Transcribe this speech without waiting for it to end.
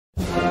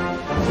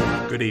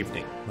Good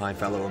evening, my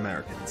fellow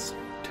Americans.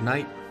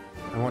 Tonight,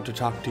 I want to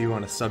talk to you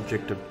on a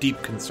subject of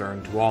deep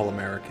concern to all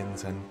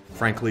Americans and,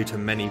 frankly, to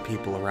many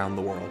people around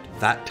the world.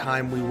 That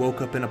time we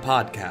woke up in a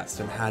podcast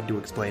and had to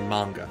explain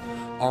manga.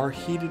 Our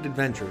heated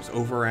adventures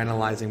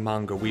overanalyzing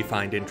manga we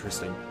find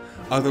interesting,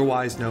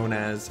 otherwise known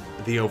as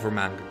the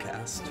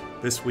OverMangaCast.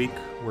 This week,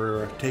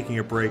 we're taking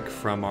a break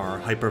from our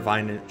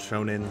hyper-violent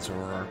shonens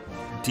or our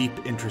deep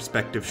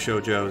introspective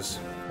shoujos,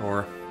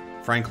 or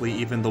frankly,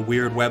 even the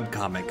weird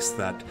webcomics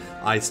that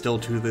I still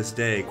to this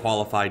day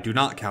qualify do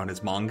not count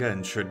as manga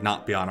and should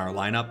not be on our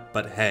lineup,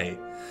 but hey,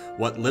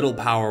 what little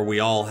power we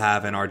all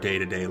have in our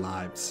day-to-day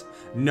lives.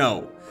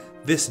 No,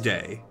 this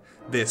day,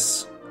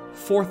 this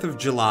 4th of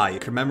July,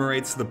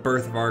 commemorates the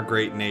birth of our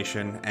great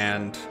nation,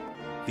 and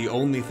the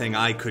only thing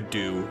I could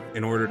do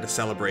in order to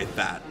celebrate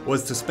that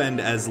was to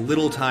spend as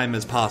little time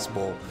as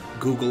possible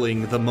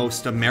Googling the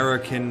most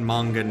American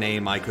manga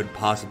name I could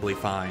possibly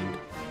find.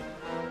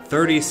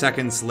 30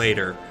 seconds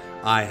later,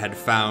 I had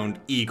found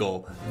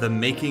Eagle, The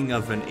Making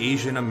of an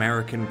Asian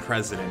American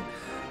President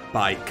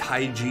by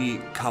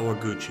Kaiji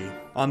Kawaguchi.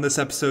 On this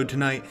episode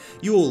tonight,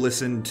 you will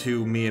listen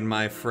to me and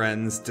my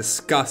friends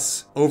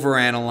discuss,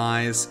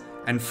 overanalyze,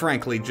 and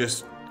frankly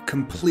just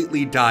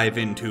completely dive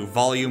into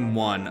Volume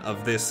 1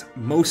 of this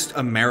most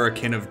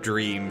American of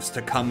dreams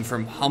to come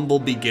from humble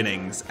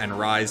beginnings and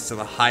rise to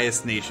the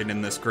highest nation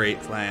in this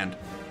great land.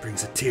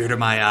 Brings a tear to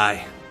my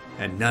eye.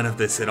 And none of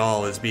this at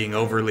all is being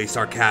overly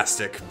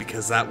sarcastic,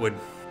 because that would,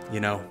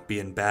 be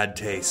in bad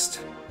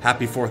taste.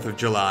 Happy 4th of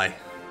July.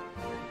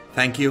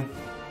 Thank you,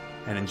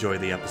 and enjoy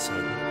the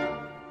episode.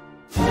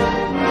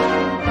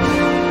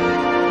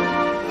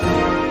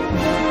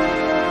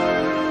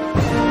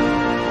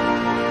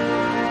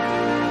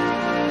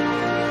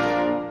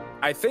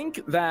 I think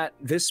that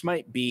this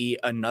might be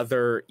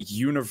another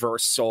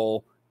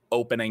universal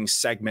opening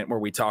segment where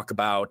we talk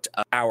about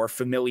our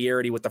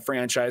familiarity with the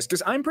franchise,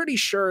 because I'm pretty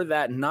sure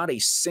that not a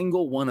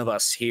single one of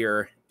us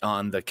here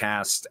on the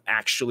cast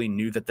actually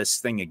knew that this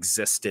thing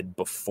existed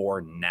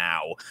before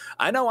now.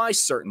 I know I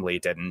certainly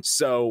didn't.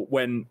 So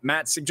when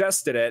Matt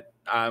suggested it,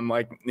 I'm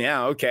like,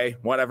 yeah, okay,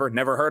 whatever.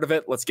 Never heard of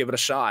it. Let's give it a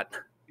shot.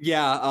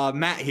 Yeah,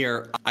 Matt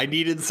here. I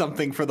needed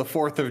something for the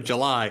 4th of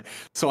July,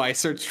 so I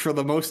searched for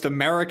the most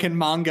American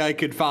manga I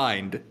could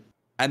find.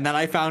 And then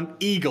I found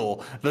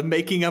Eagle, The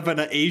Making of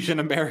an Asian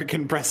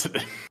American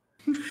President.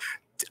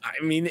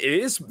 I mean, it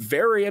is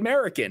very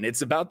American.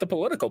 It's about the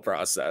political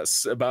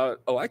process, about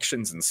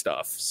elections and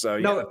stuff. So,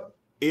 yeah. No,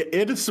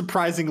 it is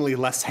surprisingly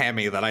less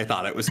hammy than I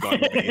thought it was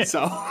going to be.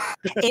 So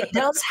it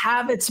does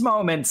have its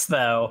moments,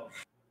 though.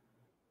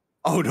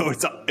 Oh no,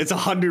 it's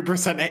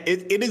 100%.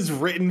 It is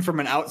written from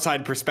an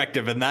outside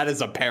perspective, and that is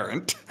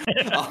apparent.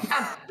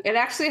 It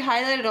actually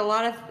highlighted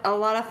a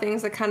lot of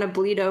things that kind of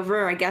bleed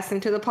over, I guess,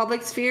 into the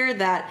public sphere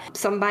that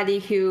somebody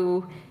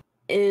who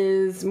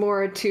is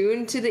more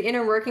attuned to the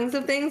inner workings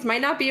of things might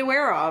not be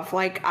aware of.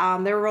 Like,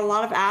 there were a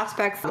lot of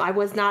aspects I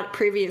was not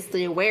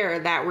previously aware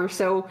that were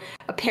so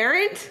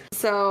apparent.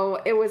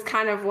 So it was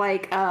kind of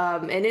like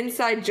an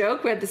inside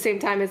joke, but at the same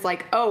time, it's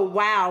like, oh,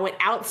 wow, an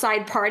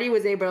outside party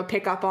was able to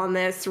pick up on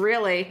this.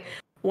 Really?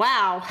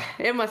 Wow.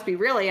 It must be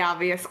really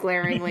obvious,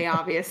 glaringly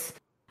obvious.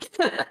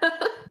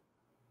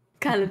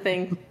 Kind of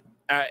thing.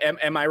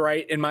 Am I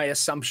right in my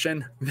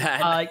assumption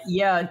that...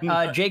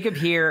 Jacob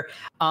here.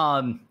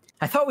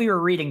 I thought we were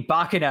reading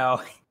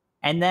Baccano,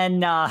 and then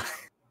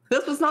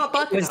this was not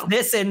Baccano. It was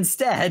this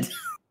instead.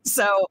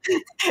 So,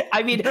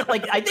 I mean,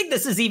 I think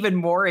this is even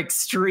more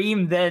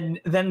extreme than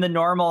the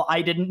normal.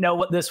 I didn't know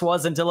what this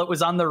was until it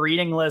was on the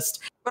reading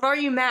list. But are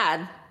you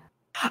mad?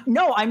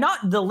 No, I'm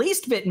not the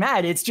least bit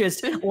mad. It's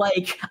just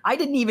I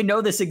didn't even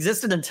know this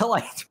existed until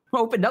I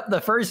opened up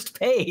the first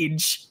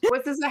page.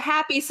 Was this a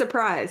happy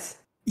surprise?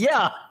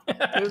 Yeah.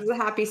 It was a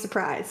happy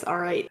surprise. All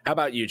right. How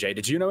about you, Jay?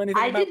 Did you know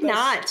anything about this? I did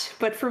not.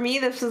 But for me,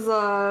 this was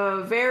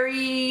a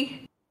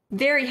very,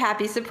 very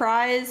happy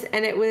surprise.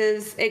 And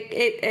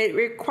it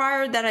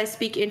required that I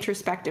speak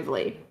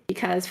introspectively.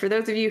 Because for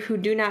those of you who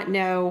do not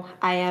know,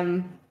 I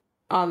am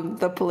on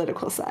the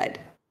political side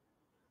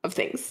of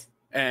things.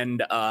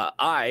 And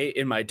I,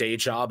 in my day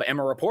job, am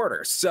a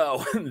reporter.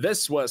 So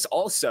this was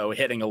also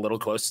hitting a little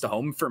close to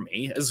home for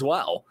me as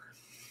well.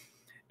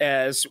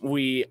 As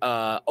we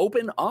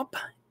open up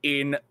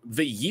in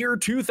the year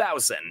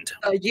 2000.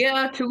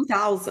 Year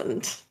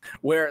 2000.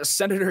 Where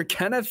Senator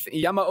Kenneth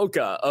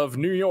Tamaoka of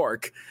New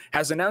York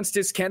has announced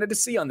his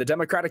candidacy on the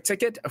Democratic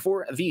ticket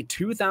for the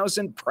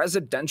 2000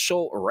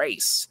 presidential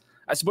race.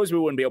 I suppose we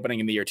wouldn't be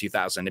opening in the year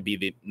 2000. It'd be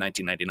the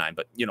 1999,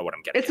 but you know what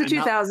I'm getting at. It's a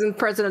 2000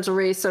 presidential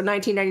race, so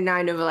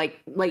 1999 of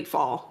late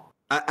fall.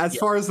 As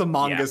far as the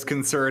manga is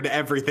concerned,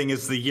 everything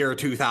is the year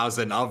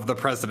 2000 of the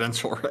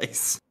presidential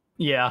race.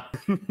 Yeah.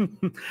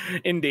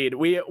 Indeed.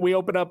 We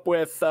open up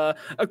with a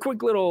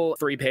quick little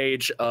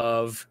 3-page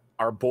of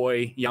our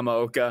boy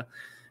Yamaoka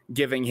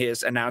giving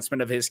his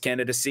announcement of his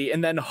candidacy,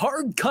 and then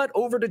hard cut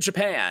over to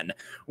Japan,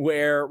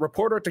 where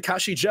reporter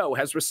Takashi Jo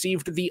has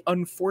received the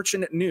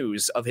unfortunate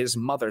news of his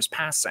mother's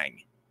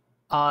passing.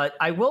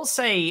 I will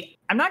say,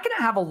 I'm not going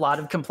to have a lot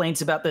of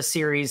complaints about this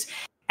series.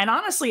 And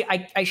honestly, I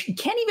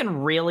can't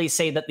even really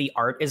say that the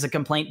art is a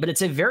complaint, but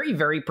it's a very,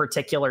 very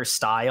particular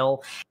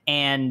style.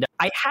 And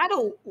I had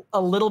a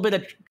little bit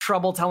of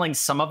trouble telling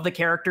some of the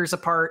characters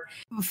apart.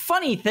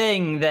 Funny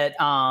thing that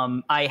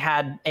I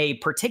had a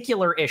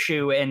particular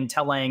issue in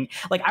telling,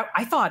 like,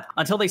 I thought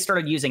until they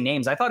started using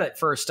names, I thought at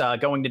first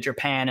going to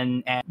Japan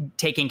and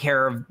taking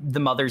care of the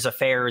mother's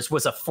affairs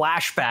was a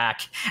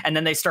flashback. And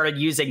then they started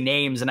using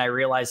names and I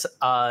realized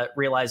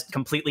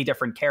completely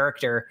different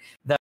character.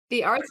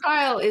 The art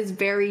style is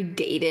very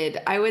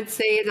dated. I would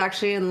say it's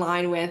actually in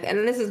line with,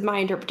 and this is my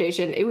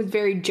interpretation, it was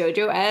very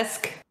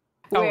JoJo-esque.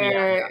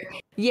 Where,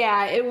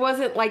 yeah, it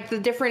wasn't like the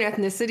different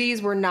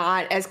ethnicities were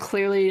not as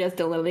clearly as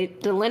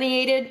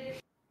delineated.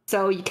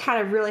 So you kind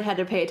of really had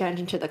to pay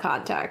attention to the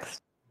context.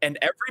 And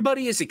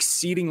everybody is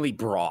exceedingly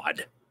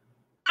broad.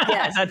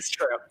 Yes, that's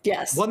true.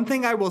 Yes. One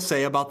thing I will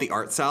say about the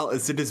art style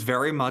is it is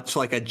very much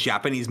like a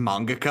Japanese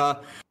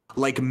mangaka,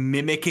 like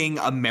mimicking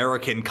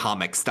American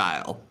comic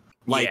style.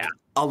 Like,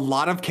 a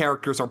lot of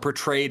characters are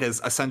portrayed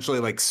as essentially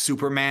like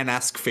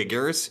Superman-esque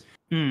figures.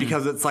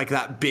 Because it's like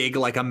that big,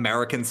 like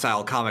American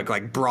style comic,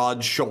 like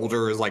broad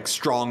shoulders, like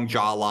strong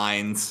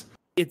jawlines.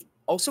 It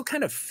also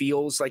kind of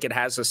feels like it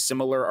has a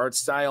similar art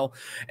style.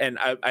 And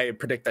I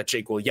predict that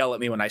Jake will yell at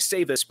me when I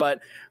say this, but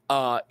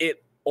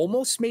it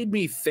almost made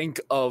me think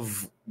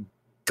of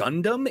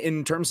Gundam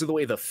in terms of the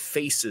way the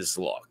faces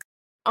look.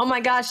 Oh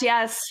my gosh,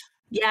 yes.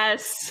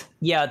 Yes.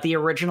 Yeah, the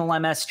original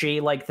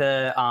MSG, like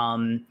the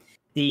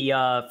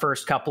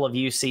first couple of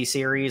UC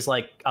series,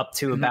 like up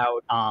to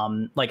about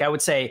like I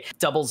would say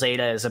Double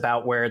Zeta is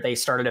about where they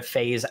started to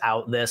phase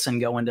out this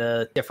and go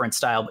into different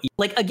style.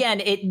 Like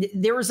again,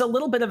 there was a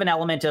little bit of an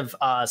element of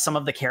some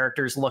of the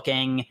characters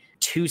looking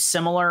too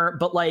similar,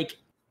 but like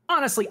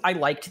honestly, I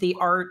liked the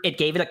art. It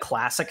gave it a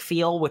classic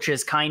feel, which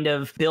is kind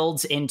of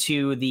builds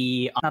into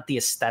the not the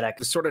aesthetic,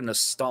 the sort of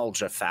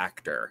nostalgia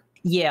factor.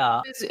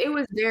 Yeah. It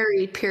was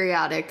very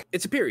periodic.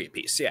 It's a period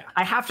piece, yeah.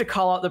 I have to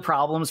call out the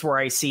problems where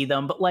I see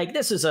them, but like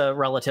this is a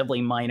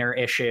relatively minor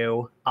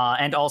issue.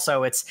 And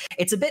also it's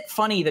a bit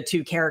funny, the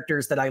two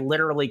characters that I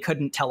literally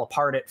couldn't tell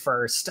apart at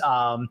first.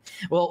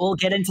 We'll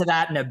get into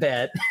that in a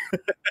bit.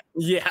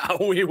 Yeah,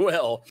 we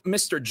will.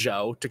 Mr.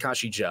 Jo,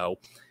 Takashi Jo,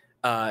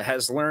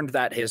 has learned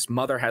that his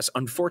mother has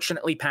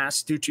unfortunately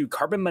passed due to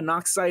carbon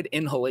monoxide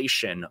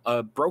inhalation.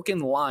 A broken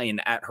line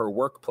at her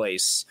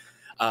workplace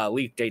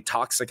leaked a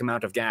toxic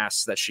amount of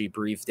gas that she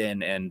breathed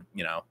in and,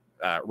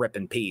 rip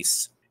in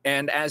peace.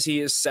 And as he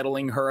is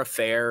settling her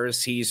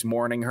affairs, he's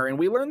mourning her. And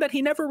we learn that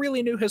he never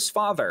really knew his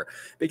father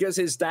because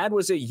his dad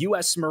was a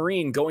U.S.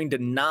 Marine going to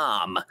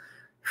Nam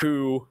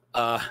who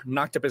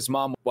knocked up his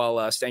mom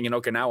while staying in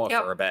Okinawa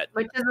for a bit.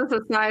 Which is a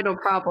societal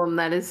problem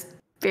that is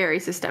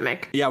very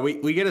systemic. Yeah,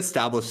 we get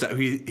established that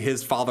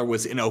his father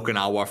was in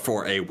Okinawa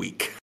for a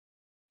week.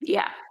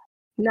 Yeah.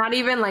 Not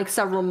even like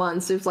several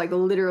months. It was like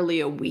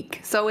literally a week.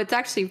 So it's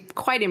actually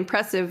quite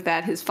impressive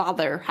that his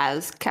father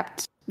has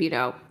kept,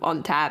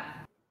 on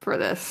tap for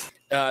this.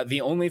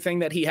 The only thing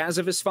that he has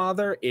of his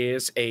father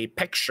is a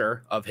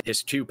picture of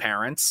his two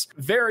parents.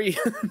 Very,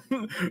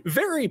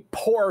 very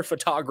poor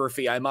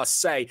photography, I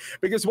must say,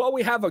 because while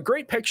we have a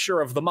great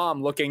picture of the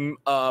mom looking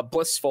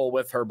blissful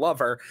with her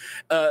lover,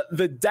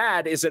 the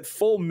dad is at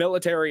full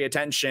military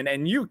attention,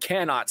 and you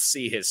cannot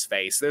see his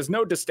face. There's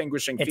no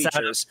distinguishing features.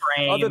 Out of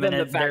frame, other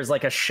than there's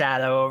like a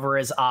shadow over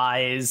his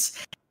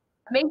eyes.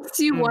 Makes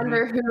you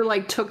wonder who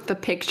like took the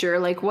picture.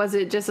 Like, was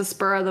it just a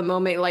spur of the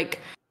moment,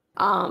 like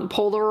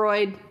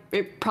Polaroid?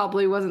 It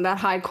probably wasn't that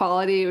high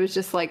quality. It was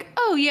just like,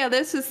 oh yeah,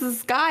 this is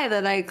this guy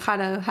that I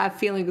kind of have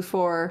feelings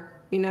for,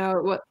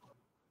 what?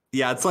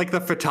 Yeah, it's like the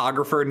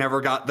photographer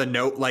never got the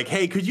note like,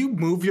 hey, could you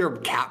move your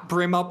cap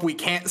brim up? We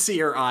can't see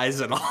your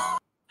eyes at all.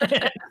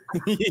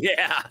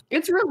 Yeah.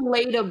 It's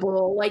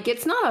relatable. Like,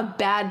 it's not a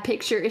bad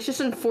picture. It's just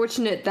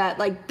unfortunate that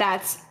like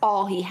that's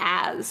all he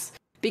has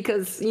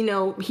because,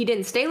 he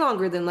didn't stay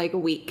longer than like a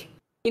week.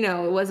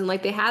 It wasn't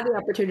like they had the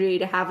opportunity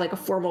to have like a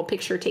formal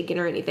picture taken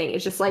or anything.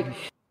 It's just like,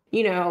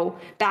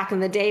 back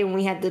in the day when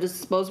we had the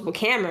disposable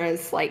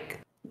cameras, like,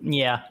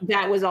 yeah,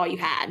 that was all you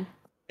had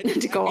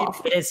to go off.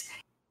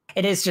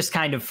 It is just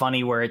kind of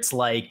funny where it's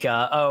like,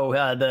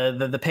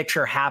 the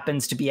picture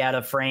happens to be out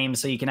of frame,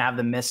 so you can have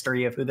the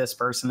mystery of who this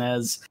person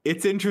is.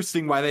 It's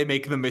interesting why they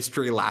make the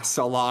mystery last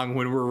so long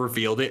when we're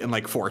revealed it in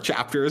like 4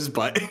 chapters,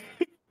 but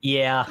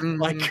yeah,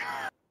 like.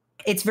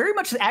 It's very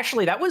much,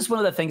 actually, that was one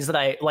of the things that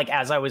I, like,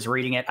 as I was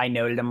reading it, I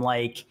noted, I'm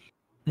like,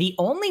 the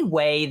only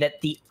way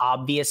that the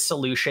obvious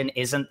solution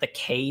isn't the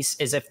case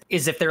is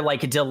if they're,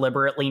 like,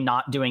 deliberately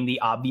not doing the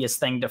obvious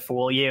thing to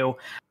fool you.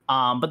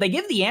 But they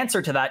give the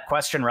answer to that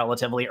question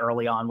relatively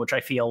early on, which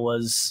I feel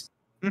was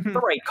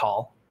the right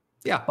call.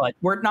 Yeah. But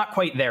we're not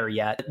quite there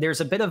yet. There's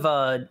a bit of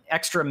a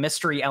extra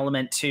mystery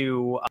element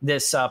to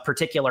this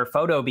particular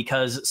photo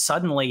because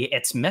suddenly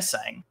it's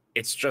missing.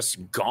 It's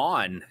just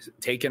gone,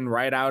 taken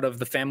right out of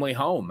the family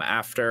home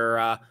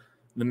after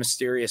the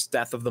mysterious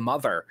death of the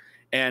mother.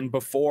 And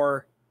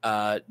before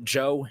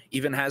Jo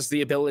even has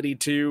the ability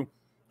to,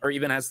 or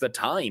even has the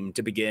time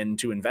to begin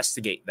to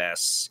investigate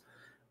this,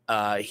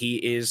 he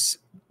is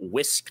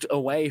whisked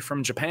away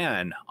from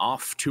Japan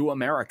off to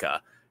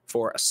America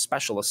for a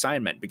special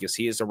assignment because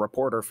he is a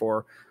reporter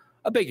for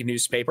a big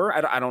newspaper.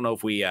 I don't know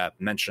if we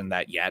mentioned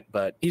that yet,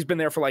 but he's been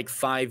there for like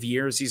 5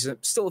 years. He's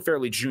still a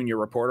fairly junior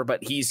reporter,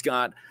 but he's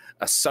got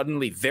a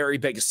suddenly very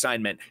big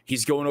assignment.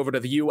 He's going over to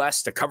the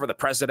U.S. to cover the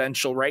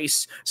presidential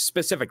race,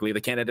 specifically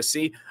the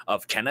candidacy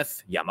of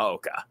Kenneth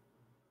Yamaoka.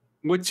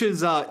 Which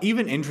is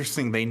even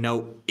interesting. They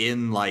note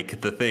in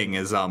like the thing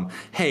is,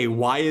 hey,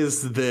 why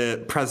is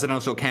the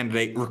presidential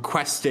candidate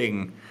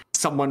requesting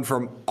someone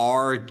from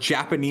our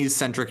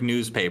Japanese-centric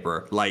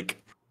newspaper?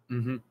 Like,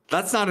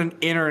 that's not an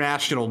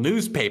international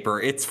newspaper.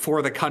 It's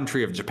for the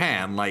country of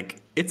Japan. Like,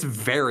 it's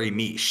very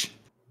niche.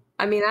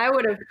 I mean, I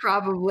would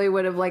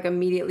have like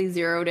immediately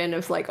zeroed in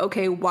of like,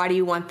 okay, why do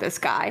you want this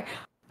guy?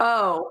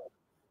 Oh.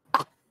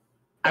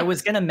 I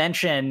was going to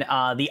mention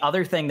the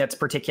other thing that's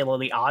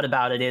particularly odd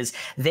about it is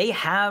they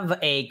have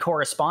a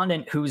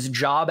correspondent whose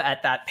job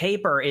at that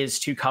paper is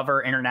to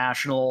cover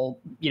international,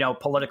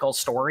 political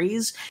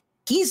stories.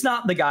 He's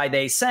not the guy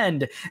they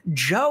send.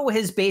 Joe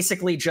has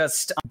basically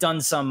just done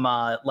some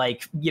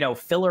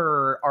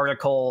filler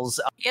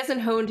articles. He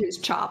hasn't honed his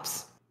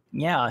chops.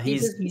 Yeah,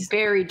 he's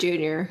very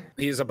junior.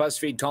 He's a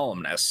BuzzFeed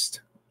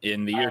columnist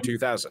in the year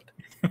 2000.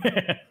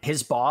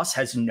 His boss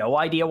has no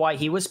idea why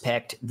he was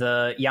picked.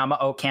 The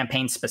Yamao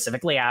campaign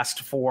specifically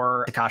asked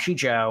for Takashi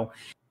Jo.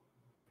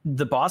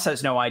 The boss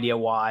has no idea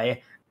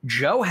why.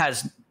 Joe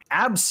has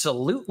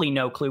absolutely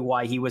no clue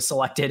why he was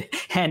selected.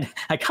 And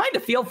I kind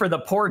of feel for the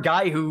poor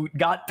guy who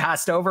got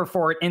passed over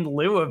for it in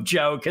lieu of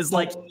Joe, because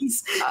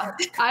he's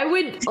I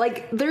would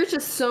there's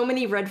just so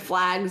many red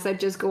flags that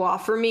just go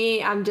off for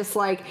me. I'm just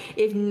like,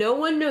 if no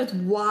one knows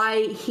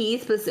why he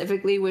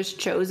specifically was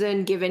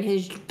chosen given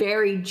his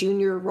very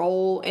junior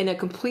role in a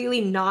completely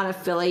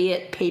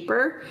non-affiliate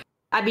paper,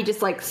 I'd be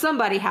just like,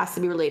 somebody has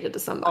to be related to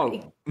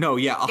somebody. Oh, no,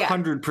 yeah,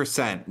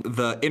 100%.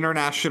 The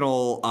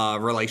international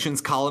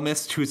relations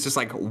columnist who's just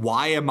like,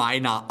 why am I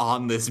not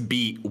on this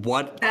beat?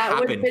 What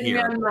happened here?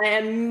 That would have been my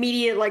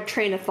immediate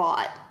train of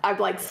thought. I'm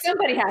like,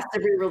 somebody has to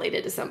be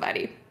related to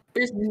somebody.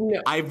 There's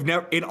no. I've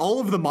never, in all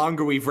of the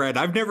manga we've read,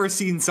 I've never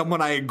seen someone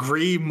I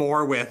agree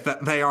more with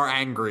that they are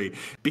angry,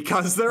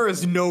 because there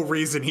is no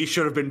reason he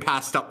should have been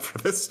passed up for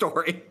this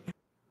story.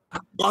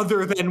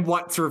 Other than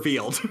what's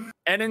revealed.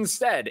 And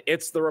instead,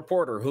 it's the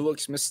reporter who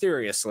looks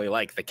mysteriously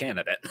like the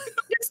candidate.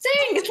 Just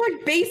saying, it's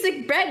like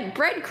basic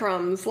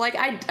breadcrumbs.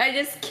 I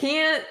just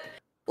can't.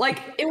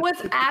 It was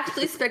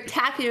actually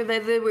spectacular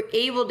that they were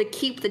able to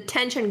keep the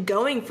tension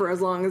going for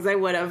as long as they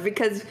would have,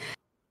 because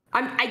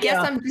I guess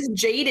I'm just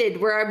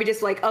jaded where I'd be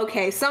just like,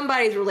 okay,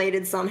 somebody's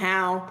related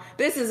somehow.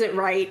 This isn't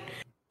right.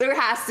 There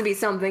has to be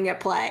something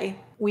at play.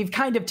 We've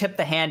kind of tipped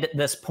the hand at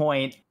this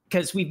point,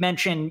 because we've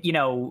mentioned,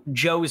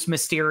 Joe's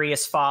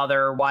mysterious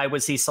father. Why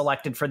was he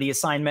selected for the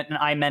assignment? And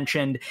I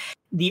mentioned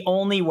the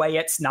only way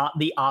it's not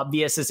the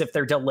obvious is if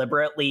they're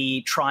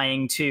deliberately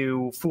trying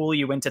to fool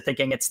you into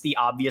thinking it's the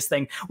obvious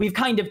thing. We've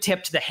kind of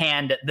tipped the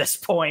hand at this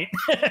point.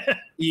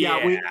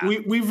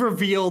 We've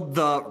revealed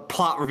the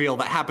plot reveal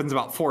that happens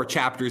about 4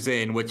 chapters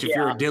in, which if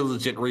you're a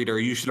diligent reader,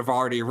 you should have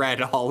already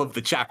read all of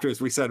the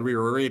chapters we said we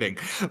were reading.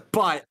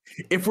 But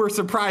if we're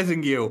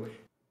surprising you,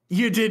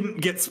 you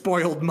didn't get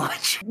spoiled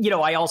much.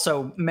 I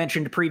also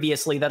mentioned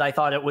previously that I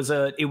thought it was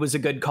a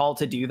good call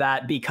to do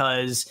that,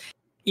 because,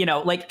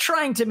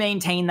 trying to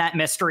maintain that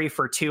mystery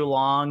for too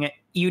long,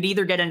 you'd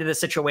either get into the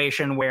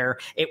situation where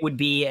it would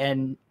be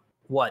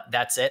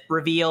that's it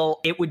reveal.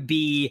 It would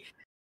be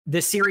the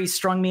series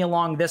strung me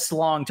along this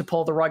long to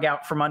pull the rug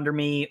out from under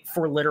me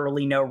for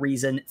literally no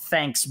reason.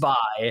 Thanks,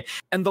 bye.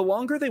 And the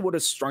longer they would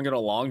have strung it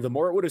along, the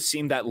more it would have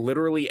seemed that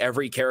literally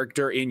every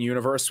character in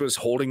universe was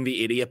holding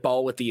the idiot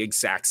ball at the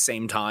exact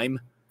same time.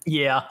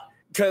 Yeah.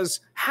 Because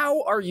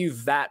how are you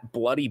that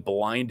bloody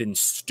blind and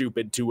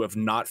stupid to have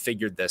not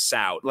figured this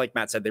out? Like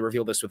Matt said, they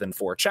revealed this within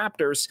 4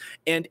 chapters,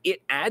 and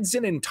it adds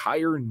an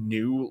entire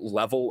new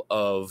level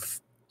of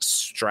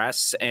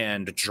stress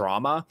and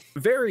drama.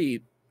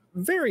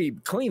 Very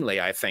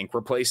cleanly, I think,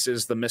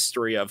 replaces the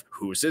mystery of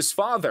who's his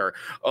father.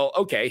 Oh,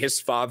 okay,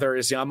 his father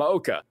is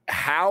Yamaoka.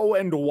 How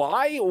and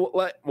why?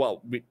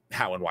 Well,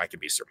 how and why can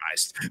be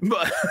surmised.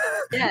 But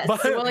yes,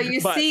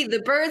 see,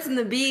 the birds and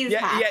the bees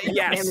happened.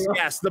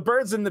 Yes, the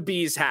birds and the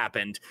bees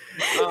happened.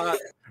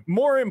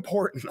 More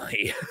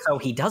importantly... So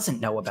he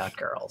doesn't know about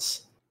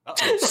girls.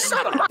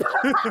 Shut up!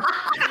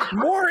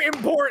 More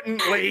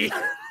importantly...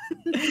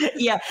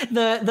 Yeah,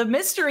 the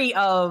mystery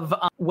of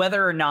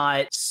whether or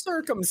not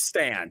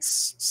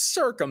circumstance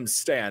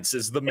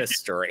is the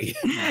mystery.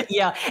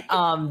 Yeah,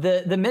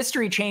 the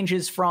mystery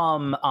changes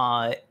from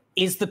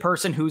is the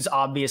person who's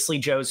obviously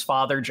Joe's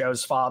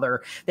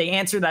father. They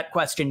answer that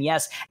question,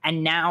 yes.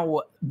 And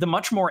now the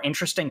much more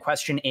interesting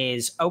question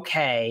is,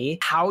 okay,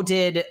 how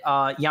did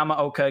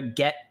Yamaoka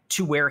get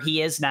to where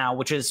he is now,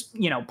 which is,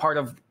 part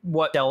of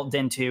what delved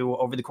into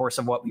over the course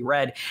of what we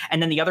read.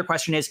 And then the other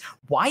question is,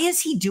 why is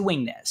he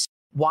doing this?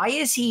 Why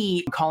is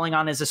he calling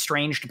on his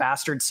estranged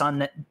bastard son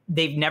that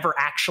they've never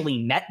actually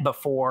met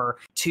before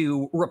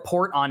to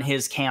report on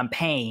his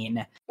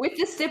campaign? With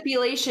the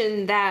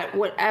stipulation that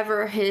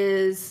whatever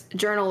his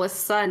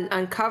journalist son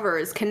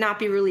uncovers cannot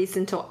be released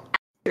until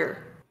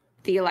after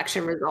the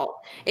election result.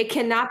 It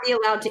cannot be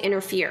allowed to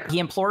interfere. He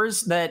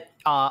implores that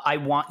I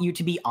want you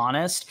to be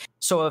honest.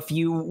 So if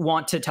you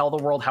want to tell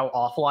the world how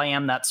awful I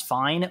am, that's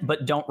fine,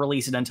 but don't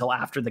release it until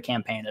after the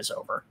campaign is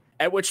over.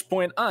 At which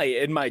point I,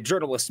 in my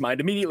journalist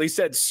mind, immediately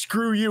said,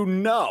 screw you,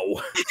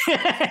 no.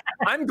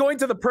 I'm going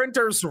to the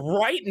printers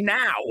right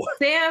now.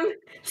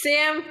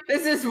 Sam,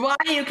 this is why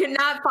you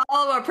cannot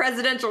follow a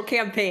presidential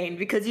campaign,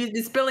 because you'd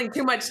be spilling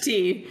too much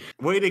tea.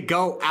 Way to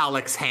go,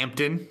 Alex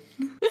Hampton.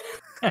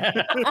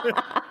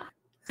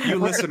 You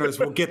listeners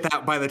will get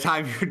that by the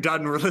time you're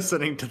done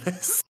listening to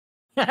this.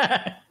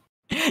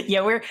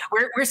 Yeah, we're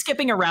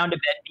skipping around a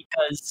bit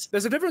because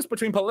there's a difference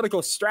between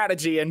political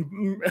strategy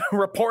and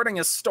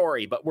reporting a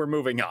story, but we're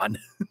moving on.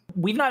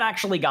 We've not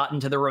actually gotten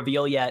to the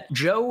reveal yet.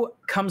 Jo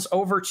comes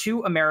over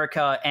to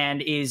America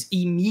and is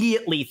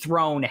immediately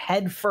thrown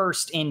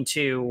headfirst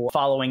into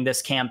following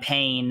this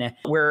campaign.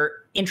 We're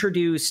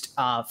introduced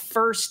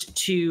first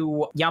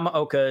to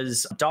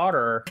Yamaoka's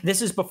daughter.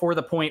 This is before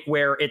the point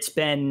where it's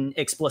been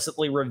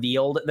explicitly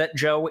revealed that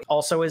Jo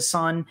also is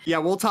son. Yeah,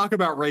 we'll talk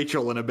about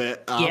Rachel in a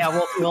bit.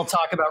 Yeah, we'll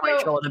talk about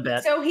Rachel in a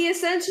bit. So he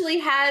essentially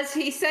has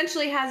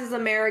his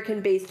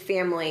American-based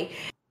family.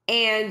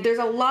 And there's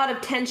a lot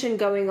of tension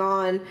going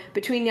on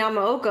between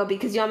Yamaoka,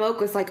 because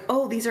Yamaoka's like,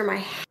 oh, these are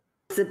my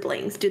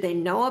siblings. Do they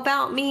know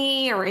about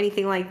me or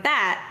anything like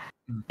that?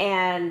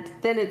 And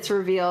then it's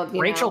revealed.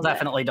 Rachel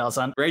definitely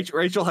doesn't.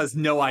 Rachel has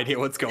no idea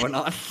what's going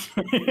on.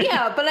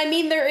 Yeah, but I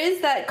mean, there is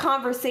that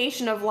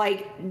conversation of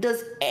like,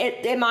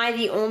 am I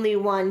the only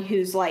one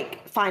who's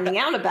like finding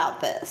out about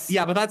this?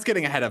 Yeah, but that's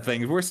getting ahead of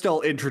things. We're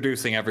still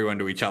introducing everyone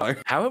to each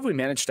other. How have we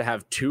managed to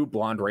have two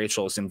blonde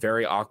Rachels in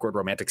very awkward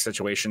romantic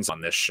situations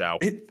on this show?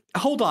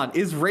 Hold on,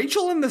 is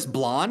Rachel in this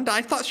blonde?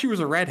 I thought she was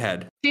a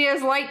redhead. She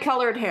has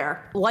light-colored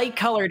hair.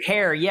 Light-colored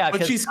hair, yeah.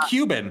 But she's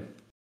Cuban.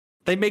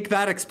 They make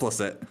that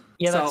explicit.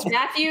 Yeah, that's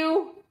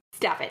Matthew,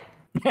 stop it.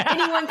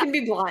 Anyone can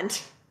be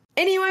blonde.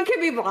 Anyone can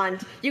be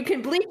blonde. You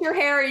can bleach your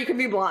hair or you can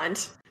be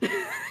blonde.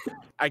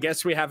 I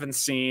guess we haven't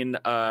seen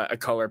a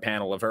color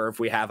panel of her. If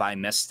we have, I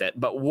missed it.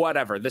 But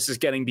whatever. This is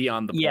getting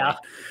beyond the point. Yeah.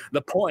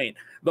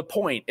 The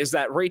point is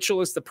that Rachel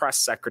is the press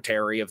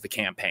secretary of the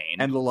campaign.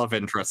 And the love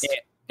interest.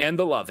 And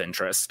the love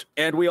interest.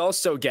 And we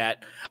also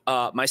get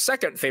my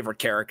second favorite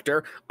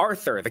character,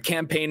 Arthur, the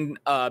campaign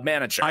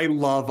manager. I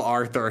love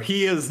Arthur.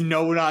 He is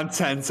no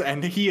nonsense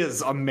and he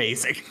is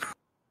amazing.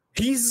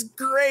 He's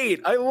great.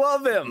 I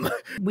love him.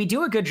 We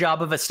do a good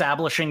job of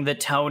establishing the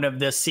tone of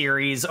this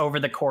series over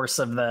the course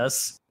of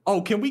this. Oh,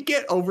 can we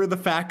get over the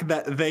fact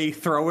that they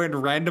throw in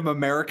random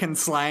American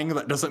slang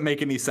that doesn't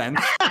make any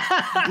sense?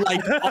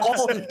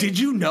 Did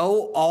you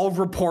know all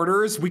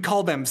reporters, we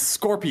call them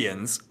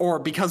scorpions, or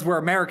because we're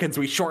Americans,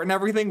 we shorten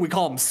everything, we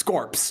call them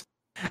scorps.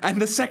 And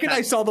the second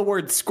I saw the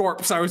word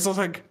scorps, I was just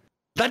like,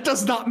 that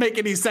does not make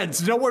any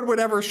sense. No one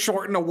would ever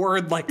shorten a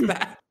word like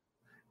that.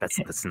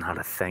 That's not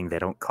a thing. They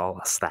don't call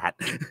us that.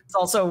 It's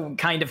also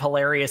kind of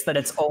hilarious that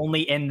it's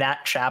only in that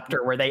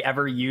chapter where they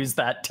ever use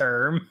that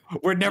term.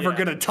 We're never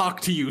going to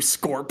talk to you,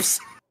 scorps.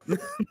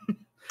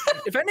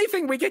 If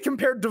anything, we get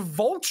compared to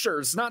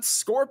vultures, not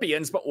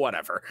scorpions, but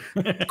whatever.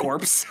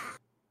 Scorps.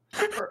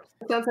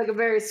 Sounds like a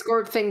very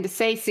scorp thing to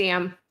say,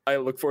 Sam. I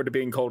look forward to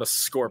being called a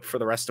scorp for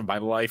the rest of my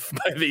life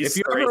by these.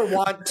 If you ever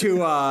want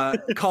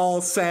to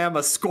call Sam a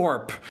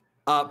scorp,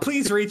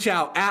 please reach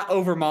out at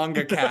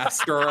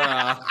OverMangaCast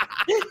or...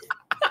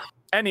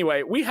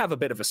 Anyway, we have a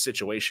bit of a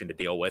situation to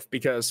deal with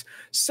because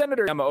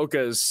Senator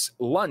Yamaoka's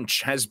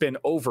lunch has been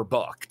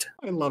overbooked.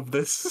 I love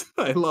this.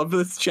 I love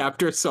this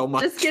chapter so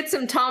much. Just get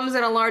some Tums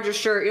and a larger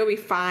shirt. You'll be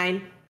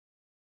fine.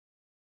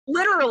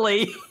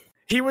 Literally.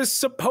 He was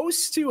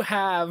supposed to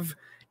have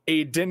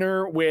a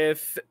dinner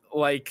with,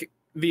 like,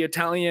 the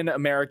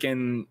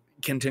Italian-American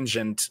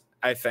contingent,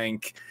 I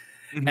think,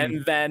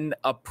 and then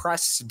a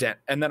press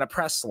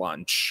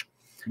lunch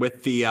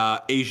with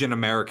the Asian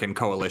American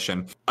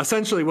coalition.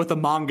 Essentially what the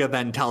manga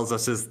then tells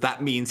us is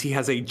that means he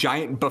has a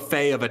giant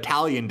buffet of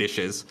Italian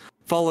dishes,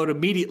 followed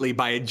immediately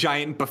by a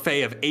giant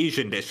buffet of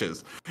Asian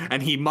dishes,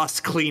 and he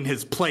must clean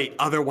his plate,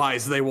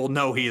 otherwise they will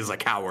know he is a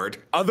coward.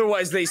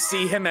 Otherwise they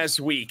see him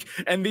as weak,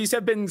 and these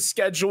have been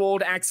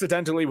scheduled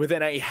accidentally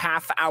within a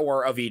half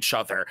hour of each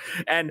other.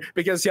 And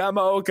because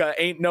Yamaoka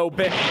ain't no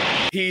bitch,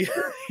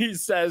 he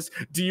says,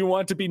 do you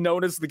want to be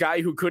known as the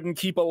guy who couldn't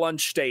keep a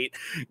lunch date,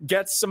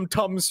 gets some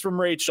Tums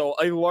from Rachel,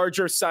 a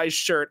larger size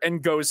shirt,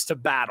 and goes to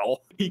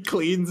battle. He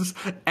cleans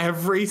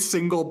every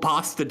single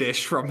pasta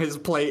dish from his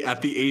plate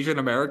at the Asian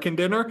American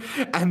dinner,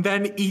 and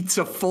then eats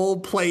a full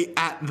plate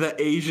at the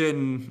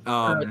Asian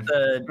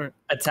the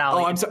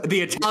Italian. Oh, I'm sorry,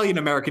 the Italian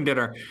American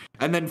dinner,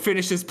 and then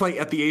finishes his plate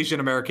at the Asian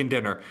American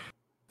dinner.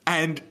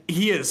 And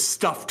he is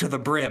stuffed to the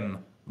brim,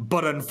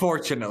 but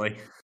unfortunately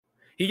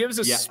He gives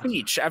a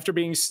speech after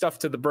being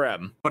stuffed to the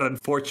brim. But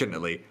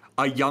unfortunately,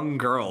 a young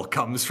girl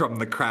comes from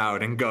the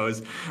crowd and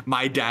goes,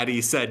 "My daddy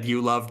said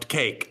you loved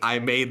cake. I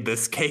made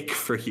this cake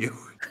for you."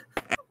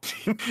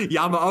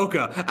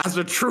 Yamaoka, as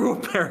a true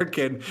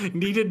American,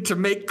 needed to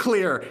make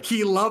clear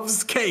he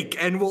loves cake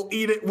and will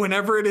eat it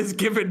whenever it is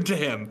given to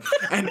him,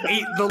 and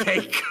ate the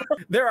cake.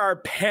 There are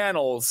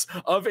panels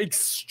of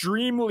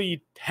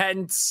extremely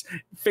tense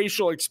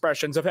facial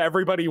expressions of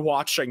everybody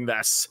watching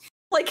this.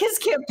 Like, his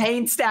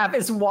campaign staff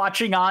is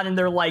watching on and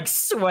they're like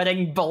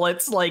sweating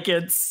bullets like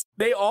it's...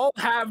 They all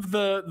have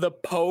the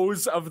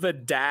pose of the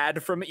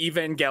dad from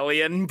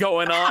Evangelion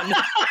going on.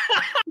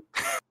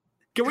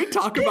 Can we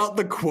talk about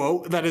the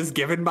quote that is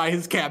given by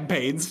his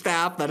campaign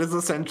staff that is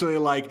essentially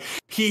like,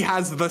 he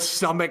has the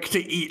stomach to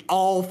eat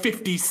all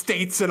 50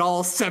 states and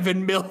all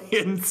 7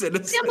 million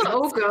citizens?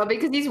 Yamaoka,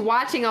 because he's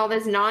watching all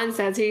this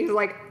nonsense, he's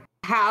like,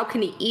 how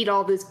can he eat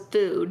all this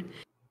food?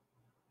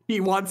 He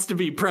wants to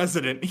be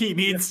president. He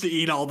needs to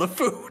eat all the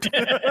food.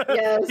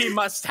 Yes. He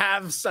must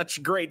have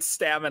such great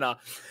stamina.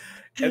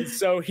 And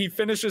so he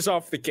finishes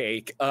off the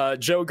cake.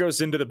 Joe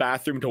goes into the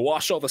bathroom to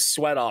wash all the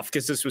sweat off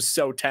because this was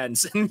so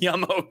tense. And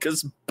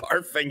Yamaoka's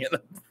barfing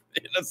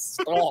in a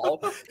stall.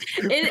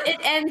 It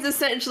ends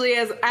essentially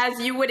as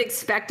you would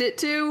expect it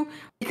to,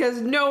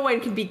 because no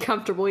one can be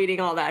comfortable eating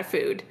all that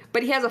food.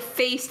 But he has a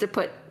face to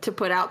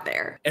put out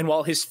there. And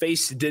while his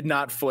face did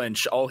not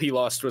flinch, all he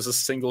lost was a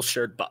single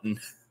shirt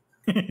button.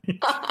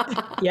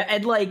 Yeah,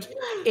 and like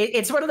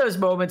it's one of those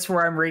moments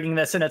where I'm reading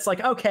this and it's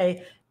like,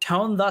 okay,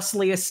 tone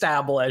thusly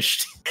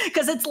established,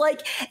 because it's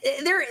like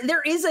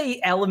there is a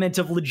element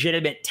of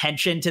legitimate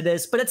tension to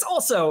this, but it's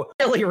also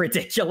really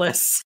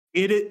ridiculous.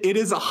 It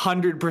is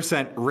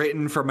 100%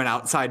 written from an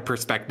outside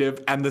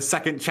perspective, and the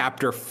second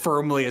chapter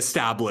firmly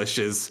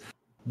establishes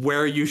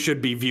where you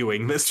should be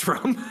viewing this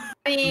from.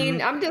 I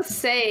mean, I'm just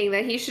saying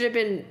that he should have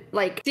been,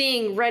 like,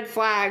 seeing red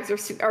flags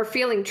or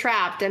feeling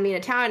trapped. I mean,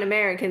 Italian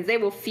Americans, they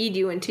will feed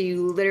you until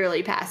you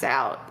literally pass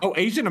out. Oh,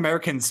 Asian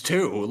Americans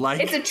too.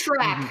 Like, it's a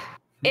trap.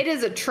 It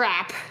is a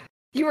trap.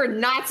 You are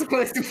not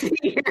supposed to feed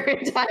your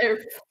entire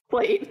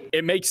plate.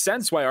 It makes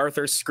sense why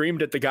Arthur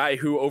screamed at the guy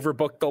who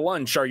overbooked the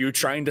lunch. Are you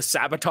trying to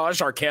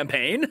sabotage our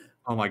campaign?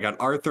 Oh my god,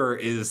 Arthur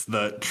is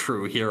the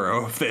true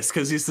hero of this,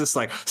 because he's just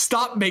like,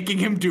 stop making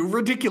him do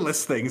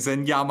ridiculous things.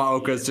 And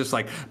Yamaoka's just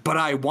like, but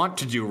I want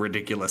to do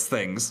ridiculous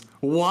things.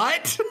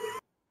 What?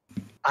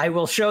 I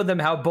will show them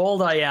how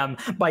bold I am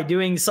by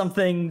doing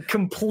something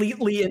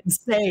completely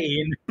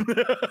insane.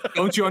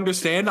 Don't you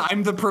understand?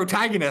 I'm the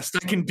protagonist.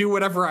 I can do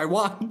whatever I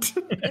want.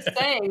 Just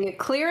saying,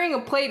 clearing a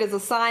plate is a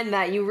sign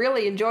that you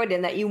really enjoyed it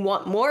and that you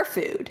want more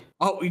food.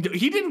 Oh,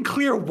 he didn't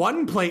clear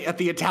one plate at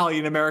the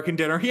Italian-American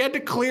dinner. He had to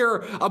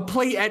clear a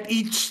plate at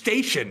each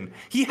station.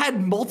 He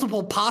had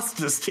multiple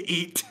pastas to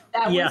eat.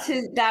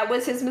 That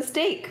was his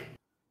mistake.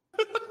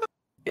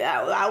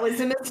 That was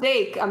a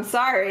mistake. I'm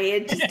sorry.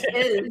 It just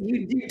is.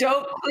 You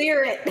don't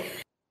clear it.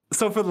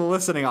 So for the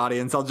listening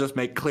audience, I'll just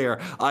make clear.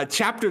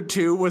 Chapter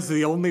 2 was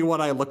the only one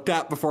I looked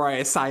at before I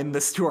assigned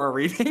this to our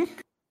reading.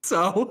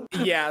 So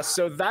yeah,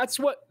 so that's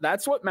what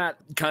Matt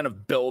kind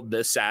of billed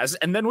this as.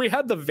 And then we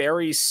had the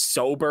very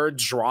sober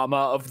drama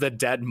of the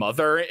dead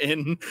mother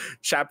in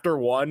chapter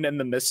 1 and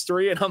the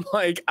mystery. And I'm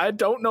like, I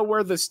don't know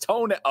where this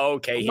tone.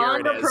 Okay, here it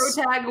is. Manga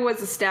protag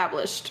was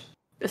established,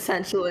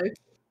 essentially.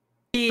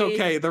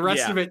 Okay, the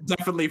rest of it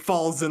definitely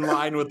falls in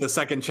line with the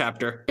second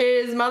chapter.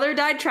 His mother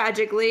died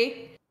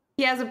tragically.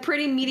 He has a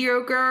pretty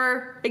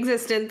mediocre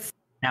existence.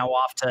 Now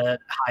off to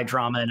high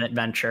drama and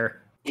adventure.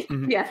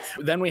 Yes.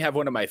 Then we have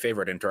one of my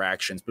favorite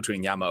interactions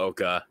between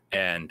Yamaoka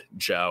and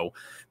Joe,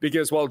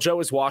 because while Joe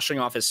is washing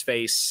off his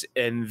face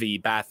in the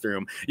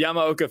bathroom,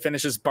 Yamaoka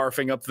finishes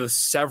barfing up the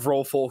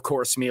several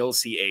full-course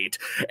meals he ate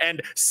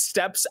and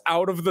steps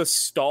out of the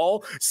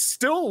stall,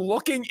 still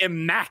looking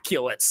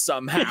immaculate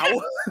somehow.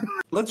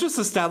 Let's just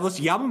establish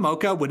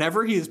Yamaoka,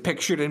 whenever he is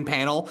pictured in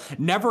panel,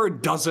 never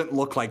doesn't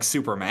look like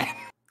Superman.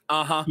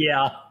 Uh-huh.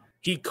 Yeah.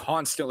 He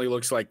constantly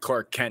looks like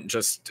Clark Kent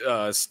just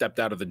stepped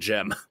out of the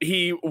gym.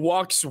 He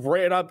walks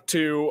right up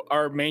to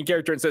our main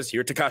character and says,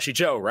 "You're Takashi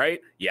Jo,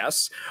 right?"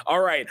 "Yes." "All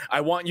right,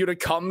 I want you to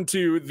come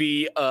to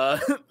the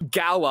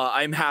gala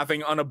I'm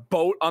having on a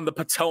boat on the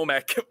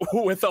Potomac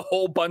with a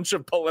whole bunch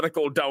of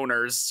political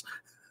donors."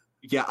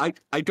 Yeah,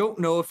 I don't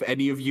know if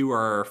any of you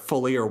are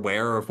fully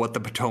aware of what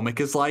the Potomac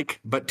is like,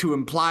 but to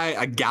imply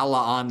a gala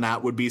on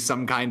that would be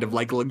some kind of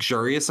like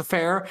luxurious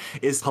affair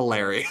is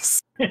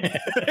hilarious.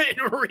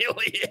 It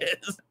really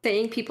is.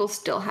 Saying people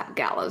still have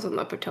galas on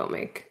the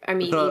Potomac. I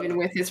mean, even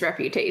with his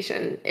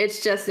reputation,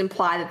 it's just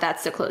implied that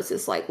that's the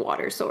closest like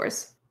water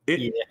source.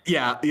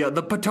 Yeah.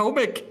 The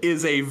Potomac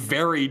is a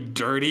very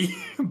dirty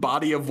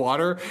body of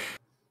water.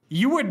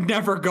 You would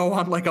never go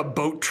on like a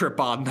boat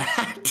trip on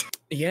that.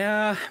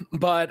 Yeah,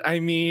 but I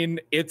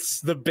mean,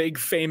 it's the big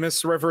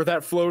famous river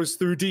that flows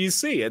through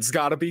DC. It's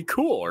gotta be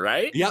cool,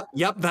 right?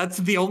 Yep. That's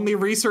the only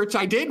research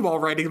I did while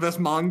writing this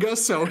manga,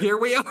 so here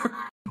we are.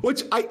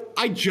 Which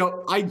I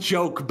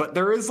joke, but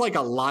there is like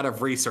a lot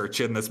of research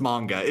in this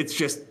manga. It's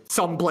just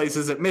some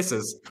places it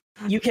misses.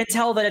 You can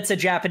tell that it's a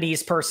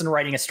Japanese person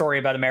writing a story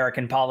about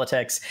American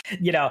politics.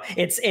 You know,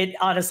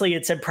 honestly,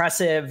 it's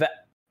impressive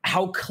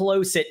how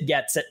close it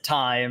gets at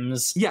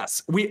times.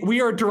 Yes,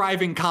 we are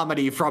deriving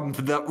comedy from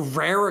the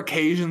rare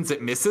occasions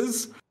it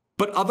misses,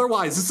 but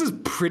otherwise this is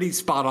pretty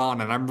spot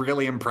on and I'm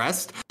really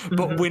impressed.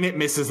 But when it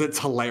misses, it's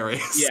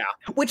hilarious.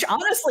 Yeah. Which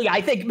honestly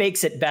I think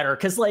makes it better,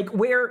 because like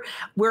where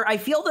I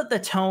feel that the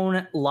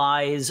tone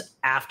lies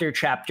after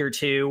chapter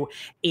 2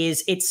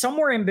 is it's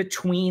somewhere in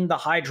between the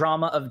high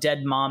drama of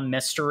Dead Mom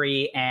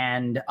mystery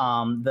and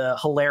the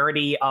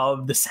hilarity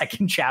of the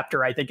second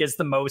chapter. I think is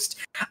the most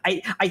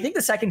I think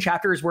the second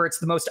chapter is where it's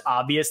the most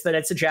obvious that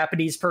it's a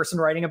Japanese person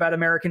writing about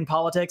American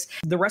politics.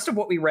 The rest of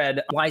what we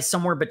read lies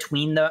somewhere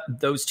between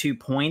those 2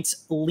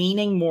 points,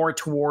 leaning more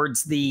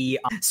towards the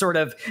sort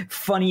of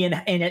funny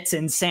in its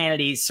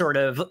insanity sort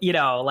of, you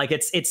know, like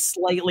it's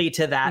slightly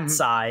to that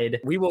side.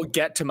 We will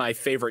get to my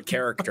favorite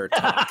character,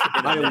 Tuck.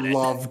 I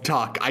love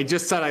Tuck. I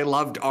just said I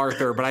loved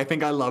Arthur, but I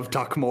think I love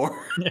Tuck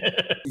more.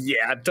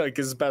 Yeah, Tuck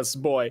is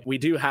best boy. We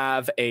do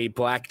have a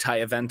black tie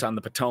event on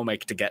the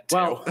Potomac to get to.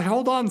 Well,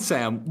 hold on,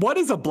 Sam. What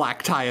is a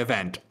black tie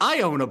event?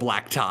 I own a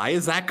black tie.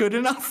 Is that good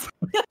enough?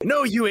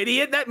 No, you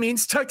idiot. That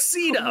means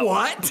tuxedo.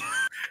 What?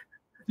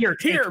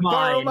 Here,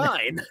 borrow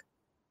mine.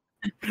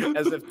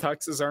 As if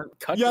tuxes aren't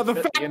cut. Yeah, to the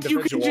fit fact you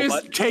can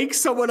just take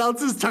someone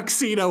else's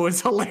tuxedo is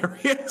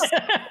hilarious.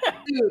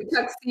 Dude,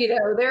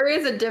 tuxedo. There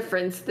is a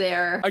difference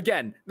there.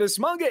 Again, this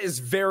manga is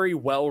very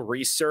well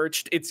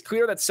researched. It's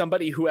clear that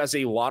somebody who has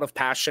a lot of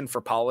passion for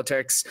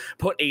politics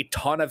put a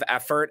ton of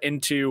effort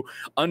into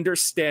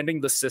understanding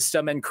the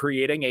system and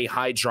creating a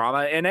high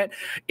drama in it.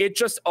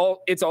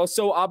 It's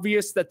also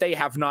obvious that they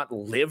have not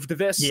lived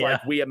this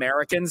like we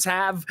Americans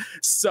have.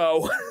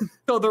 So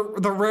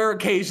the rare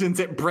occasions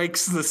it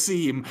breaks the seam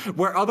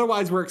where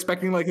otherwise we're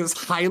expecting like this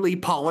highly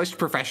polished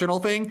professional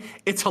thing,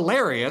 it's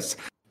hilarious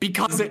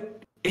because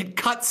it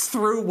cuts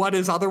through what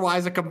is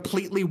otherwise a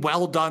completely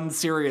well done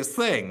serious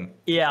thing.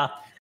 Yeah.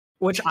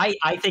 Which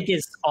I think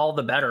is all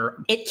the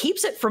better. It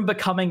keeps it from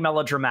becoming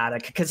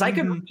melodramatic, because I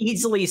could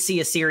easily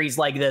see a series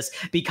like this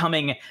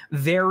becoming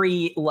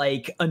very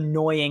like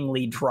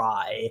annoyingly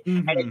dry,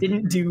 and it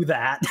didn't do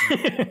that.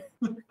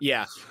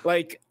 Yeah,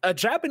 like a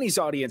Japanese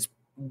audience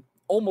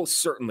almost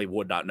certainly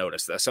would not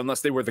notice this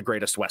unless they were the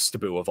greatest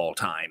Westaboo of all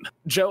time.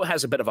 Joe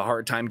has a bit of a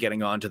hard time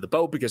getting onto the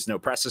boat because no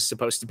press is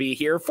supposed to be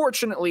here.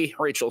 Fortunately,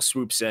 Rachel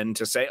swoops in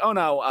to say, oh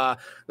no,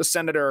 the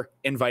senator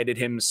invited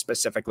him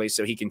specifically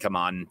so he can come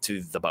on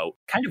to the boat.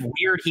 Kind of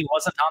weird he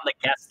wasn't on the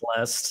guest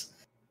list.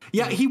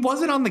 Yeah, he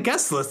wasn't on the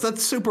guest list.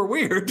 That's super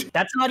weird.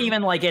 That's not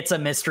even like it's a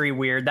mystery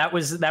weird. That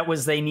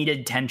was they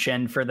needed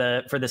tension for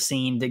the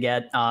scene to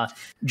get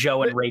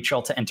Joe and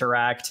Rachel to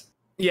interact.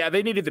 Yeah,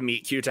 they needed the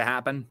meet cute to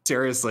happen.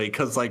 Seriously,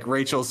 because like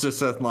Rachel's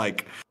just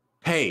like,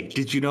 hey,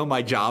 did you know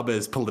my job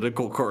as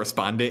political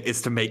correspondent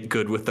is to make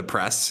good with the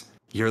press?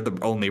 You're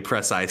the only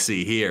press I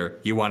see here.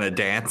 You want to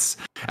dance?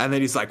 And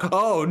then he's like,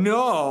 oh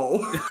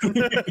no.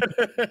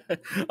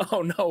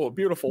 Oh no, a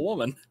beautiful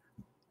woman.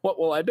 What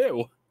will I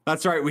do?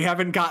 That's right. We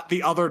haven't got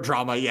the other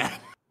drama yet.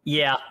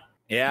 Yeah.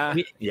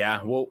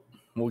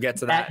 We'll get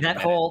to that.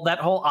 That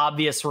whole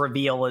obvious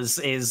reveal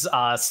is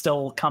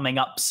still coming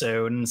up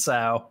soon.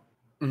 So.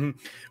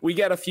 We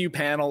get a few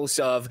panels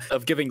of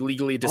giving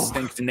legally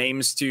distinct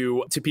names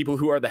to people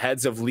who are the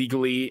heads of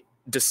legally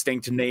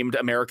distinct named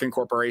American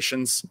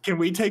corporations. Can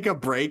we take a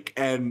break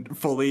and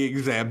fully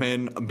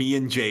examine me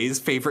and Jay's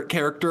favorite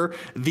character?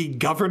 The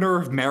governor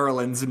of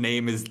Maryland's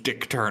name is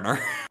Dick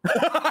Turner.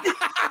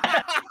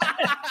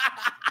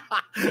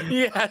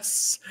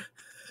 Yes.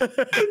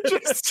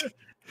 Just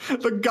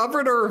the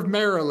governor of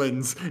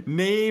Maryland's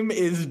name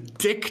is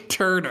Dick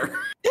Turner.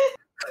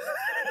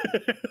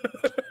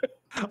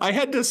 I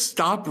had to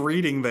stop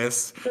reading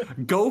this,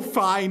 go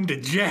find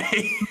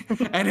Jay,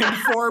 and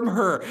inform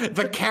her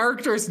the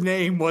character's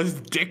name was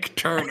Dick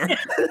Turner.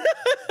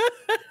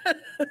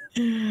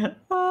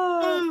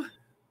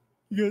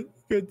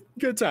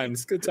 Good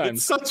times.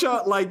 It's such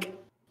a, like,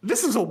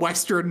 this is a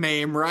Western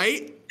name,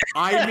 right?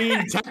 I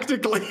mean,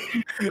 technically.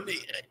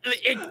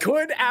 It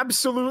could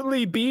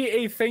absolutely be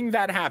a thing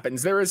that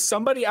happens. There is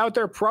somebody out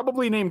there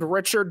probably named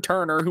Richard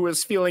Turner who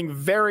is feeling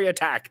very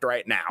attacked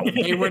right now.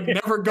 They would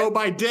never go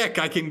by Dick,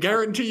 I can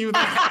guarantee you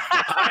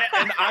that.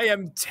 And I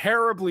am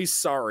terribly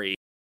sorry.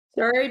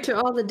 Sorry to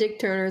all the Dick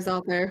Turners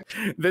out there.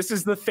 This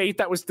is the fate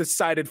that was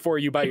decided for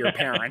you by your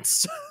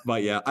parents.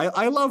 But yeah,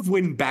 I love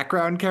when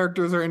background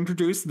characters are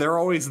introduced. They're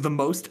always the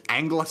most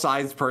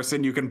anglicized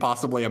person you can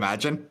possibly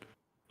imagine.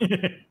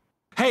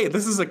 Hey,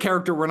 this is a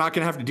character we're not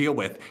going to have to deal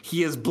with.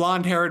 He is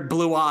blonde-haired,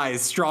 blue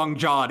eyes,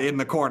 strong-jawed in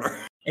the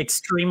corner.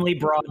 Extremely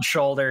broad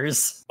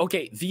shoulders.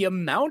 Okay, the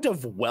amount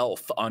of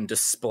wealth on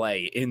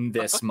display in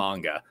this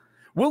manga.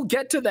 We'll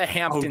get to the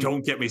Hamptons. Oh,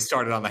 don't get me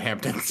started on the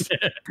Hamptons.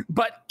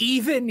 But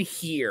even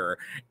here,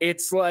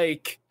 it's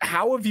like,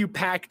 how have you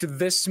packed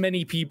this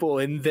many people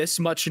in this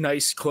much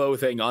nice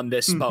clothing on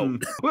this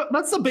boat? Well,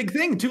 that's the big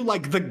thing, too.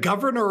 Like, the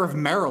governor of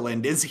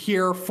Maryland is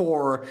here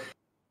for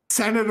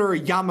Senator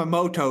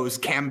Yamamoto's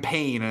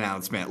campaign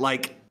announcement.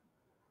 Like,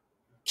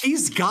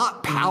 he's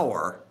got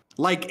power.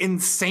 like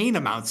insane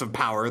amounts of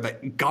power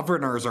that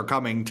governors are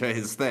coming to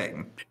his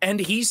thing. And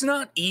he's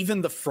not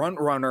even the front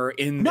runner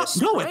in this.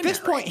 No, at this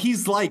point,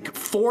 he's like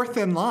fourth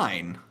in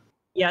line.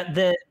 Yeah,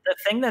 the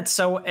thing that's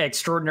so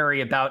extraordinary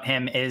about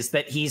him is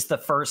that he's the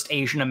first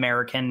Asian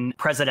American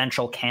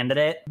presidential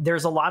candidate.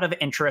 There's a lot of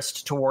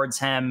interest towards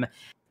him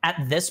at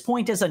this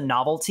point as a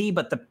novelty,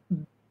 but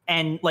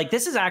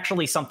this is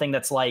actually something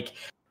that's like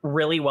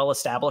really well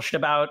established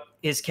about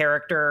his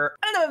character.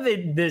 I don't know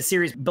if the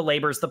series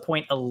belabors the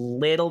point a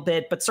little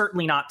bit, but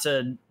certainly not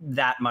to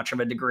that much of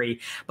a degree.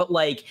 But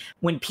like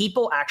when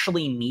people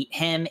actually meet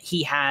him,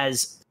 he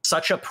has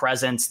such a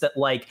presence that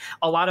like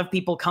a lot of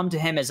people come to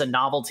him as a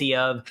novelty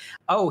of,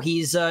 oh,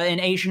 he's an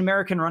Asian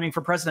American running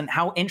for president.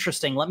 How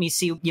interesting. Let me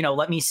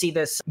see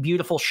this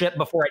beautiful ship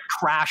before it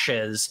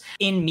crashes.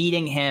 In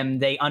meeting him,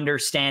 they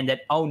understand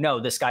that, oh no,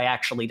 this guy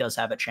actually does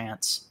have a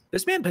chance.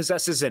 This man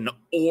possesses an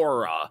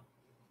aura.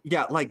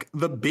 Yeah, like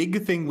the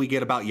big thing we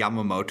get about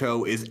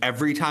Yamamoto is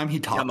every time he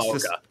talks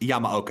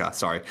Yamaoka,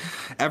 sorry.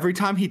 Every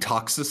time he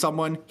talks to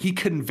someone, he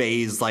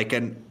conveys like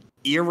an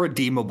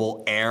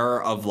irredeemable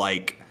air of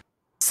like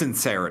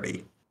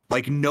sincerity.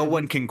 Like no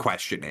one can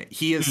question it.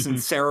 He is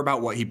sincere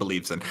about what he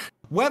believes in.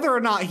 Whether or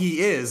not he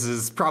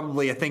is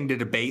probably a thing to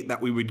debate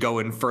that we would go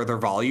in further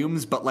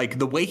volumes, but like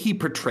the way he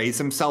portrays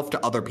himself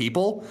to other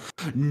people,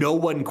 no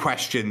one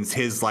questions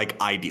his like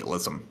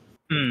idealism.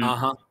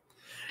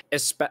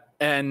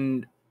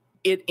 And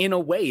it, in a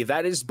way,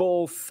 that is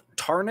both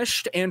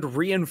tarnished and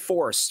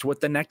reinforced with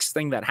the next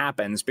thing that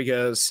happens,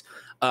 because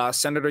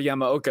Senator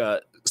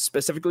Yamaoka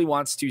specifically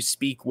wants to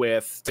speak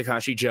with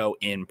Takashi Jo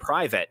in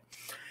private.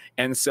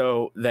 And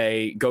so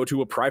they go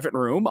to a private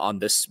room on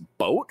this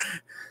boat.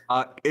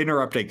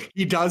 Interrupting.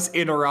 He does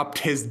interrupt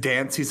his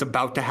dance he's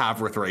about to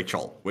have with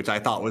Rachel, which I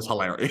thought was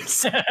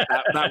hilarious.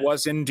 that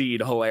was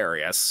indeed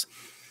hilarious.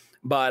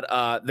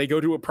 But they go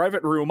to a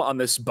private room on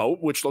this boat,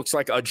 which looks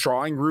like a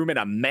drawing room in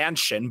a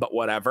mansion, but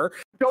whatever.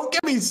 Don't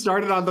get me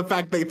started on the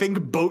fact they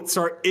think boats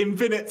are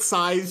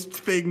infinite-sized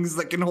things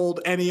that can hold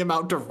any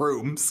amount of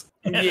rooms.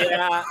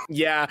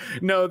 Yeah.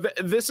 No,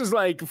 this is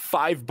like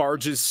 5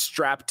 barges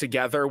strapped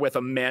together with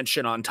a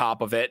mansion on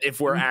top of it, if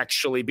we're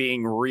actually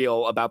being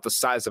real about the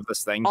size of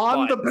this thing.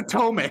 On the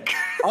Potomac.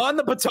 On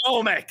the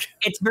Potomac.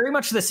 It's very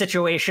much the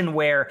situation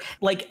where,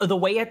 like, the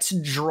way it's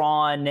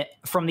drawn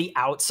from the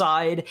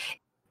outside,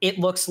 it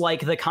looks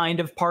like the kind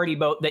of party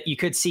boat that you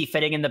could see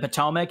fitting in the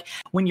Potomac.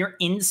 When you're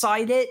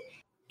inside it,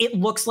 it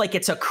looks like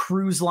it's a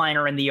cruise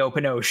liner in the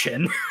open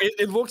ocean.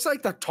 It looks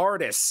like the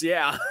TARDIS,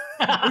 yeah.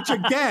 Which,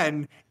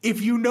 again,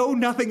 if you know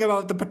nothing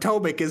about the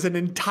Potomac, is an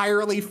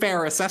entirely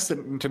fair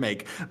assessment to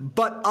make.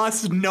 But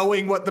us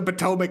knowing what the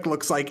Potomac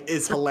looks like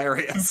is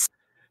hilarious.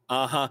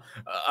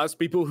 Us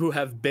people who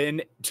have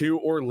been to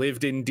or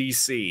lived in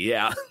DC,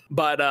 yeah.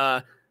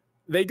 But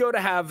they go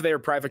to have their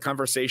private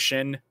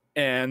conversation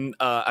and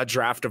a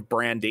draft of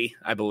brandy,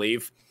 I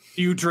believe.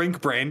 You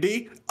drink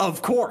brandy?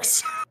 Of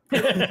course.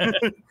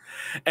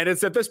 And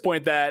it's at this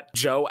point that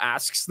Joe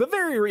asks the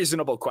very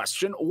reasonable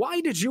question,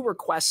 why did you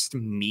request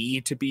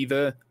me to be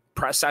the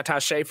press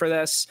attaché for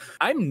this?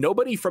 I'm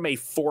nobody from a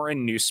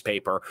foreign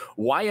newspaper.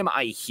 Why am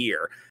I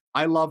here?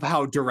 I love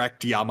how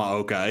direct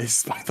Yamaoka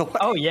is, by the way.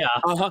 Oh, yeah.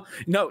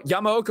 No,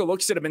 Yamaoka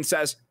looks at him and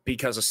says,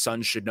 because a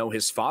son should know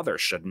his father,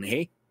 shouldn't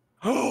he?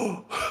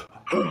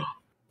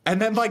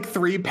 And then like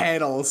 3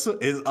 panels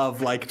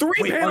of like... 3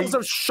 panels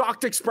of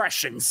shocked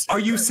expressions. Are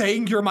you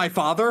saying you're my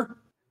father?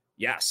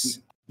 Yes.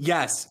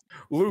 Yes.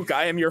 Luke,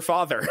 I am your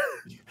father.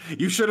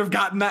 You should have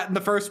gotten that in the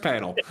first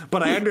panel,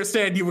 but I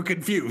understand you were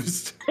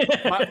confused.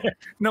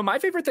 My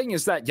favorite thing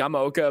is that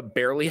Yamaoka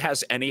barely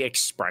has any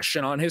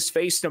expression on his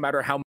face, no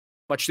matter how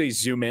much they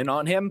zoom in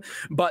on him,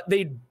 but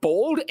they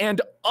bold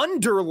and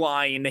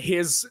underline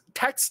his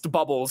text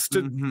bubbles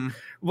to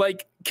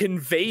like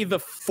convey the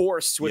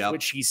force with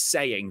which he's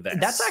saying this.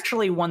 That's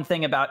actually one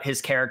thing about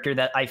his character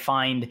that I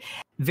find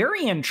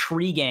very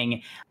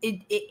intriguing.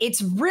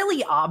 It's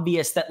really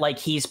obvious that like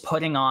he's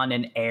putting on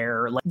an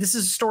air. Like this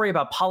is a story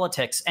about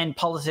politics, and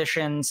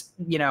politicians,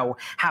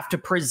 have to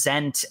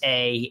present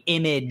a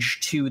image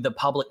to the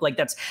public. Like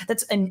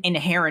that's an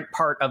inherent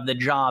part of the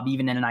job,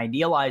 even in an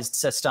idealized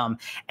system.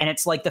 And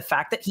it's like the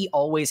fact that he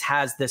always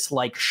has this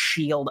like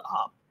shield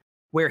up,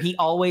 where he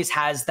always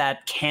has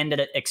that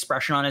candidate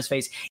expression on his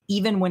face,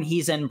 even when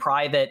he's in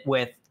private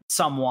with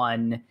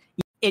someone.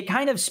 It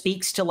kind of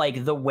speaks to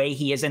like the way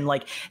he is. And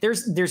like,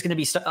 there's going to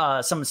be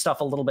some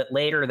stuff a little bit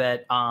later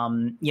that,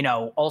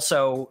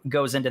 also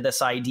goes into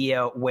this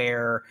idea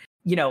where,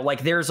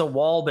 like there's a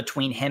wall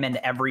between him and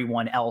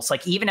everyone else.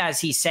 Like, even as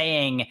he's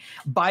saying,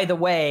 by the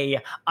way,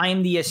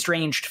 I'm the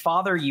estranged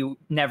father you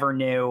never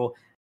knew,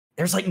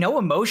 there's like no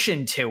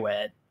emotion to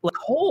it. Like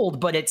hold,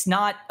 but it's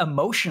not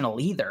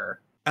emotional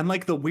either. And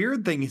like the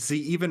weird thing is he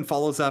even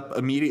follows up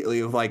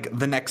immediately with like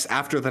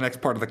after the next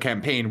part of the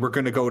campaign, we're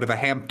going to go to the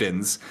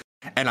Hamptons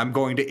and I'm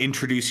going to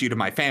introduce you to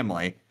my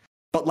family.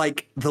 But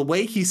like the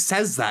way he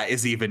says that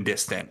is even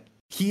distant.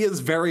 He is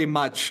very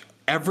much,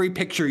 every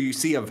picture you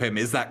see of him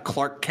is that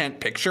Clark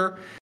Kent picture.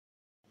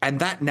 And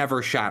that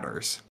never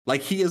shatters.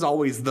 Like, he is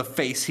always the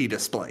face he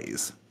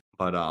displays.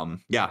 But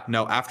yeah,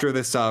 no, after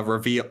this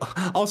reveal,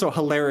 also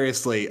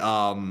hilariously,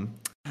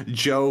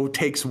 Joe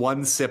takes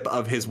one sip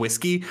of his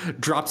whiskey,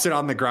 drops it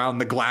on the ground,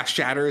 the glass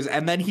shatters,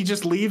 and then he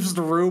just leaves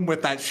the room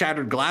with that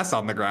shattered glass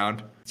on the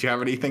ground. Do you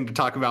have anything to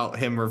talk about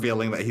him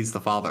revealing that he's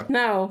the father?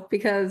 No,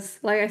 because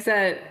like I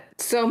said,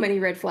 so many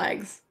red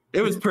flags.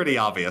 It was pretty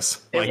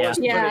obvious. It was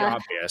pretty Yeah.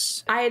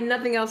 obvious. I had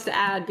nothing else to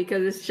add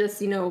because it's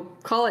just,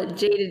 call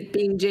it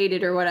being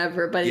jaded or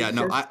whatever. But Yeah, it's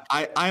no, just...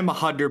 I'm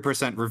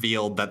 100%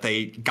 revealed that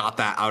they got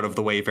that out of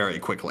the way very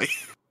quickly.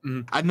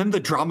 And then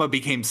the drama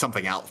became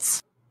something else.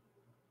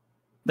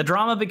 The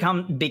drama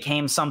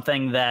became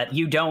something that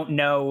you don't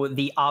know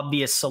the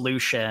obvious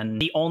solution.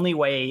 The only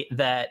way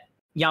that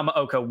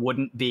Yamaoka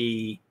wouldn't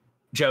be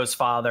Joe's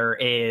father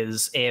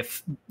is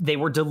if they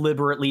were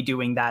deliberately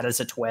doing that as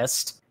a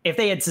twist. If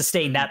they had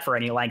sustained that for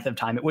any length of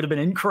time, it would have been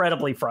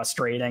incredibly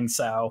frustrating.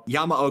 So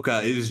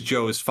Yamaoka is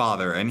Joe's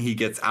father, and he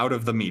gets out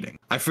of the meeting.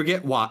 I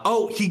forget why.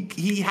 Oh,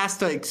 he has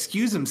to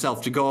excuse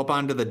himself to go up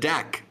onto the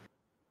deck.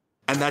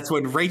 And that's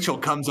when Rachel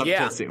comes up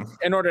to him.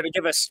 In order to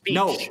give a speech.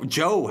 No,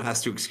 Joe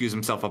has to excuse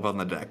himself up on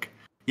the deck.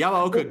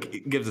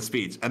 Yamaoka gives a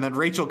speech, and then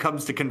Rachel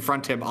comes to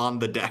confront him on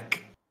the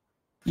deck.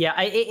 yeah,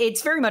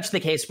 it's very much the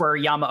case where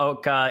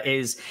Yamaoka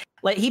is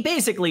like, he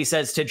basically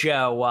says to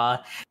Joe,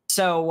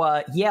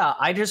 yeah,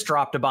 I just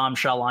dropped a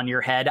bombshell on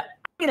your head. I'm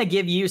gonna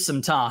give you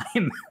some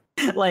time.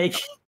 Like,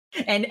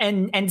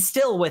 and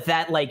still with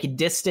that like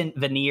distant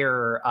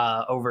veneer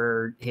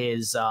over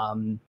his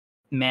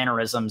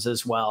mannerisms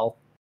as well.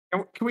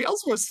 Can we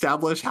also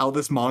establish how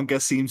this manga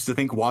seems to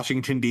think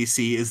Washington,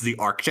 D.C. is the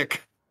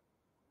Arctic?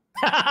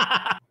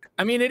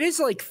 I mean, it is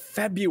like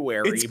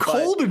February. It's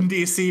cold in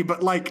DC,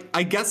 but like,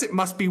 I guess it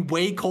must be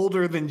way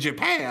colder than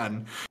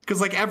Japan.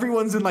 Because like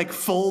everyone's in like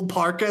full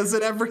parkas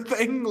and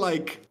everything.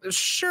 Like,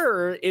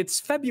 sure, it's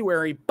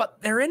February, but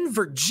they're in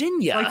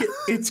Virginia. Like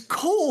it's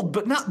cold,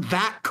 but not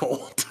that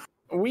cold.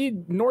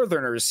 We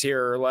Northerners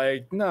here,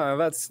 like, no,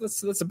 that's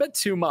a bit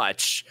too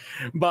much.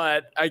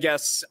 But I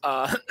guess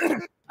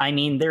I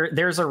mean,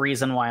 there's a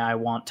reason why I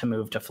want to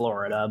move to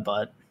Florida,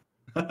 but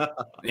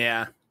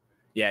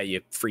Yeah,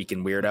 you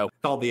freaking weirdo.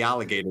 All the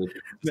alligators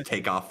to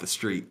take off the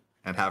street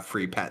and have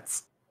free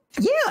pets.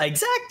 yeah,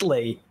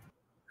 exactly.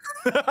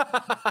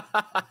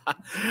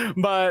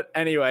 But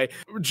anyway,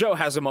 Joe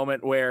has a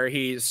moment where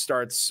he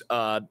starts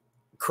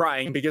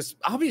crying because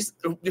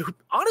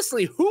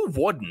honestly, who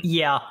wouldn't?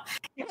 Yeah.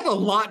 He had a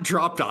lot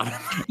dropped on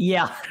him.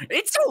 Yeah.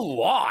 It's a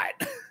lot.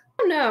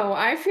 No,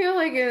 I feel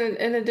like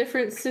in a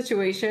different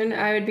situation,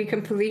 I would be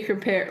completely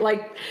prepared.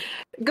 Like,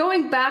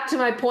 going back to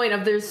my point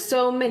of there's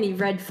so many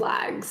red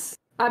flags.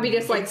 I'd be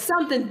just like,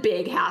 something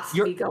big has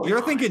to be going on.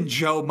 You're thinking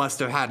Joe must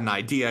have had an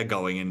idea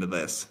going into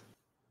this.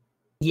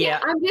 Yeah.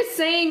 I'm just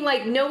saying,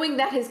 like, knowing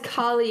that his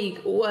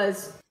colleague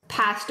was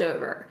passed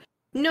over,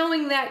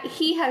 knowing that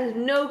he has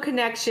no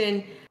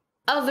connection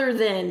other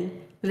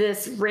than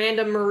this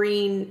random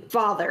Marine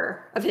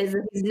father of his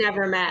that he's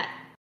never met.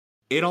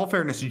 In all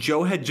fairness,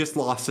 Joe had just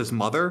lost his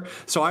mother,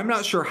 so I'm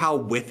not sure how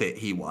with it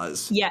he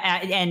was. Yeah,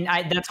 and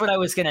that's what I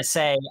was going to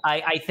say.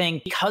 I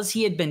think because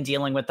he had been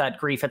dealing with that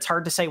grief, it's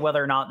hard to say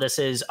whether or not this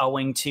is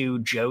owing to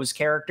Joe's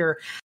character.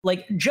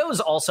 Like, Joe's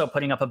also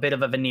putting up a bit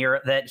of a veneer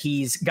that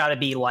he's got to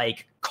be,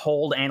 like,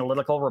 cold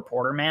analytical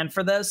reporter man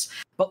for this.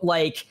 But,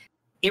 like,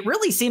 it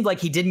really seemed like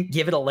he didn't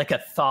give it a lick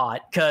of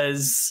thought,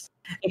 because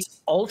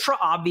it's ultra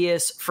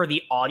obvious for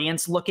the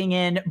audience looking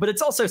in, but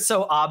it's also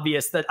so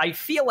obvious that I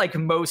feel like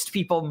most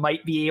people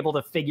might be able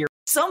to figure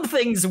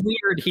something's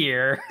weird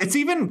here. It's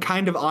even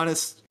kind of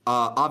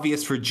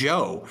obvious for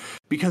Joe,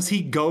 because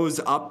he goes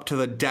up to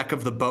the deck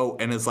of the boat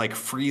and is like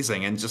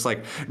freezing and just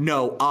like,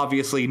 no,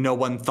 obviously no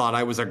one thought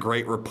I was a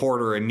great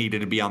reporter and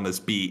needed to be on this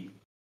beat.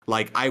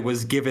 Like, I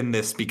was given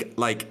this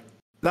like,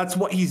 that's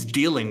what he's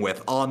dealing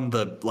with on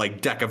the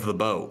like deck of the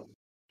boat.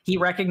 He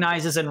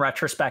recognizes in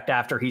retrospect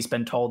after he's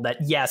been told that,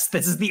 yes,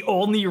 this is the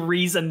only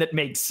reason that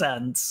makes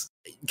sense.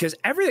 Because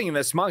everything in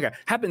this manga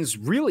happens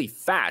really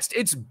fast.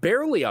 It's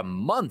barely a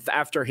month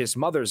after his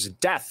mother's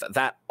death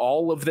that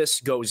all of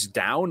this goes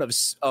down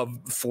of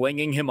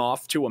flinging him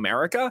off to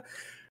America.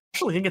 I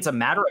actually think it's a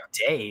matter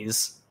of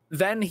days.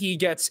 Then he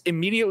gets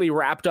immediately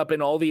wrapped up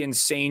in all the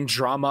insane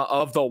drama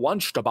of the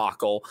lunch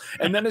debacle,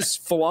 and then is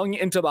flung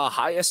into the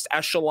highest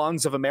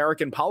echelons of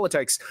American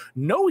politics.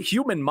 No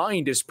human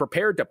mind is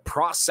prepared to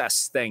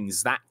process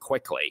things that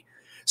quickly.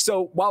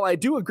 So while I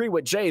do agree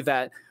with Jay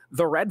that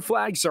the red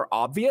flags are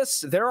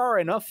obvious, there are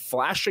enough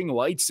flashing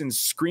lights and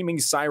screaming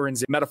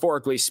sirens,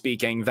 metaphorically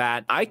speaking,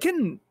 that I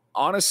can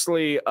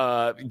honestly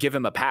give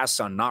him a pass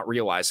on not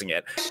realizing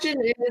it. The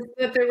question is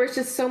that there was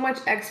just so much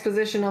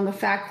exposition on the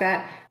fact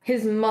that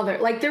his mother,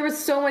 like, there was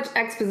so much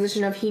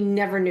exposition of he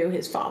never knew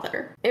his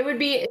father. It would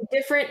be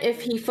different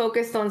if he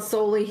focused on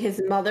solely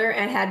his mother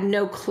and had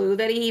no clue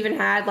that he even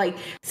had, like,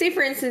 say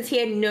for instance, he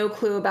had no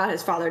clue about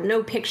his father,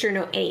 no picture,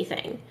 no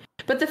anything.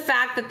 But the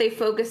fact that they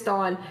focused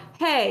on,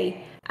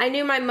 hey, I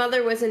knew my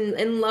mother was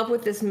in love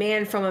with this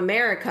man from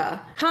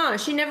America.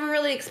 She never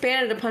really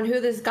expanded upon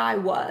who this guy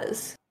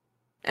was.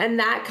 And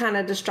that kind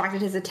of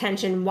distracted his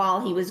attention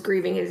while he was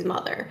grieving his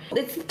mother.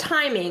 It's the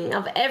timing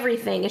of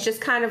everything. It's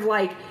just kind of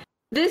like,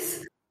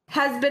 this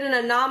has been an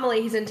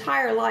anomaly his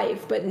entire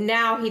life, but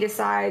now he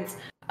decides,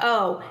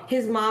 oh,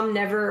 his mom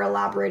never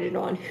elaborated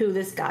on who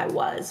this guy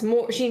was.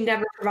 She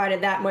never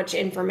provided that much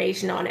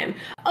information on him.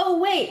 Oh,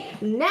 wait,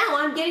 now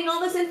I'm getting all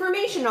this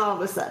information all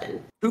of a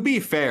sudden. To be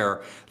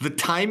fair, the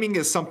timing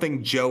is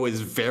something Joe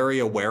is very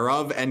aware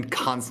of and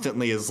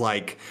constantly is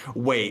like,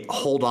 wait,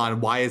 hold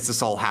on, why is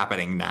this all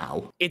happening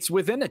now? It's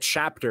within a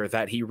chapter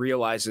that he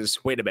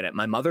realizes, wait a minute,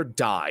 my mother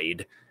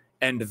died.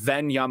 And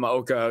then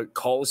Yamaoka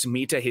calls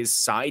me to his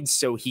side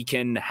so he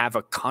can have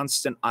a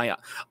constant eye on.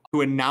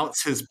 To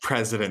announce his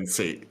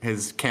presidency,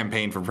 his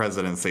campaign for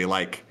presidency,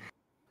 like...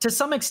 To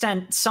some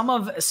extent, some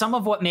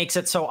of what makes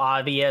it so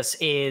obvious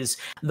is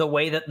the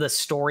way that the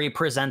story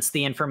presents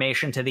the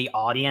information to the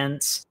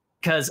audience.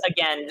 Because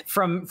again,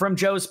 from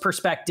Joe's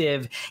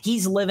perspective,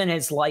 he's living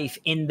his life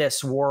in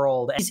this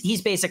world.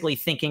 He's basically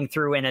thinking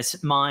through in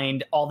his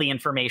mind all the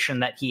information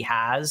that he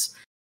has.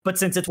 But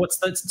since it's what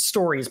the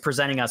story is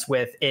presenting us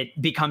with, it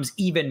becomes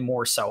even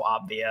more so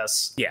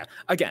obvious. Yeah,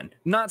 again,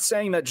 not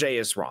saying that Jay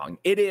is wrong.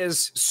 It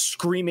is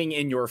screaming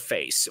in your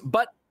face.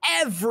 But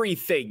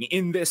everything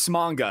in this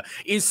manga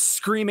is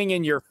screaming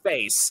in your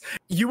face.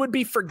 You would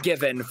be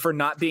forgiven for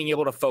not being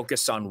able to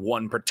focus on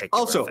one particular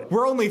Also, thing.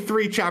 we're only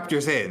 3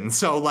 chapters in,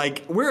 so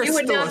like we're You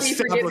would still not be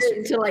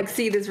forgiven to like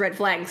see these red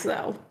flags,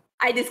 though.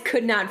 I just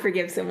could not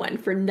forgive someone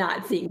for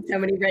not seeing so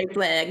many red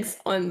flags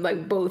on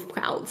like both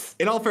counts.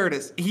 In all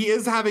fairness, he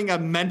is having a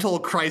mental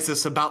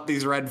crisis about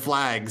these red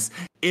flags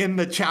in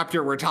the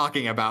chapter we're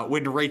talking about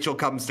when Rachel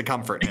comes to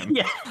comfort him.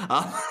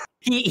 Yeah.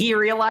 He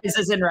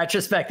realizes in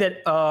retrospect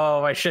that,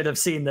 oh, I should have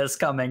seen this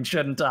coming,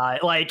 shouldn't I?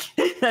 Like,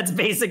 that's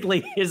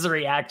basically his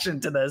reaction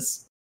to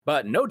this.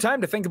 But no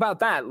time to think about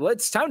that.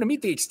 It's time to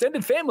meet the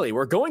extended family.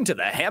 We're going to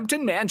the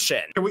Hampton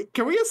Mansion.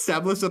 Can we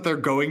establish that they're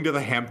going to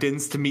the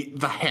Hamptons to meet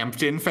the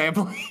Hampton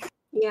family?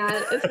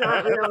 Yeah, it's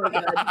not really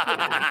good.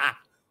 Yeah.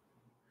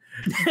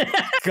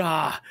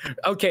 God.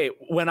 Okay,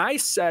 when I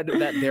said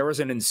that there was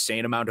an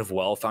insane amount of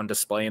wealth on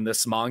display in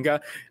this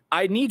manga,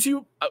 I need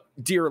you,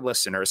 dear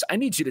listeners, I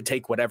need you to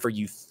take whatever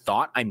you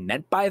thought I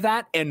meant by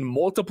that and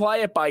multiply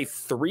it by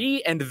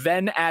 3 and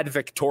then add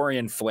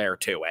Victorian flair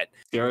to it.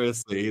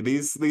 Seriously,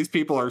 these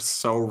people are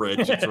so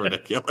rich, it's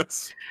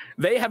ridiculous.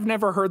 They have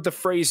never heard the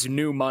phrase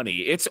new money.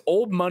 It's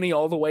old money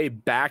all the way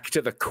back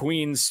to the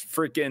queen's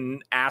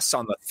freaking ass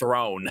on the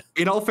throne.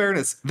 In all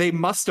fairness, they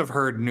must have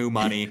heard new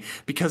money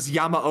because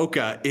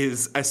Yamaoka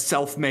is a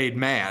self-made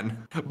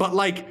man. But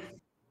like,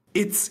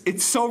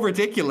 it's so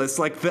ridiculous.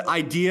 Like the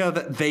idea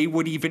that they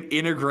would even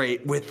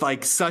integrate with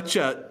like such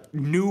a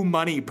new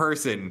money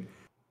person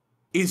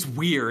is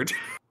weird.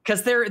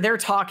 Because they're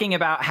talking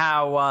about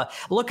how,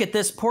 look at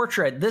this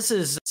portrait. This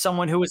is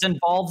someone who was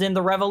involved in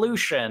the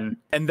revolution.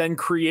 And then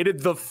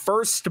created the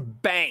first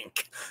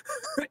bank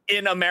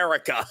in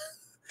America.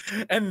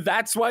 And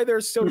that's why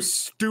they're so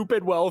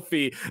stupid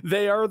wealthy.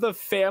 They are the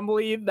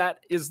family that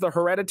is the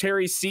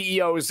hereditary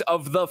CEOs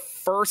of the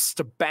first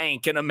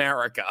bank in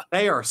America.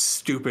 They are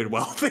stupid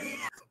wealthy.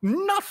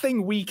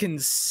 Nothing we can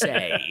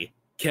say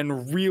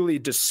can really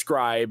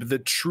describe the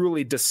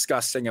truly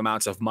disgusting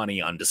amounts of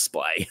money on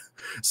display.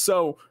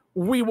 So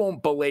we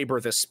won't belabor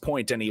this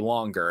point any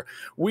longer.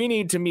 We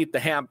need to meet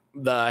the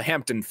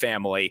Hampton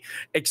family,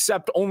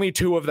 except only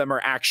 2 of them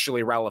are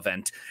actually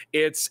relevant.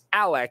 It's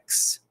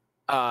Alex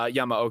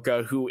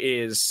Yamaoka, who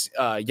is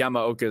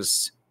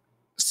Yamaoka's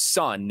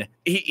son.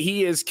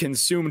 He is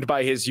consumed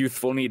by his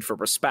youthful need for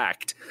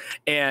respect.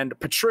 And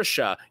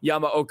Patricia,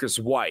 Yamaoka's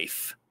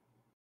wife.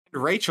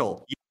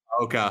 Rachel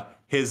Yamaoka,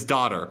 his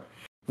daughter,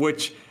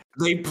 which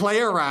they play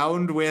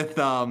around with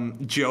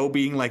Joe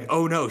being like,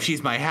 oh no,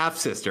 she's my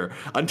half-sister,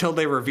 until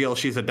they reveal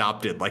she's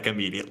adopted, like,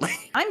 immediately.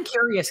 I'm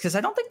curious, because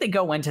I don't think they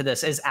go into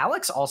this. Is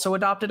Alex also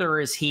adopted, or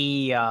is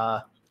he...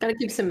 Gotta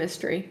keep some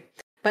mystery.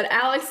 But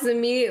Alex is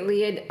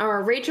immediately,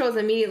 or Rachel is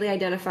immediately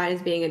identified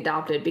as being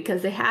adopted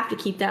because they have to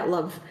keep that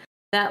love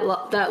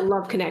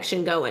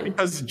connection going.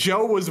 Because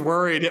Joe was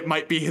worried it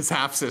might be his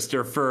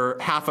half-sister for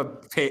half a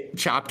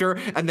chapter,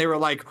 and they were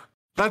like,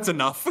 that's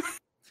enough.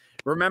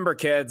 Remember,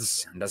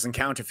 kids, it doesn't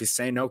count if you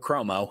say no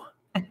chromo.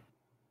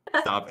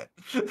 Stop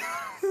it.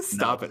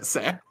 Stop it,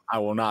 Sam. I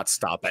will not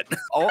stop it.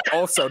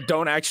 Also,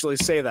 don't actually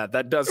say that.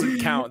 That doesn't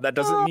count. That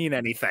doesn't mean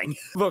anything.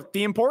 Look,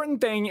 the important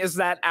thing is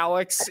that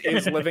Alex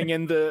is living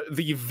in the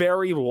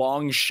very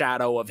long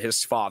shadow of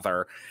his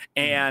father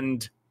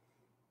and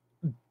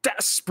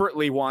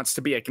desperately wants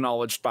to be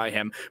acknowledged by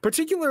him,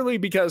 particularly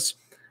because,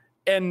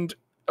 and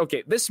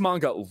okay, this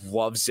manga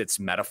loves its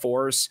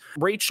metaphors.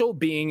 Rachel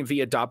being the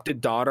adopted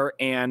daughter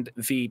and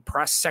the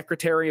press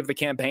secretary of the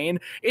campaign,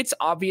 it's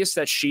obvious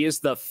that she is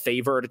the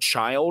favored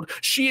child.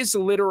 She is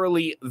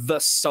literally the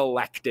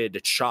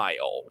selected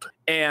child.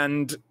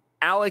 And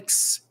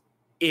Alex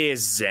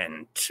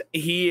isn't.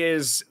 He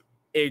is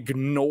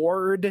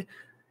ignored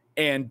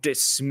and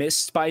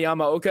dismissed by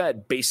Yamaoka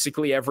at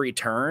basically every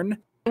turn.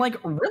 Like,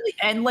 really?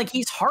 And like,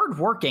 he's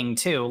hardworking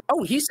too.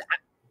 Oh, he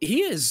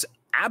is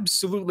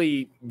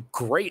absolutely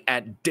great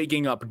at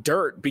digging up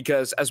dirt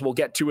because, as we'll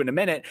get to in a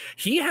minute,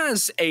 he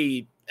has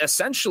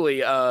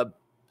essentially a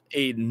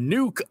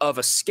nuke of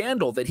a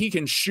scandal that he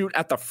can shoot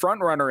at the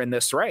front runner in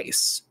this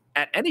race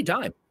at any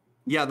time.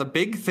 Yeah, the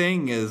big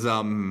thing is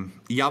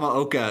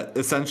Yamaoka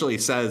essentially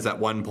says at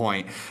one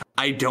point,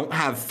 I don't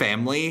have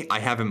family, I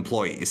have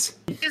employees.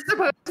 It's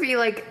supposed to be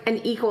like an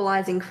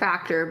equalizing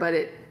factor, but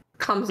it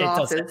comes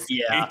off as...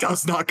 Yeah. It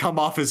does not come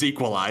off as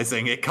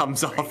equalizing. It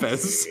comes off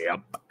as...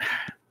 Yep.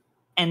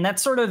 And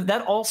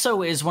that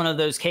also is one of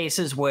those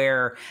cases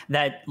where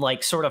that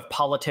like sort of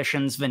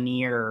politician's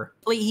veneer,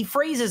 like, he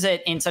phrases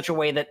it in such a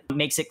way that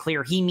makes it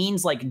clear he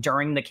means like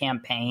during the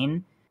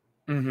campaign.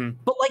 Mm-hmm.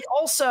 But like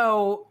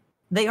also...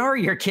 They are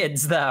your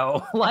kids,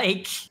 though.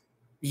 Like,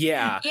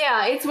 yeah,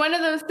 it's one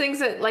of those things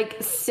that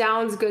like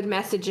sounds good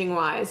messaging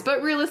wise,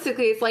 but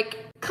realistically, it's like,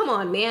 come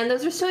on, man,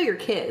 those are still your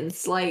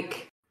kids.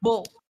 Like,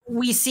 well,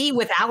 we see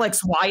with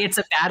Alex why it's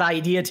a bad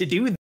idea to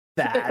do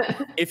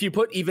that. If you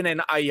put even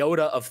an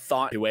iota of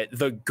thought to it,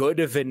 the good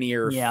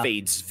veneer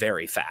fades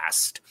very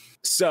fast.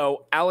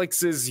 So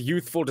Alex's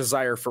youthful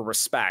desire for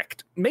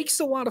respect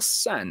makes a lot of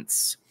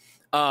sense.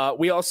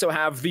 We also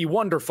have the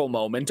wonderful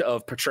moment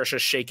of Patricia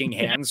shaking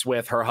hands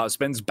with her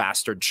husband's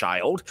bastard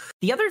child.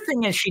 The other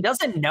thing is she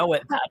doesn't know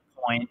at that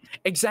point.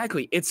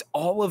 Exactly. It's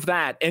all of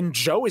that. And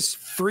Jo is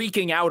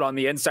freaking out on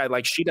the inside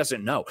like she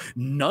doesn't know.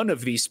 None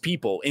of these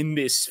people in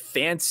this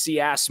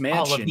fancy-ass mansion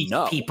all of these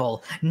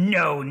people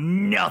know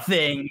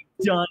nothing.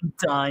 Dun,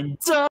 dun,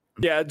 dun.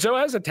 Yeah, Jo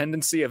has a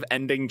tendency of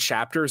ending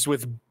chapters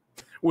with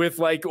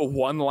like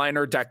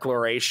one-liner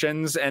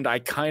declarations, and I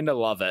kind of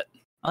love it.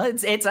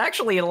 It's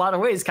actually in a lot of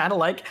ways kind of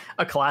like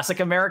a classic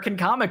American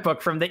comic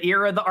book from the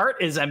era the art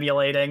is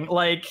emulating.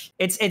 Like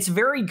it's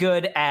very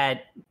good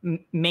at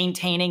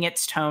maintaining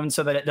its tone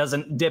so that it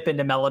doesn't dip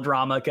into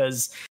melodrama.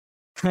 Because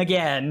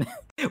again,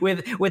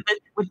 with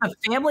the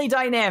family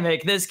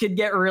dynamic, this could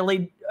get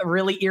really,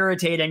 really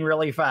irritating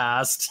really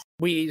fast.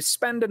 We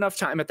spend enough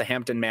time at the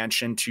Hampton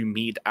Mansion to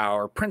meet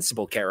our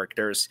principal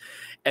characters,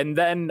 and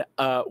then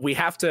we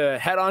have to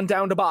head on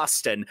down to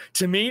Boston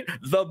to meet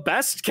the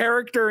best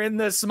character in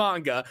this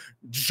manga,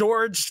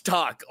 George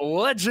Tuck,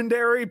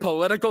 legendary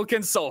political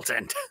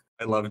consultant.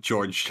 I love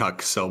George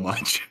Tuck so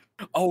much.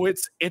 Oh,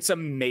 it's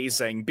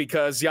amazing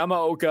because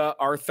Yamaoka,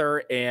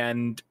 Arthur,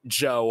 and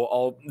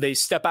Jo they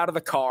step out of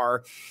the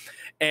car.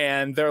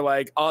 And they're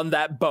like, on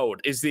that boat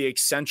is the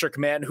eccentric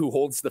man who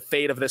holds the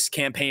fate of this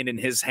campaign in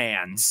his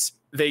hands.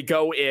 They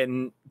go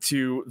in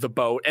to the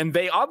boat, and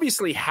they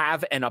obviously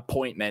have an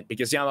appointment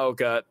because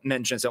Yamaoka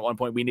mentions at one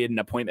point we need an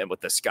appointment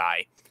with this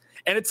guy.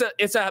 And it's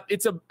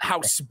a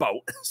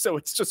houseboat, so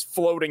it's just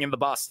floating in the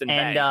Boston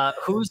Bay. And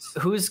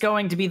who's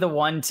going to be the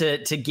one to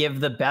give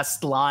the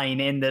best line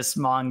in this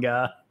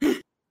manga?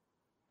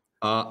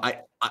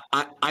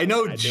 I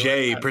know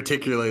Jay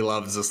particularly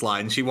loves this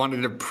line. She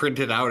wanted to print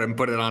it out and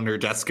put it on her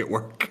desk at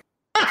work.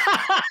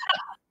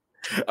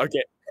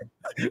 Okay.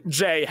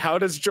 Jay, how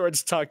does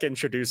George Tuck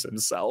introduce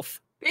himself?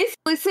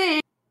 Basically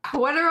saying,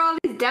 what are all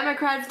these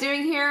Democrats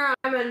doing here?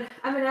 I'm an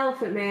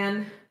elephant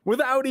man.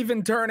 Without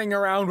even turning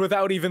around,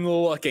 without even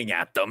looking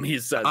at them, he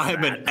says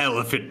I'm an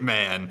elephant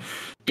man.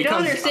 You don't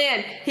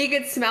understand. He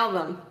could smell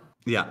them.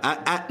 Yeah,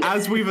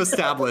 as we've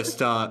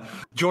established,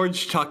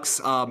 George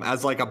Tuck's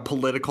as like a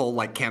political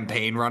like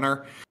campaign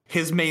runner.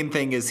 His main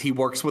thing is he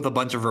works with a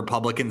bunch of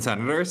Republican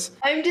senators.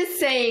 I'm just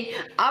saying,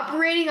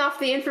 operating off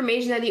the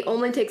information that he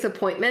only takes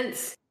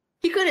appointments,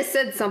 he could have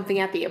said something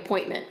at the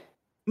appointment.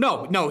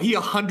 No, he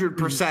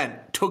 100%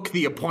 took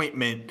the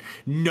appointment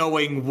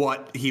knowing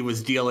what he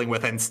was dealing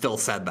with and still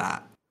said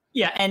that.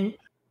 Yeah, and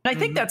I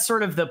think that's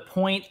sort of the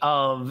point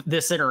of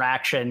this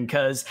interaction,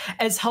 because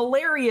as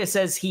hilarious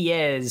as he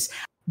is,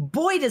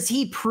 boy, does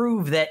he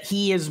prove that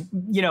he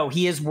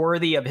is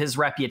worthy of his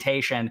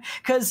reputation.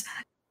 Because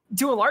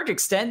to a large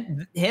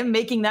extent, him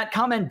making that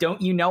comment, "Don't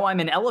you know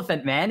I'm an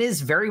elephant man,"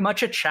 is very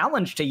much a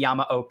challenge to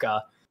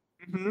Yamaoka.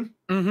 Mm-hmm.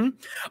 Mm-hmm.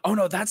 Oh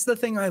no, that's the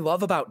thing I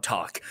love about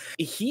Tuck.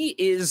 He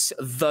is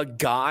the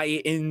guy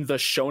in the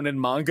shonen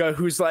manga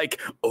who's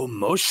like,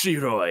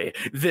 "Omoshiroi,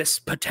 this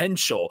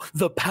potential,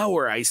 the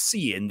power I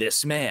see in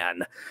this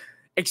man."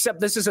 Except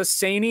this is a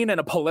seinen and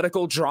a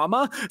political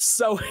drama,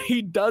 so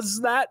he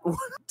does that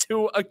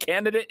to a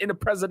candidate in a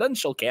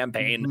presidential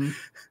campaign. Mm-hmm.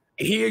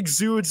 He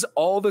exudes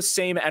all the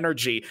same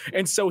energy,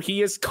 and so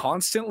he is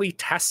constantly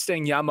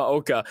testing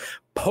Yamaoka,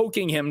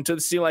 poking him to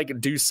see, like,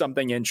 do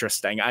something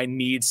interesting. I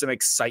need some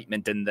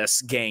excitement in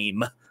this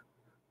game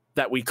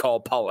that we call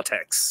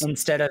politics.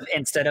 Instead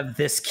of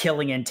this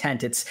killing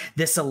intent, it's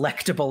this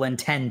electable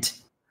intent.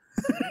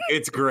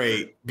 It's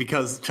great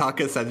because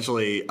Tuck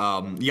essentially,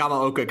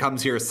 Yamaoka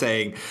comes here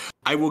saying,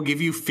 "I will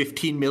give you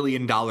 $15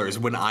 million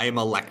when I am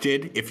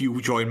elected if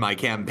you join my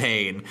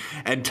campaign."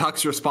 And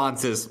Tuck's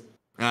response is,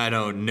 "I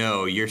don't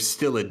know. You're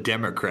still a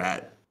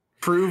Democrat.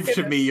 Prove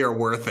to me you're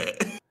worth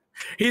it."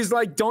 He's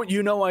like, "Don't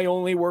you know I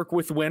only work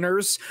with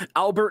winners?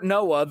 Albert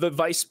Noah, the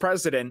vice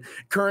president,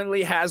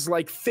 currently has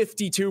like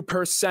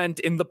 52%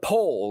 in the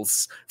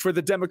polls for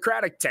the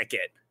Democratic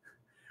ticket.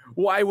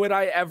 Why would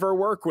I ever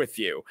work with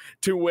you?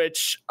 To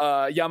which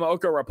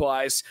Yamaoka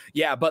replies,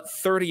 yeah, but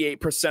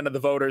 38% of the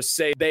voters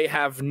say they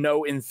have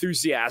no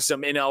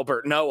enthusiasm in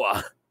Albert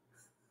Noah.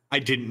 I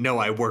didn't know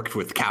I worked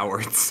with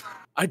cowards.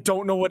 I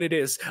don't know what it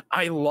is.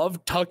 I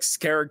love Tuck's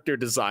character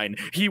design.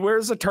 He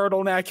wears a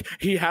turtleneck,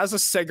 he has a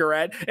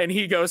cigarette, and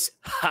he goes,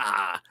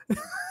 ha.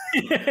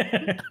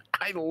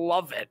 I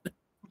love it.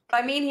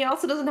 I mean, he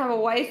also doesn't have a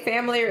wife,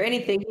 family, or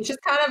anything. He's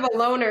just kind of a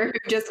loner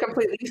who just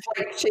completely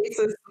like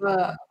chases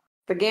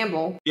the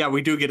gamble. Yeah,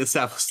 we do get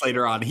established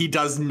later on. He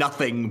does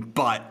nothing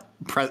but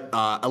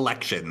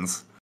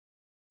elections.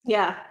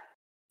 Yeah.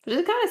 Which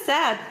is kind of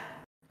sad.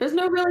 There's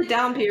no really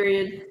down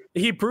period.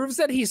 He proves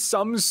that he's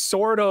some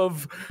sort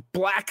of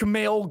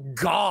blackmail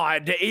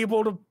god,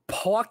 able to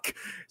pluck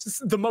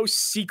the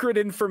most secret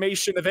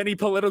information of any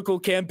political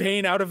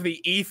campaign out of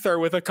the ether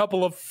with a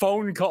couple of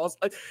phone calls.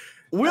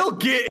 We'll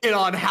get in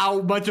on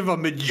how much of a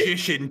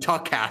magician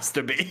Tuck has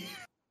to be.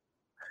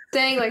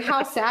 Saying like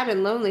how sad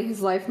and lonely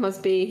his life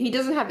must be. He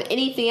doesn't have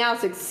anything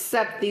else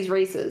except these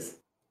races.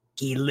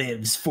 He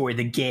lives for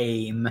the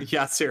game.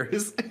 Yeah,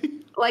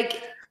 seriously.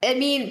 Like, I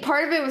mean,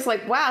 part of it was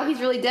like, wow, he's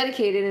really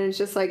dedicated, and it's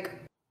just like,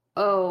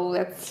 oh,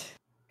 that's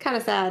kind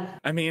of sad.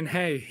 I mean,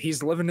 hey,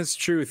 he's living his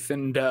truth,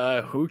 and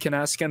who can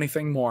ask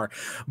anything more?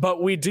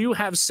 But we do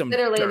have some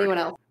literally anyone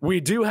else. We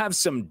do have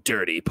some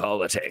dirty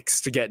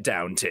politics to get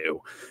down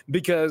to,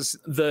 because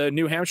the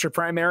New Hampshire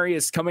primary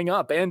is coming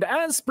up, and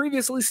as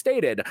previously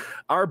stated,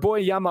 our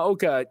boy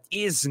Yamaoka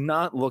is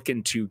not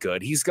looking too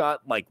good. He's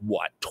got like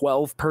what,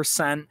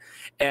 12%,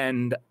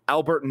 and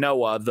Albert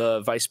Noah,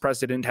 the vice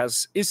president,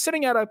 is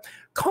sitting at a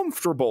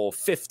comfortable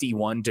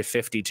 51 to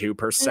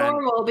 52%.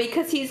 Normal,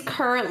 because he's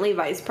currently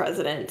vice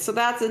president. So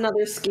that's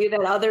another skew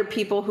that other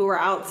people who are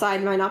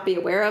outside might not be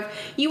aware of.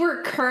 You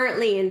are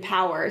currently in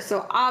power.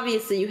 So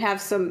obviously you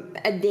have some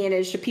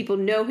advantage to people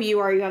know who you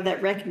are. You have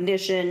that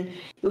recognition.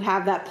 You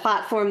have that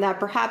platform that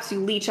perhaps you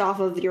leech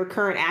off of your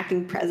current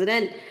acting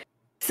president.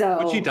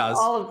 So which he does.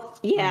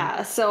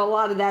 So a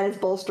lot of that is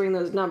bolstering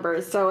those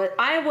numbers. So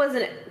I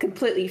wasn't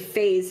completely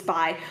fazed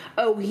by,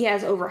 oh, he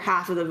has over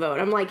half of the vote.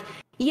 I'm like,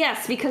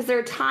 yes, because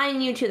they're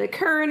tying you to the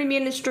current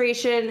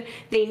administration.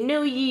 They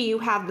know you. You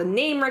have the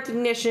name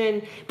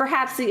recognition.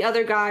 Perhaps the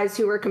other guys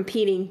who are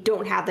competing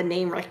don't have the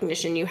name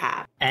recognition you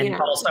have. And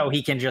also,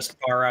 he can just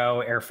borrow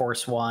Air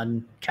Force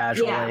One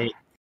casually.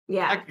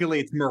 Yeah.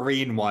 Technically, it's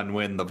Marine One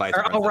when the vice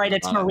president. Oh, right.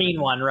 It's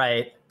Marine One,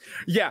 right.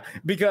 Yeah,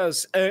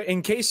 because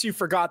in case you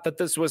forgot that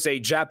this was a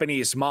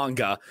Japanese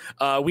manga,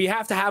 we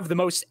have to have the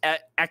most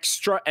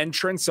extra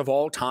entrance of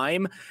all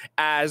time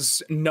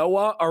as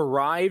Noah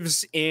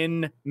arrives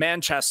in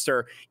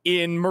Manchester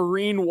in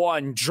Marine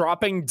One,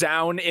 dropping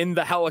down in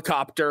the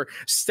helicopter,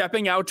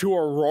 stepping out to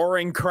a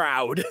roaring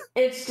crowd.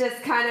 It's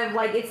just kind of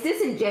like, it's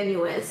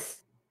disingenuous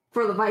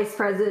for the vice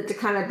president to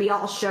kind of be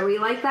all showy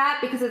like that,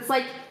 because it's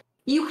like,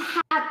 you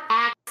have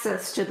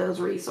access to those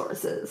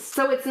resources.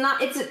 So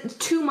it's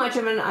too much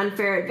of an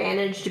unfair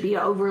advantage to be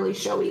overly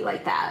showy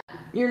like that.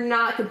 You're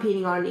not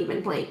competing on an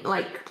even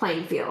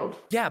playing field.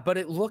 Yeah, but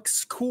it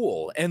looks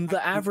cool. And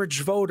the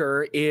average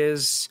voter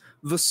is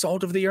the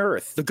salt of the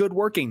earth, the good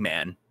working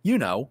man. You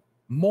know,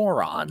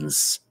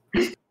 morons.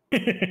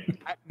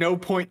 At no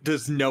point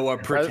does Noah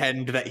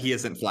pretend that he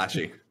isn't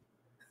flashy.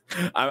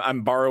 I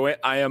am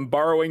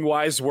borrowing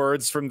wise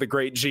words from the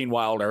great Gene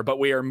Wilder, but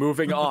we are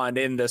moving on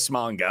in this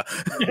manga.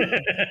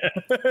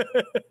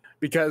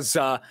 Because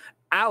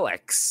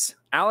Alex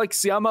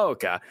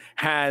Yamaoka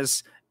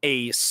has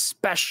a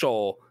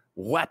special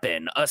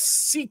weapon, a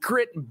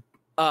secret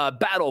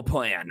battle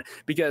plan,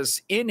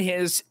 because in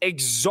his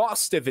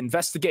exhaustive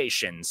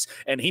investigations,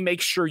 and he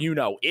makes sure you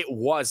know it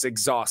was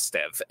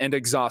exhaustive and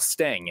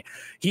exhausting,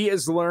 he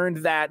has learned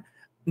that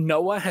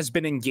Noah has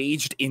been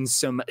engaged in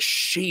some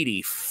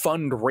shady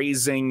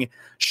fundraising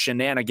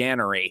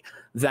shenaniganery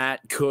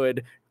that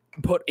could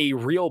put a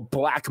real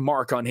black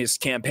mark on his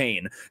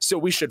campaign. So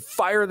we should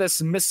fire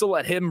this missile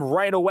at him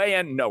right away.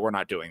 And no, we're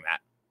not doing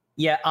that.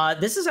 Yeah,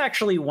 this is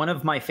actually one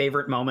of my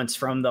favorite moments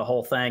from the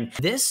whole thing.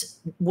 This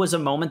was a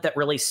moment that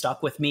really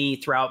stuck with me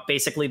throughout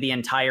basically the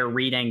entire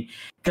reading,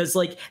 because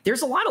like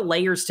there's a lot of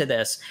layers to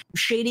this.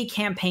 Shady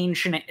campaign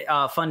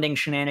funding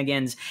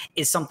shenanigans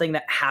is something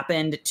that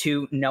happened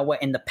to Noah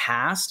in the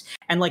past.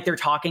 And like they're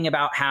talking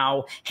about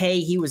how, hey,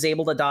 he was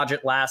able to dodge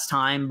it last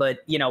time, but,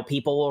 you know,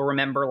 people will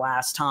remember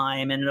last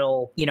time and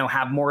it'll, you know,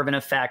 have more of an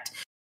effect.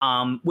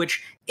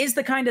 Which is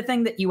the kind of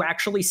thing that you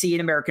actually see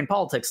in American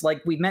politics.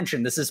 Like we've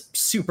mentioned, this is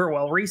super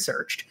well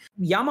researched.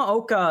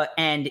 Yamaoka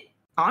and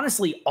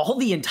honestly, all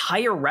the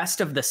entire rest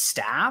of the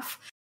staff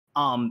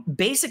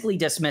basically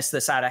dismiss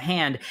this out of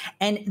hand.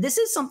 And this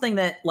is something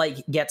that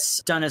like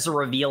gets done as a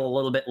reveal a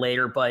little bit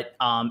later, but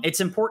it's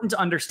important to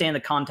understand the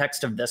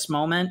context of this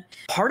moment.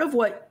 Part of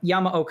what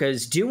Yamaoka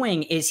is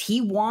doing is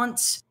he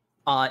wants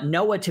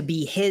Noah to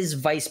be his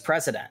vice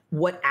president.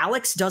 What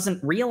Alex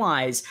doesn't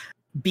realize,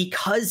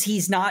 because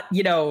he's not,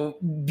 you know,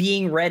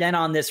 being read in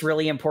on this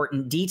really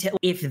important detail,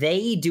 if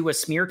they do a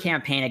smear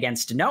campaign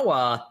against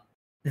Noah,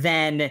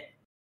 then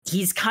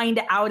he's kind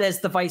of out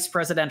as the vice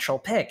presidential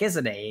pick,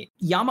 isn't he?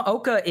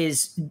 Yamaoka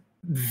is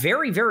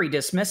very, very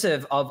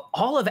dismissive of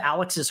all of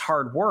Alex's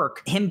hard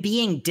work, him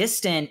being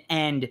distant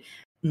and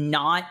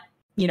not,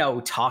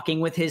 talking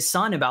with his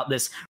son about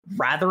this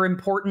rather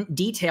important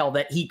detail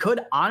that he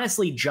could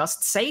honestly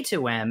just say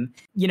to him,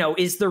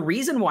 is the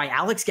reason why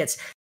Alex gets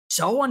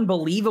so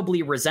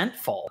unbelievably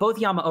resentful. Both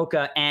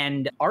Yamaoka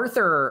and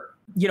Arthur,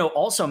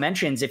 also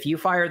mentions if you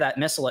fire that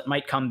missile, it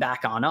might come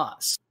back on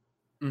us.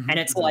 Mm-hmm. And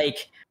it's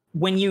like,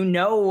 when you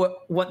know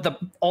what the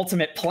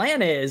ultimate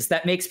plan is,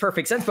 that makes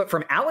perfect sense. But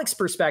from Alex's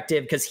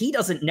perspective, because he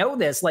doesn't know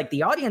this, like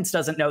the audience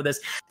doesn't know this,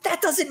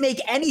 that doesn't make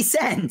any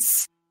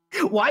sense.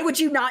 Why would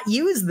you not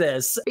use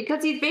this?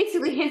 Because he's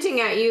basically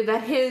hinting at you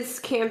that his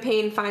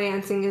campaign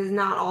financing is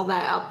not all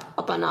that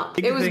up and up.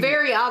 It was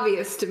very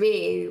obvious to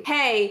me.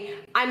 Hey,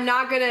 I'm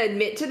not going to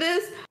admit to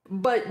this,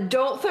 but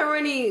don't throw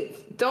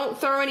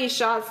any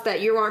shots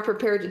that you aren't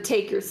prepared to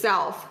take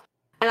yourself.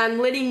 And I'm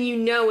letting you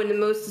know in the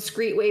most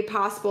discreet way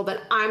possible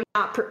that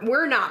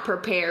we're not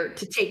prepared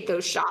to take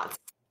those shots.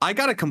 I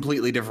got a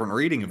completely different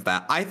reading of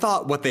that. I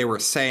thought what they were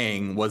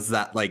saying was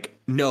that,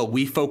 no,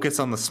 we focus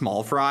on the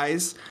small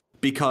fries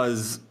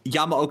because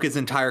Yamaoka's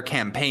entire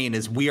campaign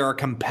is we are a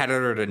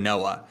competitor to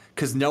Noah,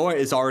 because Noah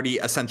is already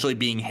essentially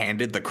being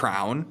handed the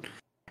crown.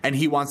 And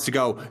he wants to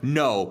go,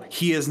 no,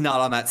 he is not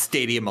on that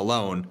stadium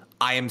alone.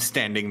 I am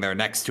standing there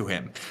next to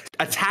him.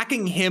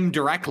 Attacking him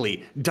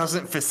directly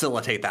doesn't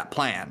facilitate that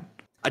plan.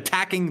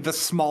 Attacking the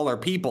smaller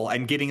people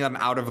and getting them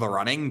out of the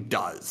running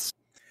does.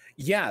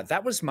 Yeah,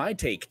 that was my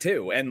take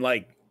too. And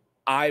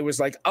I was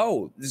like,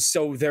 oh,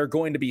 so they're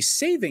going to be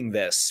saving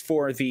this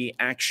for the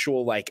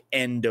actual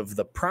end of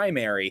the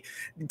primary.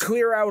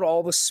 Clear out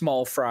all the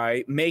small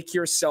fry, make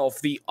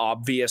yourself the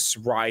obvious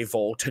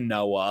rival to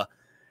Noah.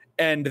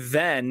 And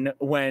then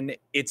when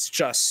it's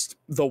just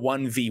the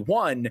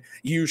 1v1,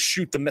 you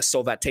shoot the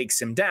missile that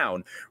takes him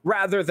down,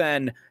 rather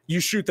than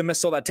you shoot the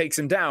missile that takes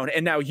him down,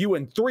 and now you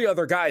and 3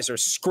 other guys are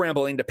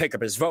scrambling to pick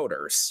up his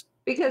voters.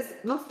 Because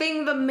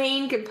the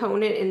main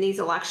component in these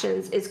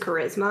elections is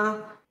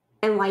charisma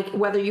and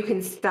whether you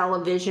can sell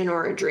a vision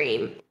or a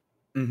dream.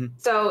 Mm-hmm.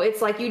 So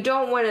it's you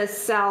don't want to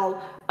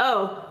sell,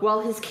 oh,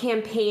 well, his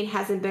campaign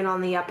hasn't been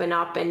on the up and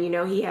up and,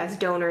 he has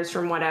donors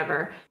from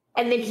whatever.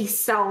 And then he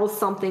sells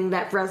something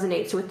that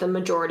resonates with the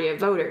majority of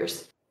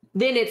voters.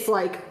 Then it's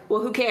well,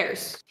 who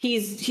cares?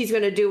 He's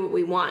going to do what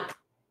we want,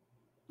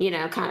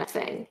 kind of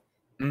thing.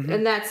 Mm-hmm.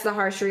 And that's the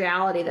harsh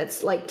reality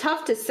that's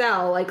tough to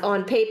sell.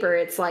 On paper,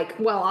 it's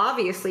well,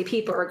 obviously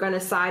people are going to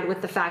side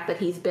with the fact that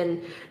he's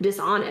been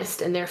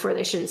dishonest and therefore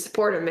they shouldn't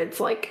support him. It's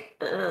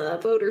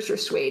voters are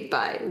swayed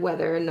by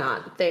whether or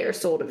not they are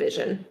sold a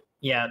vision.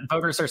 Yeah,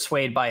 voters are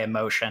swayed by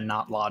emotion,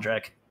 not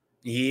logic.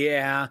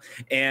 Yeah,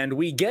 and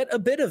we get a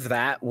bit of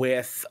that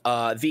with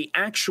the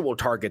actual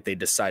target they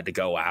decide to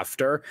go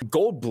after.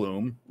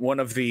 Goldblum,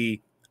 one of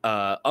the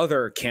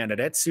other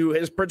candidates who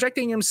is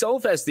projecting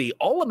himself as the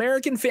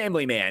all-American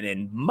family man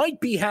and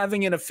might be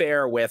having an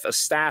affair with a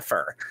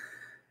staffer.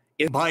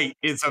 Might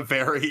is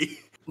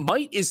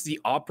the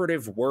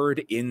operative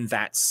word in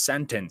that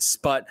sentence,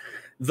 but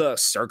the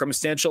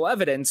circumstantial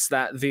evidence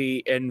that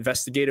the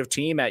investigative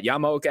team at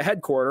Yamaoka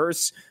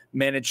headquarters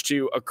managed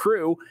to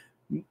accrue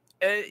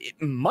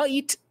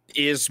might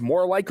is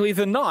more likely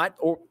than not,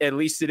 or at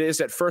least it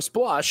is at first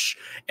blush.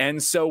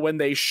 And so when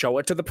they show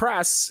it to the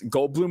press,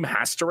 Goldblum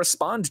has to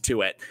respond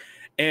to it.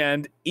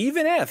 And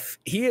even if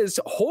he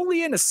is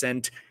wholly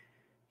innocent,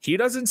 he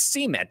doesn't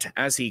seem it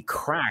as he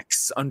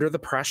cracks under the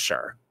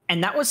pressure.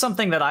 And that was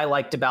something that I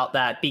liked about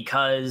that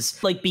because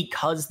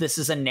this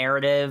is a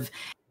narrative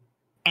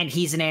and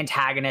he's an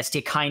antagonist,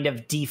 you kind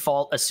of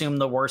default assume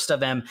the worst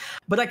of him.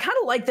 But I kind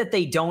of like that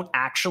they don't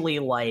actually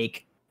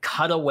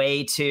cut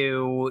away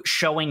to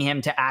showing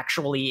him to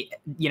actually,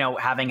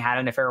 having had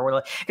an affair,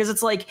 because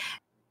it's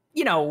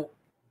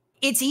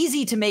it's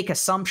easy to make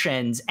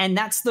assumptions, and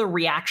that's the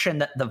reaction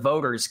that the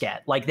voters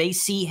get. They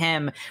see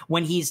him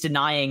when he's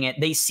denying it,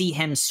 they see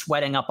him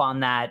sweating up on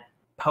that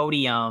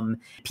podium.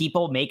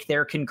 People make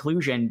their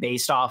conclusion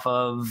based off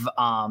of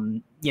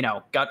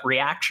gut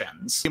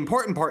reactions. The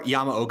important part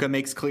Yamaoka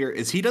makes clear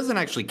is he doesn't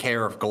actually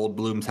care if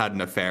Goldblum's had an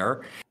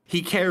affair.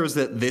 He cares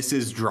that this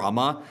is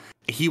drama.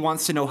 He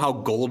wants to know how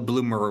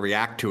Goldblum will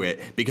react to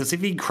it, because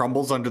if he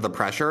crumbles under the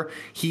pressure,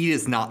 he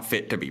is not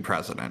fit to be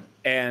president.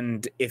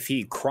 And if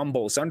he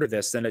crumbles under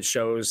this, then it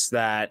shows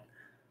that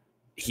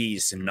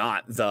he's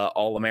not the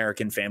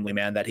all-American family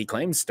man that he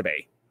claims to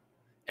be.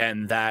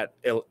 And that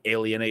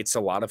alienates a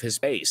lot of his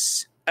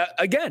base.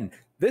 Again,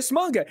 this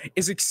manga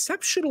is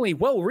exceptionally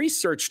well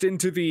researched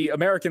into the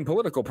American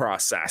political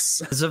process.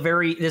 This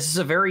is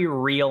a very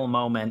real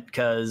moment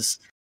because,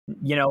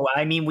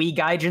 we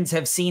Gaijins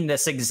have seen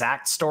this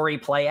exact story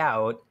play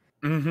out.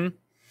 Mm-hmm.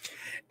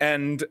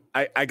 And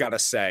I gotta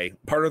say,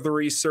 part of the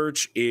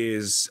research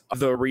is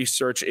the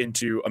research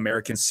into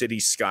American city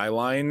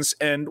skylines.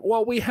 And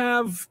while we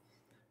have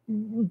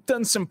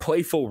done some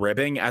playful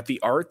ribbing at the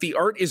art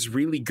is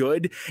really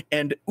good.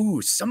 And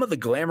some of the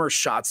glamour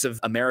shots of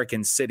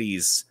American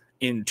cities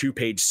in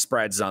 2-page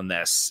spreads on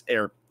this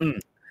are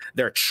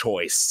They're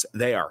choice.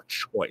 They are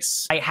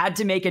choice. I had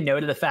to make a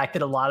note of the fact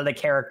that a lot of the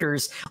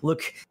characters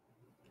look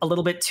a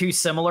little bit too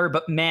similar,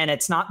 but man,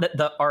 it's not that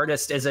the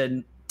artist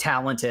isn't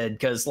talented,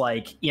 because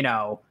like, you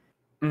know,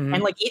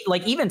 and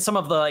like even some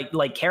of the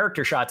like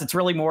character shots, it's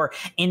really more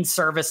in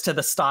service to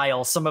the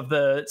style. Some of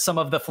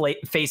the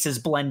faces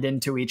blend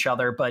into each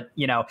other, but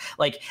you know,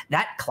 like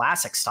that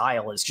classic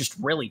style is just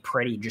really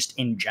pretty just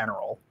in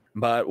general.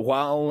 But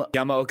while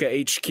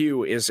Yamaoka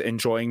HQ is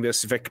enjoying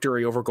this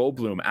victory over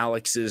Goldblum,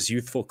 Alex's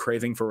youthful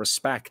craving for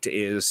respect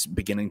is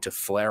beginning to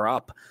flare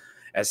up,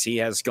 as he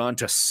has gone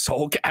to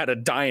sulk at a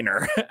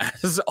diner,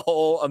 as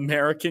all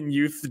American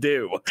youth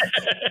do.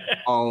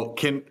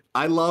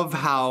 I love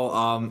how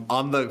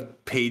on the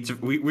page,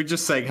 we're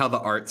just saying how the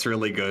art's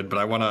really good, but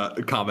I want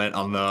to comment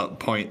on the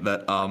point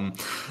that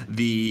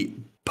the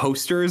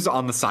posters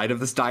on the side of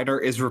this diner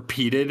is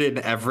repeated in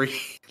every,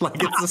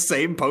 like it's the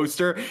same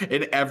poster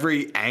in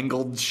every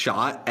angled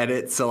shot, and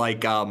it's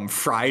like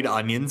fried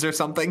onions or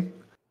something.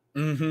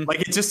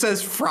 Like it just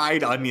says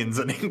fried onions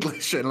in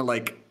English, and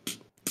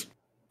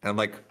I'm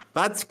like,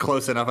 that's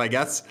close enough, I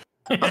guess.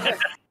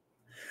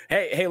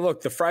 Hey,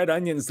 look, the fried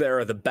onions there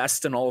are the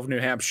best in all of New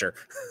Hampshire.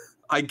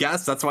 I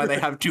guess that's why they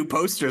have two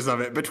posters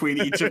of it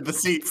between each of the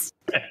seats.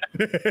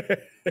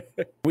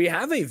 We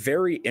have a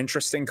very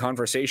interesting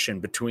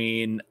conversation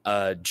between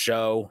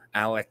Joe,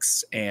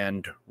 Alex,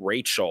 and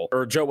Rachel.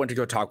 Or Joe went to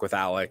go talk with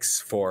Alex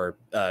for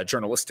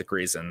journalistic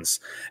reasons,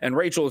 and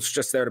Rachel is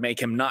just there to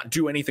make him not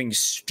do anything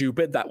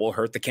stupid that will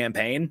hurt the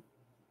campaign.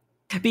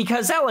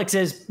 Because Alex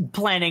is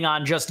planning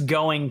on just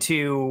going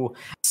to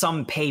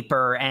some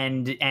paper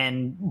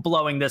and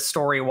blowing this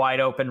story wide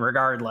open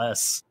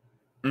regardless.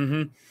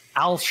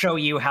 I'll show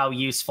you how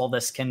useful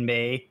this can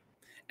be.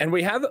 And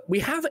we have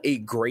a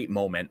great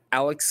moment.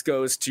 Alex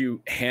goes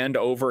to hand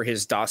over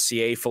his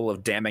dossier full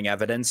of damning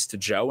evidence to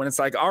Joe, and it's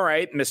like, all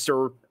right,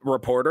 Mr.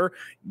 Reporter,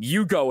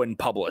 you go and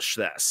publish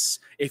this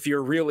if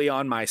you're really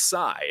on my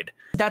side.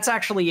 That's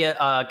actually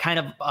a kind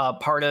of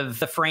part of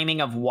the framing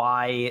of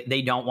why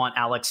they don't want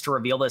Alex to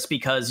reveal this,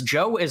 because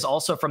Joe is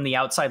also from the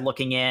outside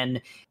looking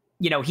in.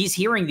 You know, he's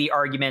hearing the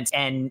arguments,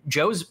 and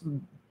Joe's,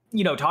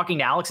 you know, talking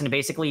to Alex, and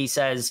basically he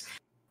says,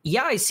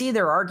 yeah, I see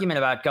their argument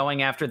about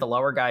going after the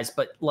lower guys,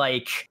 but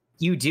like,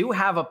 you do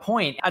have a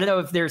point. I don't know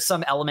if there's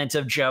some element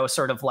of Joe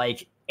sort of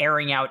like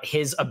airing out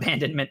his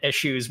abandonment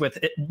issues with,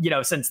 you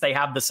know, since they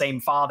have the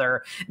same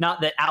father. Not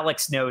that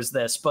Alex knows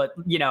this, but,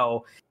 you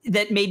know,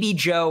 that maybe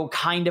Joe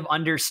kind of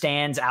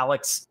understands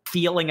Alex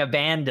feeling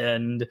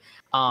abandoned.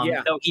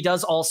 Though he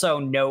does also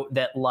note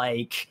that,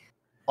 like,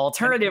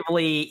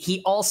 alternatively,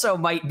 he also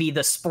might be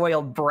the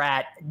spoiled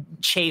brat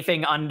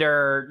chafing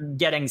under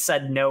getting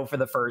said no for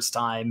the first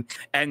time.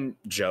 And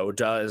Joe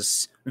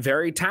does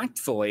very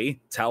tactfully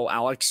tell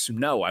Alex,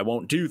 no, I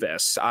won't do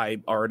this.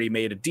 I already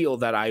made a deal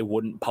that I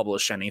wouldn't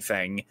publish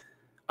anything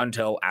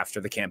until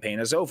after the campaign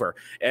is over.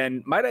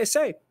 And might I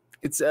say,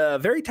 it's a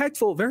very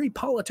tactful, very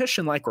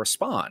politician-like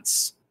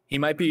response. He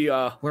might be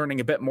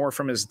learning a bit more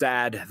from his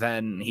dad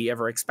than he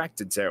ever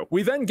expected to.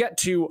 We then get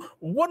to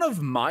one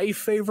of my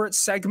favorite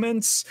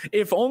segments,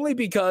 if only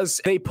because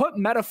they put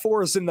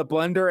metaphors in the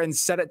blender and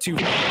set it to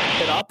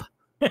it up.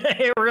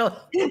 They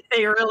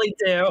really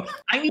do.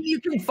 I mean,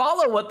 you can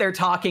follow what they're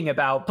talking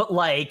about, but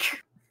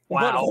like, wow.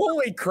 But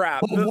holy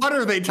crap. Well, what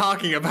are they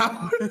talking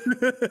about?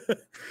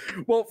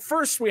 Well,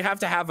 first we have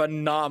to have a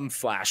Nam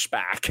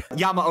flashback.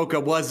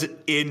 Yamaoka was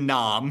in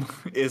Nam,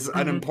 is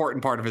an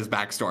important part of his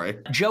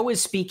backstory. Joe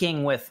is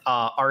speaking with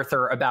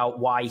Arthur about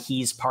why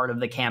he's part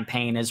of the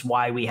campaign, is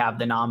why we have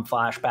the Nam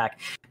flashback,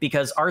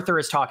 because Arthur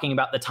is talking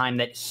about the time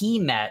that he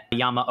met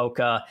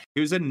Yamaoka.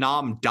 He was in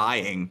Nam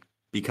dying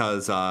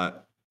because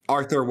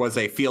Arthur was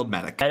a field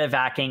medic.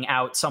 Evacing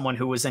out someone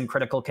who was in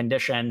critical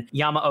condition.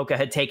 Yamaoka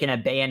had taken a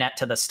bayonet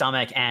to the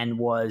stomach and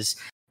was,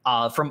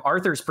 from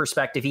Arthur's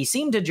perspective, he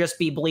seemed to just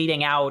be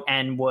bleeding out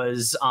and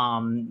was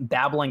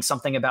babbling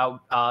something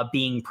about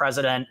being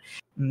president.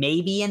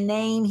 Maybe a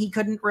name he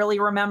couldn't really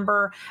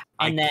remember.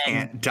 And I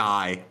can't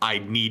die. I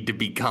need to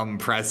become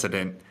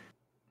president.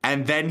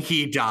 And then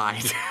he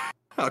died.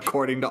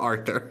 According to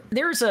Arthur.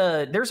 There's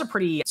a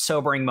pretty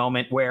sobering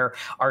moment where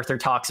Arthur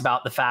talks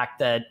about the fact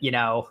that, you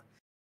know,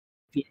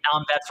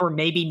 Vietnam vets were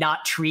maybe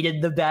not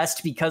treated the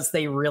best because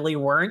they really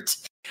weren't.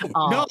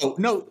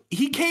 No,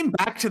 he came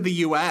back to the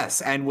U.S.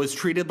 and was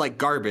treated like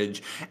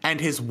garbage, and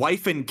his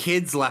wife and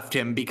kids left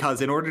him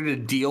because in order to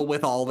deal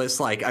with all this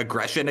like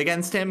aggression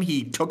against him,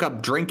 he took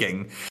up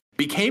drinking,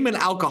 became an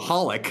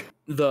alcoholic.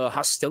 The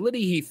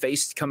hostility he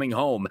faced coming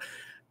home,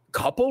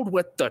 coupled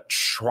with the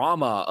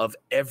trauma of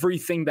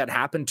everything that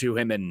happened to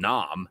him in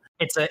Nam.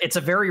 It's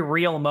a very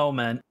real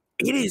moment.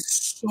 It is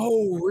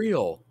so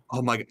real.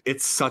 Oh my,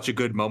 it's such a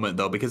good moment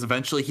though, because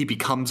eventually he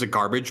becomes a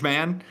garbage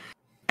man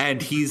and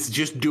he's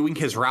just doing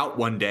his route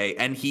one day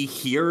and he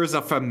hears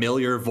a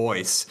familiar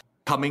voice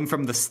coming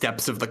from the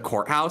steps of the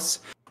courthouse,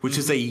 which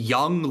is a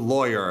young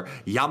lawyer,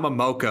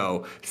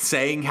 Yamamoto,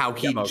 saying how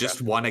he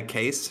just won a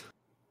case.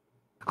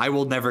 I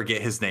will never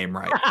get his name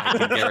right. I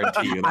can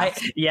guarantee you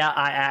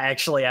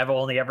that. I've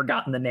only ever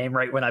gotten the name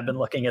right when I've been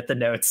looking at the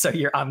notes. So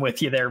I'm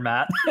with you there,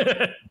 Matt.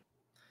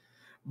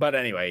 But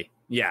anyway,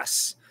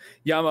 yes.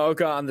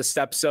 Yamaoka on the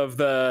steps of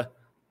the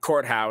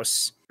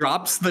courthouse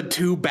drops the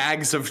 2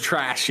 bags of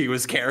trash he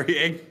was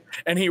carrying.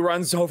 And he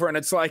runs over and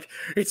it's like,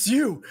 it's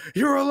you.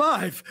 You're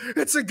alive.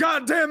 It's a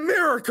goddamn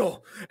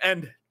miracle.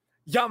 And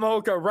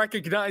Yamaoka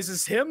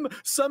recognizes him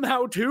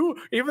somehow too,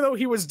 even though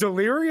he was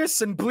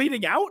delirious and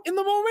bleeding out in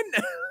the moment.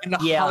 And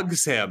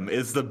hugs him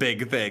is the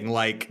big thing.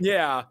 Like,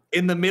 yeah,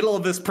 in the middle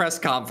of this press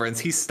conference,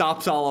 he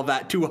stops all of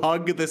that to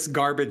hug this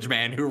garbage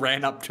man who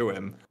ran up to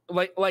him.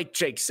 Like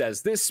Jake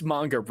says, this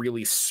manga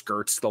really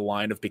skirts the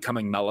line of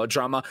becoming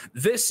melodrama.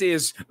 This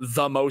is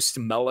the most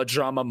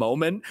melodrama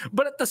moment,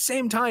 but at the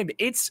same time,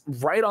 it's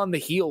right on the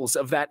heels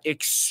of that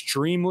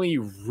extremely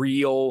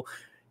real,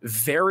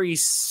 very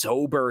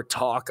sober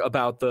talk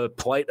about the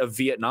plight of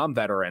Vietnam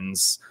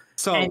veterans.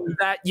 So and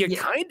that you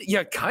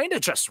kind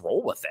of just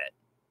roll with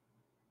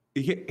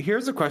it.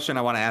 Here's a question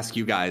I want to ask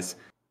you guys.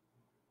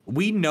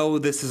 We know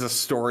this is a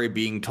story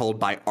being told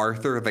by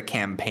Arthur, the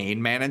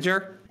campaign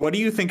manager. What do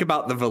you think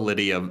about the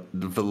validity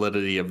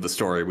of the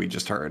story we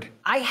just heard?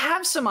 I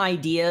have some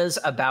ideas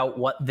about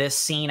what this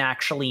scene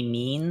actually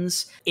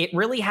means. It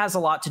really has a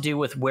lot to do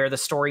with where the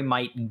story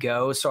might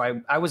go.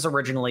 So I was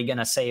originally going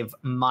to save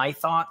my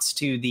thoughts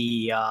to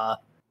the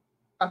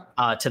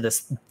to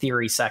this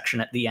theory section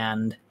at the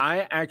end.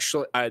 I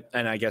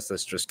guess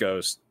this just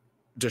goes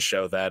to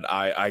show that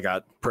I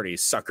got pretty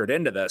suckered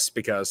into this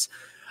because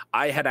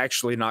I had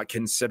actually not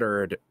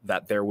considered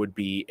that there would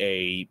be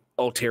a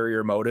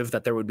ulterior motive,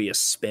 that there would be a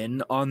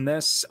spin on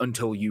this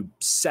until you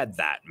said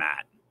that,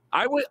 Matt.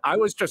 I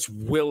was just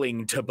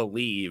willing to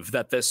believe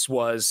that this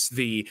was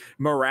the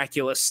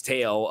miraculous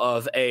tale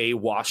of a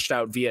washed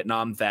out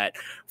Vietnam vet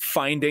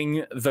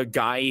finding the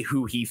guy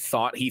who he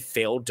thought he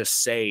failed to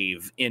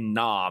save in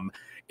Nam,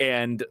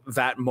 and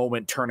that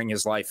moment turning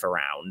his life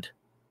around.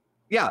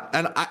 Yeah,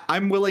 and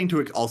I'm willing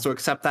to also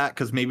accept that,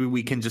 because maybe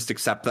we can just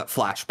accept that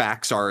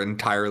flashbacks are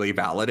entirely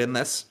valid in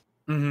this,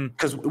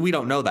 because we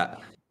don't know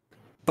that.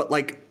 But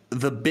like,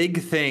 the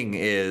big thing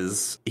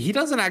is he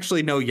doesn't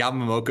actually know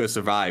Yamamoto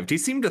survived. He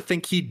seemed to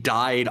think he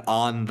died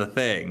on the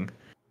thing,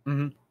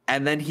 and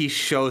then he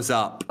shows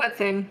up. What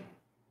thing?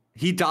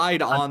 He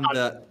died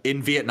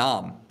in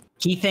Vietnam.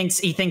 He thinks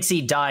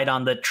he died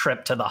on the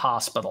trip to the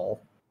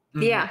hospital.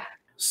 Yeah.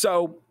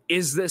 So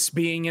is this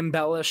being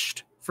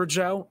embellished for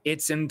Joe?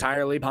 It's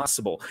entirely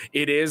possible.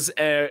 It is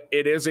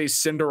a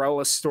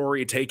Cinderella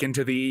story taken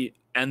to the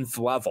nth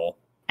level.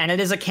 And it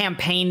is a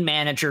campaign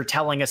manager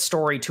telling a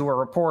story to a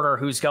reporter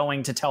who's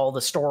going to tell the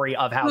story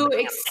of how the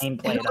campaign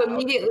played out. Who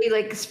immediately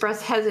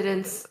expressed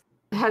hesitance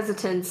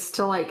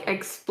to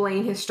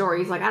explain his story.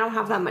 He's like, I don't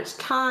have that much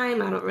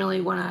time. I don't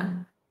really want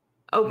to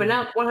open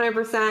up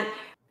 100%.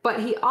 But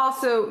he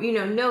also,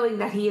 knowing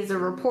that he is a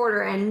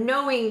reporter and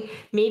knowing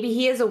maybe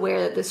he is aware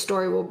that this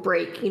story will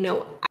break,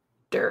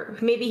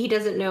 maybe he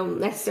doesn't know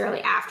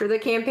necessarily after the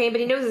campaign,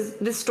 but he knows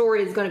this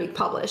story is going to be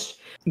published.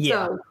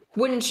 Yeah. So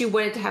wouldn't you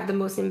want it to have the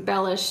most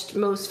embellished,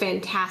 most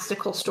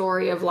fantastical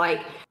story of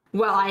I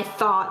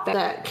thought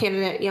that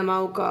candidate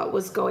Yamaoka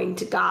was going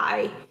to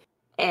die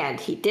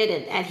and he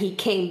didn't. And he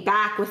came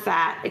back with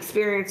that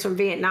experience from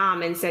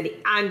Vietnam and said,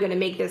 I'm going to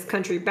make this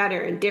country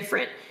better and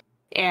different.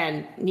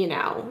 And,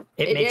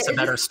 it makes a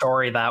better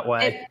story that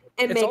way.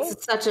 It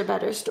makes such a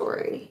better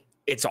story.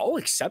 It's all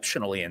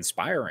exceptionally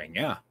inspiring.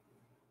 Yeah.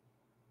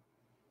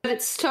 But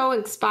it's so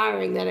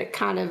inspiring that it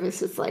kind of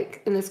is just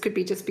and this could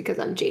be just because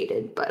I'm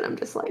jaded, but I'm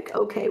just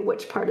okay,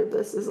 which part of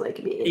this is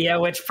me? Yeah,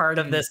 which part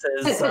of this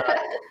is...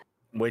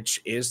 Which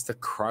is the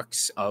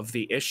crux of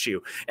the issue.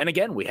 And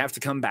again, we have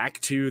to come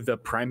back to the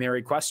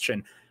primary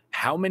question.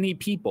 How many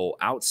people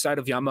outside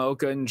of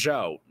Yamaoka and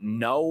Joe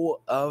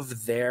know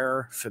of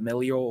their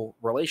familial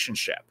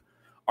relationship?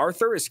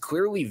 Arthur is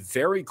clearly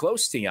very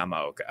close to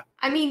Yamaoka.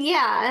 I mean,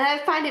 yeah, and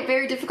I find it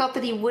very difficult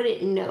that he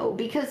wouldn't know,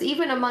 because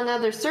even among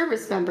other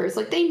service members,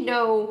 they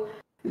know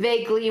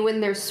vaguely when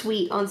they're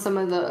sweet on some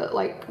of the,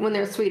 when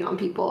they're sweet on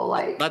people.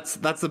 That's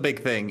the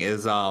big thing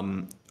is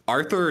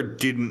Arthur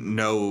didn't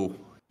know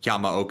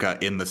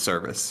Yamaoka in the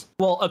service.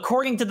 Well,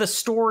 according to the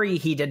story,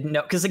 he didn't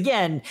know, because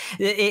again,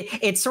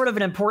 it's sort of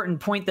an important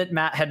point that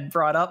Matt had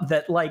brought up,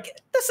 that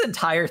this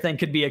entire thing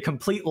could be a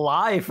complete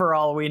lie for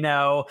all we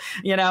know,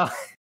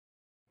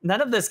 None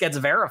of this gets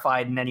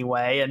verified in any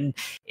way, and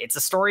it's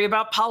a story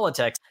about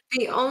politics.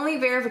 The only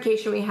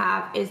verification we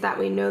have is that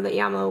we know that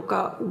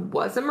Yamaoka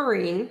was a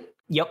Marine.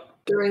 Yep.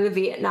 During the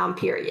Vietnam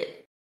period.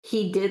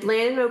 He did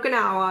land in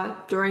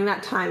Okinawa during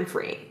that time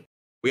frame.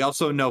 We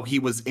also know he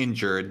was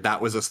injured. That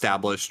was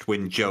established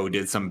when Joe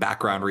did some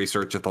background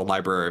research at the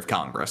Library of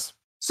Congress.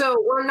 So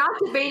we're not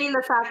debating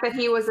the fact that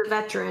he was a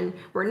veteran.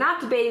 We're not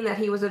debating that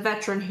he was a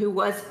veteran who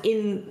was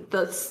in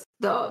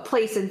the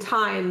place and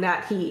time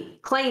that he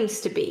claims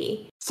to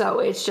be. So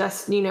it's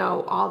just,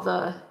 all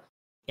the...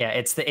 Yeah,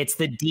 it's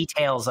the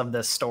details of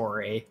this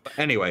story.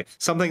 Anyway,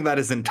 something that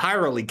is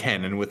entirely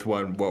canon with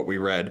what we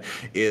read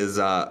is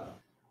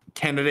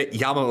candidate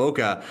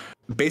Yamaoka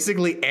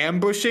basically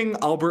ambushing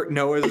Albert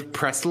Noah's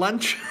press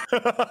lunch.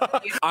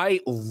 I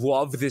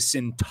love this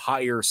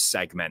entire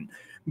segment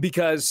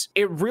because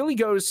it really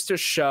goes to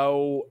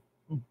show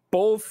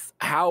both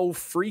how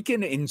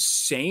freaking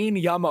insane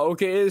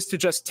Yamaoka is to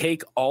just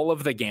take all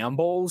of the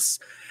gambles,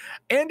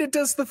 and it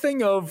does the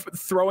thing of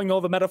throwing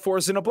all the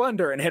metaphors in a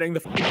blender and hitting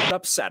the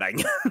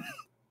upsetting.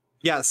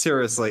 Yeah,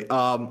 seriously.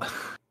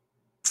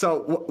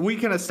 So we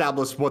can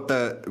establish what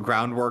the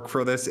groundwork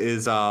for this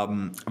is.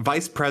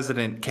 Vice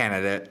President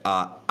candidate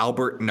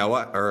Albert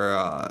Noah,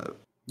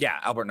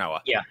 Albert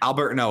Noah. Yeah,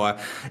 Albert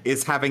Noah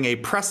is having a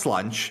press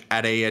lunch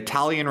at a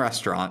Italian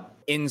restaurant.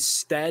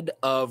 Instead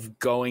of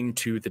going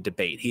to the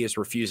debate, he is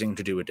refusing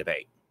to do a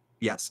debate.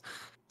 Yes.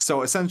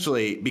 So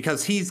essentially,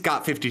 because he's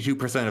got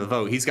 52% of the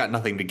vote, he's got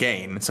nothing to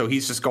gain. So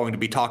he's just going to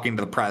be talking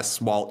to the press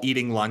while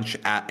eating lunch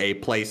at a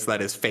place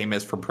that is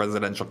famous for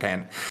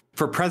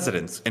for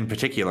presidents in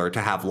particular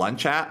to have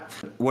lunch at.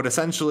 What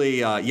essentially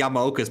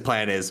Yamaoka's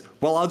plan is,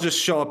 well, I'll just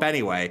show up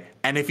anyway.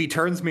 And if he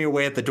turns me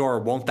away at the door,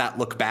 won't that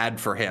look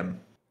bad for him?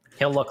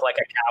 he'll look like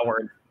a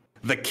coward.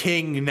 The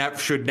king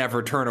should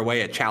never turn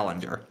away a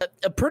challenger.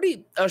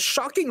 A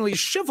shockingly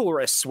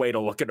chivalrous way to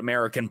look at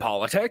American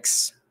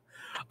politics.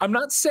 I'm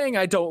not saying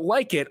I don't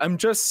like it. I'm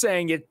just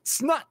saying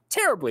it's not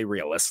terribly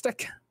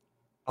realistic.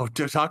 Oh,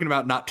 talking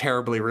about not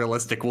terribly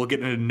realistic, we'll get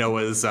into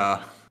Noah's,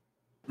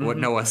 what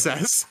Noah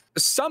says.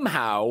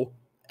 Somehow,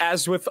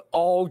 as with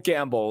all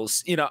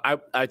gambles, you know,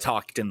 I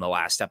talked in the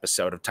last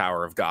episode of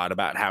Tower of God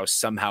about how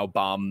somehow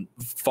Bomb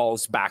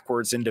falls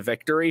backwards into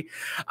victory.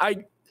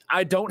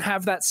 I don't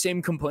have that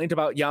same complaint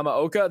about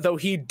Yamaoka, though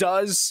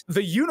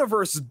the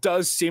universe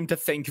does seem to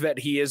think that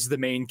he is the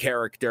main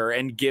character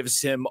and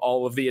gives him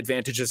all of the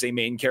advantages a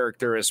main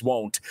character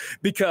won't,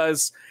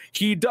 because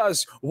he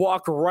does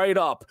walk right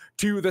up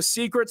to the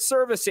Secret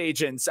Service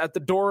agents at the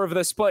door of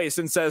this place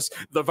and says,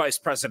 the vice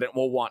president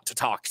will want to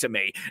talk to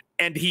me.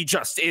 And he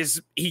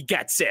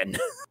gets in.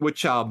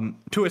 Which,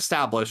 to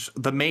establish,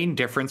 the main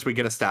difference we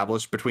get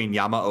established between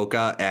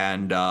Yamaoka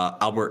and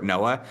Albert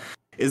Noah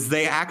is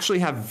they actually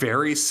have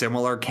very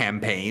similar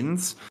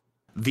campaigns.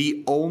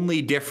 The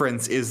only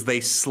difference is they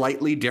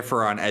slightly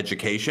differ on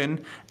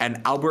education, and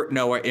Albert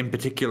Noah in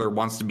particular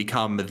wants to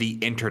become the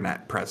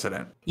internet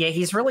president. Yeah,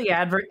 he's really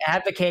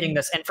advocating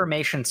this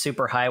information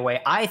superhighway.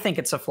 I think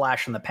it's a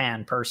flash in the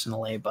pan,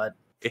 personally, but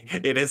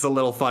it is a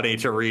little funny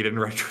to read in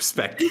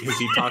retrospect because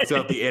he talks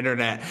about the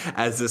internet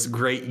as this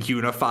great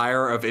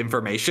unifier of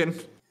information.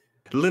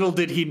 Little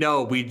did he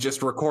know we'd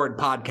just record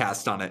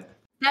podcasts on it.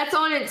 That's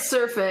on its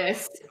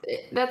surface.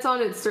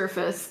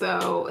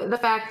 Though. The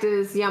fact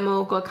is,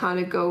 Yamaoka kind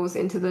of goes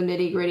into the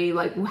nitty gritty,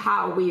 like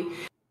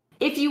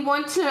if you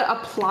want to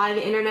apply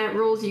the internet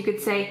rules, you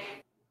could say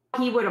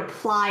he would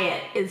apply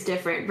it is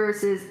different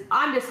versus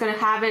I'm just going to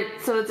have it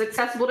so it's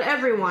accessible to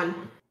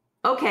everyone.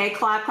 Okay,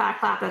 clap,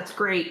 clap, clap. That's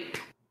great.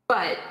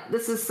 But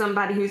this is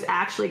somebody who's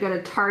actually going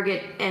to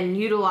target and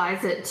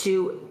utilize it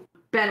to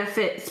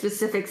benefit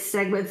specific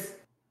segments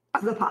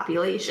of the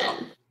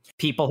population.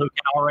 People who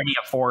can already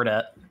afford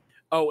it.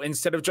 Oh,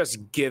 instead of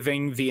just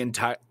giving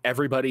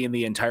everybody in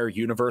the entire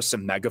universe a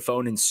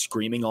megaphone and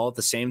screaming all at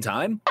the same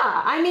time?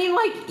 Yeah, I mean,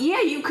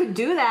 you could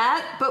do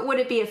that, but would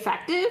it be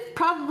effective?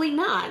 Probably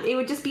not. It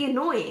would just be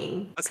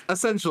annoying.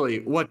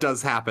 Essentially, what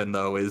does happen,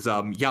 though, is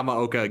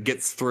Yamaoka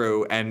gets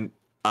through and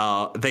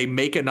they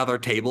make another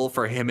table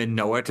for him and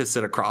Noah to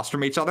sit across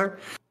from each other.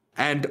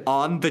 And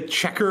on the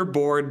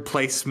checkerboard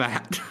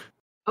placemat...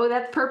 Oh,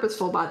 that's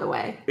purposeful, by the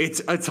way.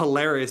 It's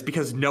hilarious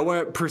because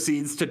Noah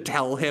proceeds to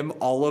tell him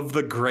all of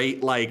the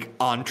great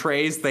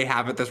entrees they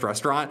have at this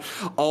restaurant,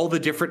 all the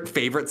different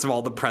favorites of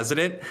all the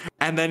president,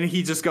 and then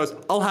he just goes,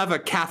 "I'll have a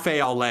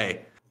cafe au lait."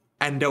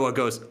 And Noah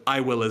goes,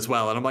 "I will as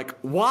well." And I'm like,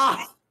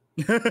 why?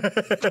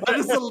 That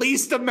is the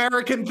least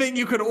American thing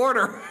you could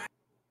order.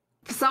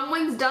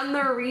 Someone's done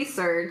their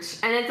research,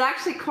 and it's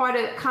actually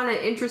quite kind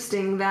of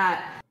interesting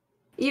that,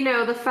 you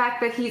know, the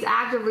fact that he's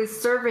actively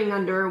serving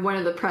under one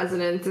of the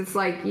presidents, it's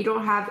like you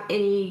don't have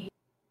any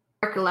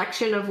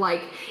recollection of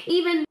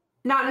even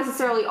not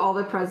necessarily all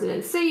the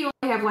presidents. Say you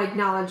only have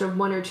knowledge of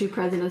one or two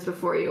presidents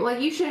before you.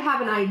 You should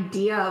have an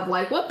idea of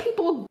what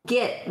people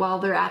get while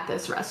they're at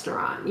this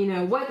restaurant. You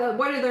know, what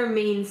are their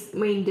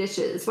main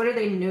dishes? What are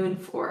they known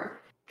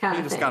for?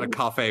 I just got a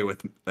coffee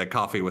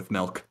with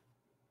milk.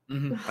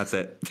 Mm-hmm. That's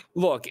it.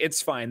 Look,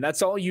 it's fine.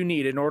 That's all you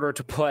need in order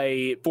to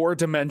play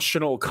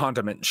 4-dimensional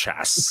condiment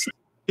chess.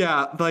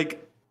 Yeah,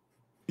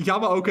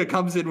 Yamaoka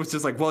comes in with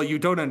just well, you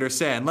don't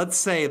understand. Let's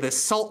say this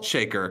salt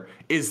shaker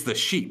is the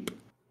sheep,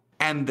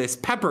 and this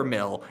pepper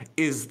mill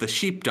is the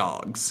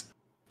sheepdogs,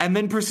 and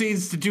then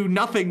proceeds to do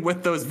nothing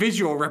with those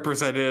visual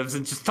representatives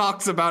and just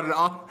talks about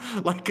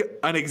it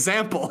an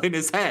example in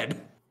his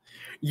head.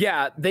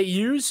 Yeah, they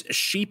use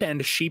sheep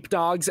and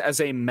sheepdogs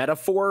as a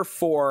metaphor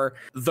for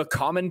the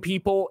common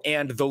people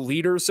and the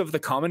leaders of the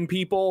common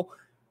people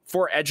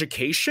for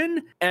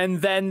education,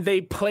 and then they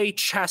play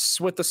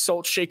chess with the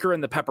salt shaker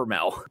and the pepper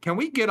mill. Can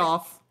we get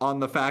off on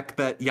the fact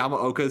that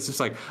Yamaoka is just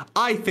like,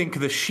 I think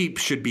the sheep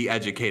should be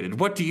educated.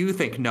 What do you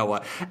think,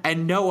 Noah?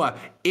 And Noah,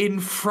 in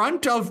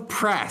front of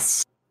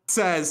press,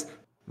 says,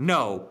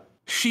 no,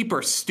 sheep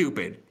are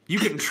stupid. You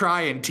can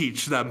try and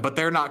teach them, but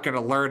they're not going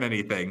to learn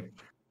anything.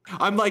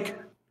 I'm like,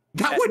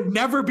 that would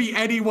never be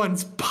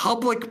anyone's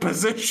public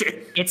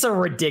position. It's a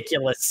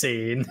ridiculous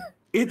scene.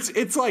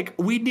 It's like,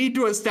 we need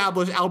to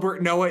establish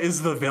Albert Noah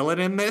is the villain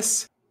in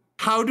this.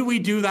 How do we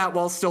do that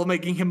while still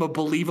making him a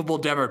believable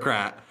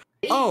Democrat?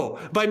 Oh,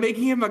 by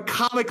making him a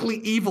comically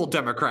evil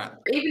Democrat.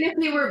 Even if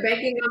we were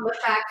banking on the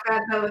fact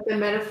that the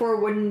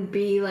metaphor wouldn't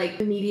be like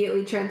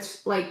immediately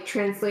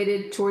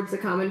translated towards the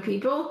common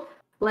people,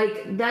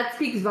 like that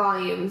speaks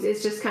volumes.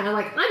 It's just kind of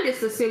like, I'm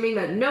just assuming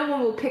that no one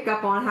will pick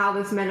up on how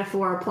this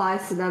metaphor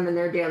applies to them in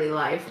their daily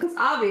life, because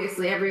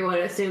obviously everyone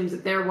assumes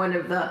that they're one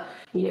of the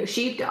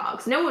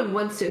sheepdogs. No one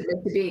wants to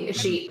admit to being a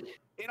sheep.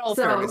 In all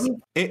fairness,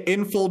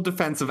 in full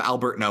defense of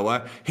Albert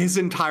Noah, his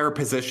entire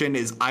position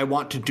is, I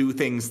want to do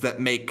things that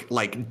make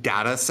like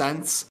data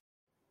sense.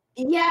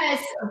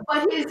 Yes,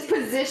 but his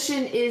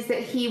position is that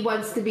he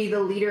wants to be the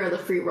leader of the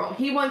free world.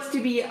 He wants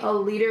to be a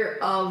leader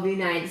of the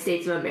United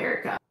States of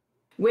America,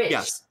 which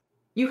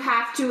you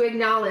have to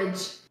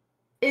acknowledge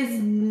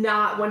is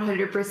not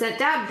 100%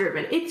 data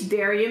driven. It's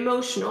very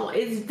emotional.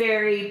 It's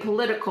very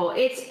political.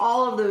 It's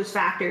all of those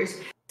factors.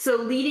 So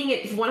leading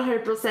it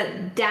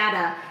 100%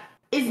 data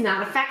is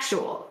not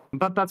effectual.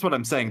 But that's what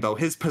I'm saying, though.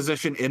 His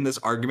position in this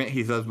argument,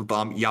 he says with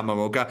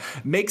Yamaoka,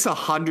 makes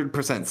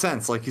 100%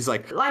 sense. Like, he's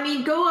like, I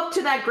mean, go up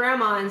to that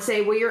grandma and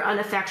say, well, you're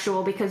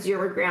ineffectual because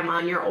you're a grandma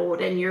and you're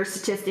old and you're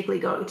statistically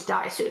going to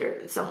die sooner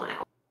than someone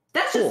else.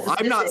 That's just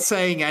I'm not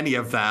saying any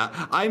of that.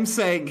 I'm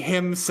saying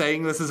him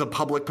saying this is a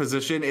public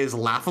position is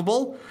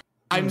laughable.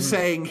 I'm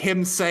saying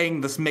him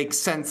saying this makes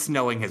sense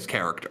knowing his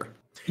character.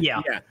 Yeah.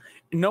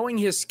 Knowing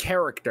his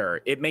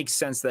character, it makes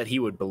sense that he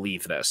would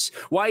believe this.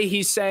 Why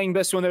he's saying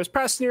this when there's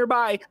press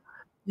nearby?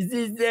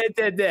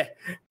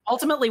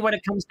 Ultimately, what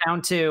it comes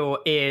down to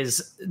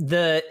is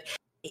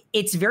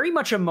it's very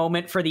much a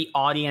moment for the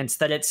audience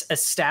that it's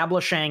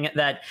establishing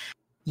that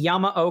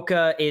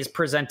Yamaoka is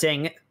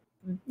presenting,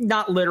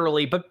 not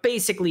literally, but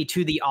basically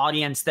to the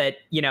audience that,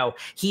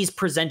 he's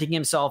presenting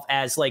himself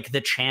as like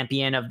the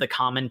champion of the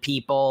common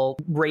people,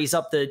 raise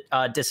up the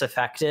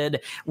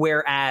disaffected,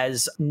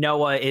 whereas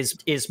Noah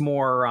is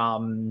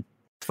more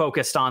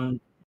focused on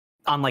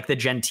like the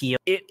genteel.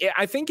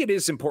 I think it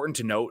is important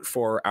to note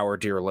for our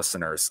dear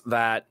listeners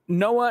that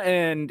Noah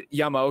and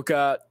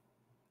Yamaoka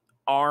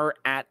are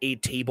at a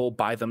table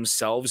by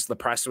themselves. The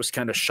press was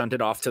kind of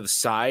shunted off to the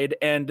side,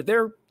 and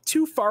they're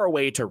too far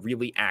away to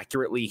really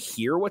accurately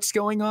hear what's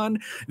going on.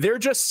 They're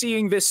just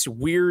seeing this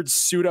weird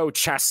pseudo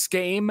chess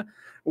game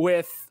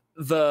with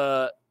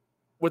the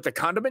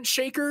condiment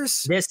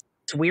shakers. This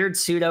weird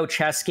pseudo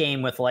chess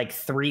game with like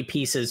 3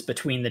 pieces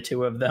between the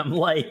two of them.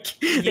 Like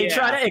they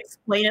try to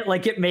explain it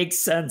like it makes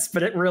sense,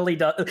 but it really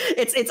does.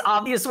 It's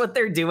obvious what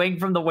they're doing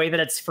from the way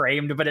that it's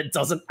framed, but it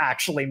doesn't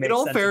actually make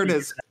sense. In all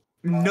fairness,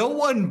 no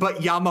one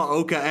but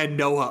Yamaoka and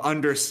Noah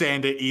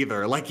understand it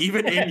either. Like,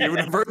 even in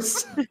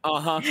universe.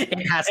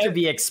 It has to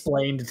be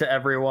explained to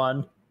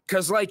everyone.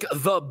 Because, like,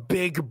 the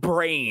big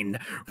brain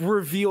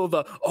reveal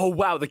the, oh,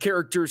 wow, the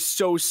character's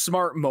so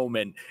smart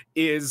moment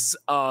is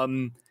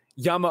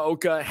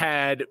Yamaoka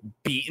had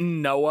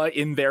beaten Noah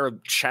in their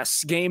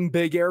chess game,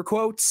 big air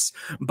quotes,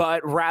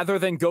 but rather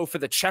than go for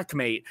the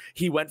checkmate,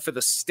 he went for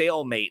the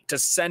stalemate to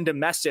send a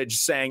message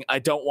saying, I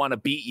don't want to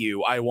beat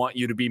you. I want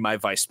you to be my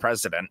vice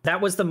president.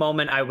 That was the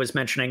moment I was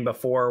mentioning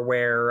before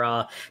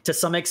where, to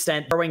some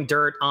extent, throwing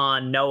dirt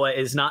on Noah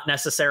is not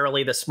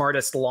necessarily the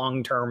smartest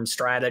long-term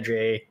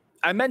strategy.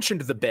 I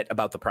mentioned the bit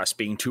about the press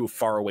being too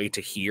far away to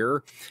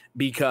hear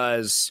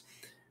because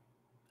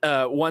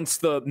once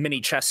the mini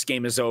chess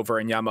game is over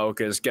and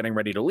Yamaoka is getting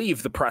ready to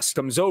leave, the press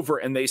comes over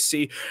and they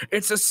see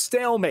it's a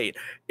stalemate.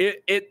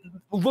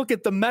 Look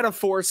at the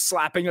metaphors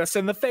slapping us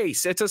in the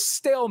face. It's a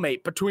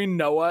stalemate between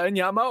Noah and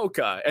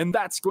Yamaoka, and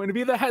that's going to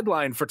be the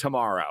headline for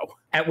tomorrow.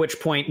 At which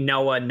point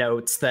Noah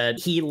notes that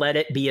he let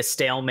it be a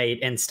stalemate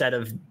instead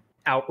of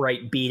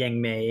outright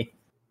beating me.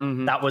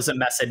 That was a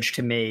message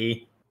to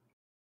me,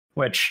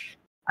 which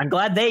I'm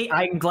glad they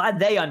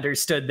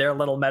understood their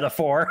little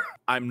metaphor.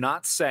 I'm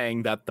not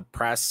saying that the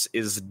press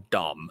is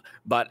dumb,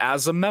 but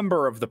as a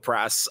member of the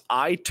press,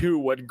 I too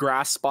would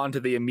grasp onto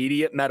the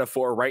immediate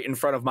metaphor right in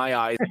front of my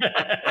eyes.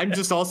 I'm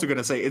just also going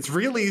to say it's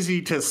real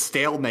easy to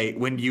stalemate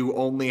when you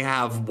only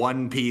have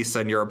 1 piece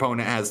and your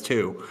opponent has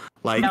 2.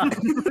 Like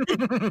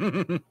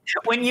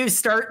when you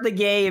start the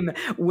game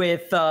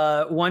with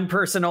one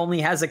person only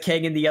has a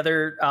king and the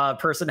other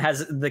person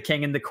has the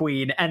king and the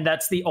queen, and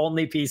that's the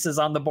only pieces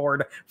on the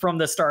board from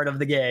the start of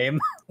the game.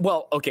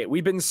 Well, okay,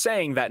 we've been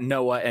saying that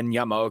Noah and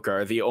Yamaoka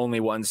are the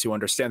only ones who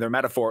understand their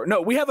metaphor. No,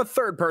 we have a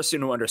third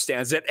person who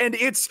understands it, and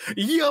it's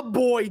ya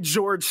boy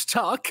George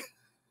Tuck.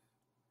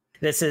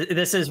 This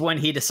is when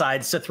he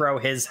decides to throw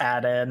his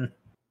hat in.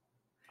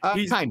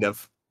 Kind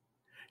of.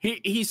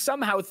 He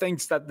somehow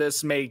thinks that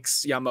this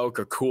makes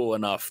Yamaoka cool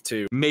enough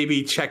to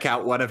maybe check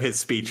out one of his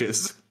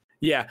speeches.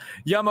 Yeah,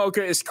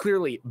 Yamaoka is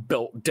clearly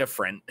built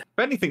different. If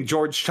anything,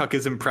 George Chuck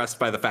is impressed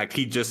by the fact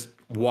he just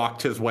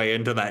walked his way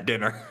into that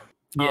dinner.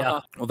 Yeah.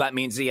 Well, that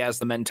means he has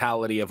the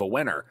mentality of a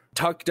winner.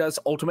 Tuck does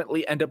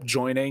ultimately end up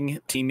joining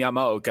Team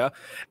Yamaoka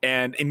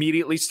and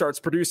immediately starts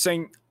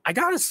producing, I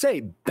gotta say,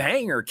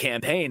 banger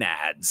campaign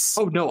ads.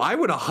 Oh, no, I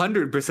would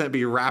 100%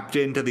 be wrapped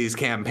into these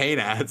campaign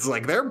ads.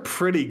 Like, they're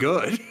pretty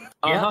good.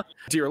 Yeah.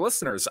 Dear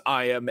listeners,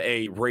 I am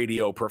a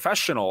radio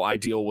professional. I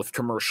deal with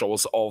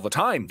commercials all the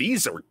time.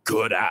 These are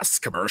good-ass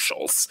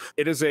commercials.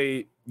 It is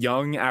a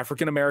young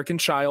African-American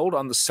child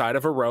on the side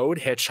of a road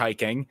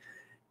hitchhiking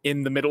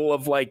in the middle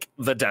of, like,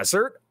 the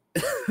desert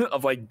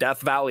of, like,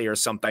 Death Valley or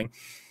something.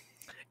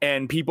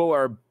 And people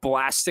are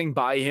blasting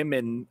by him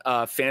in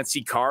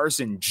fancy cars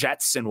and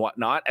jets and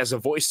whatnot as a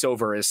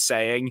voiceover is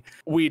saying,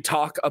 we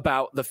talk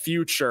about the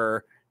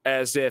future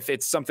as if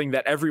it's something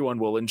that everyone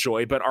will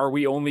enjoy, but are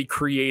we only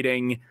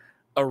creating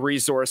a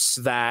resource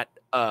that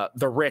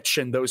the rich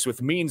and those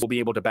with means will be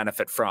able to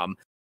benefit from?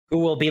 Who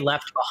will be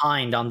left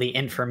behind on the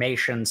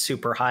information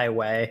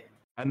superhighway?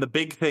 And the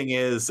big thing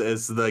is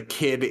the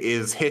kid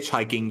is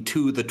hitchhiking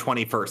to the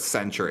 21st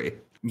century.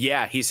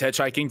 Yeah, he's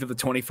hitchhiking to the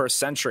 21st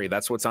century.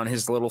 That's what's on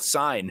his little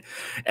sign.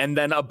 And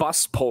then a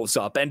bus pulls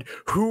up, and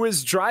who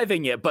is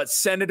driving it but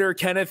Senator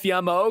Kenneth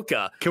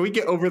Yamaoka? Can we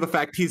get over the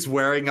fact he's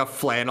wearing a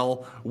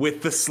flannel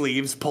with the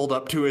sleeves pulled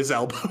up to his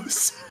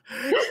elbows?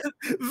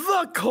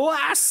 The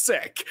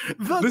classic!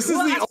 This is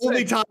the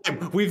only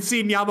time we've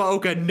seen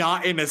Yamaoka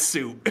not in a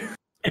suit.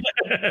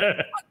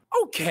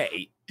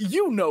 Okay,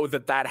 you know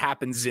that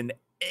happens in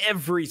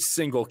every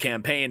single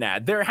campaign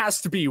ad. There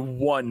has to be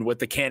one with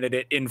the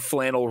candidate in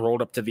flannel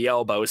rolled up to the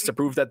elbows to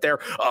prove that they're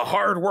a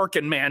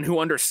hard-working man who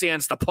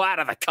understands the plight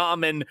of the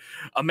common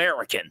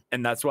American.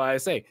 And that's why I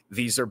say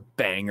these are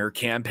banger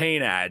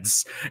campaign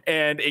ads.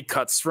 And it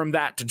cuts from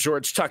that to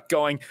George Tuck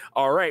going,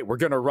 all right, we're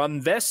going to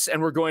run this,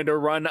 and we're going to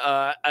run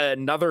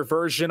another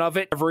version of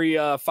it every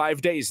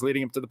 5 days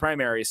leading up to the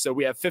primary. So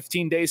we have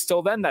 15 days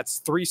till then. That's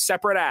 3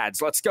 separate ads.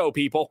 Let's go,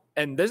 people.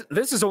 And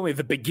this is only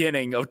the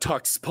beginning of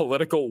Tuck's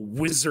political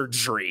wizardry.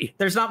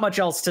 There's not much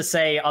else to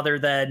say other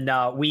than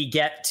we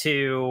get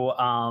to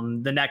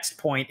the next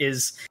point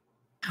is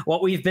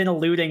what we've been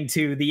alluding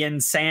to, the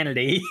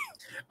insanity.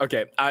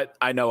 Okay,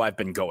 I know I've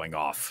been going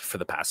off for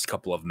the past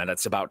couple of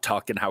minutes about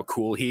Tuck and how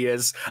cool he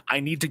is. I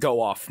need to go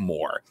off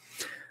more.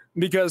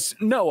 Because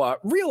Noah,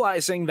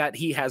 realizing that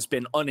he has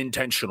been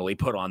unintentionally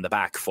put on the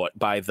back foot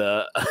by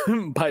the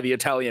by the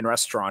Italian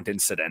restaurant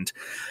incident,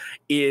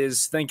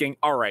 is thinking,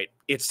 all right,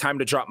 it's time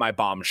to drop my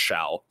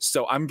bombshell.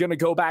 So I'm going to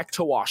go back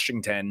to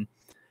Washington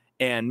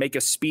and make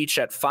a speech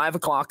at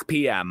 5:00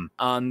 p.m.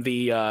 on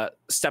the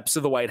steps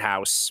of the White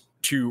House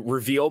to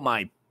reveal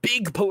my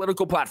big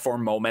political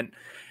platform moment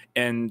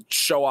and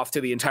show off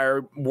to the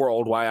entire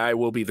world why I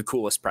will be the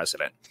coolest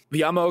president. The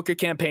Yamaoka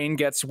campaign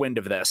gets wind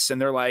of this,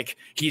 and they're like,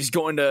 he's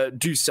going to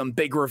do some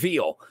big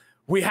reveal.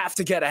 We have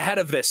to get ahead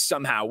of this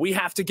somehow. We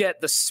have to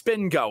get the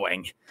spin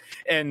going.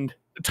 And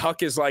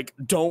Tuck is like,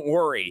 don't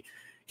worry.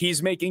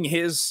 He's making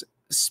his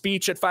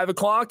speech at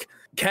 5:00.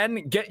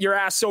 Ken, get your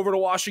ass over to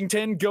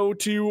Washington. Go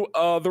to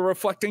the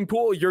reflecting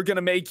pool. You're going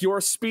to make your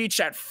speech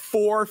at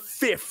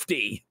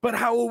 4:50. But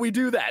how will we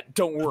do that?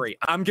 Don't worry.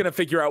 I'm going to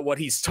figure out what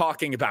he's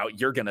talking about.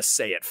 You're going to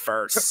say it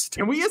first.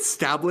 Can we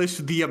establish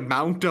the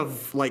amount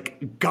of,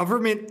 like,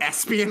 government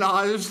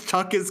espionage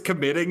Tuck is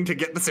committing to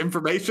get this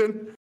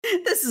information?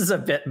 This is a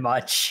bit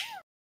much.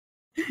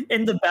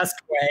 In the best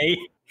way.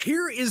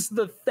 Here is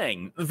the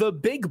thing. The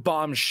big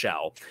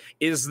bombshell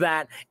is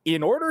that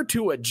in order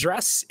to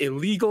address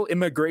illegal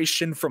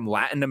immigration from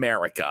Latin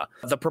America,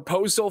 the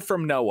proposal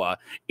from NOAA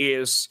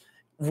is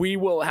we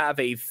will have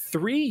a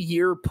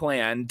 3-year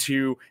plan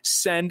to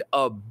send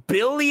 $1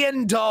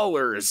 billion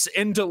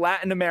into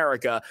Latin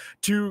America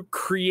to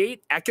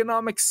create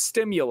economic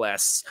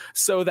stimulus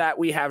so that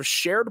we have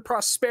shared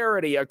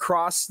prosperity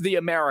across the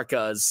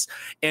Americas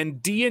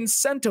and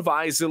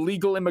de-incentivize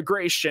illegal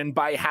immigration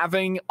by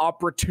having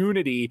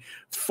opportunity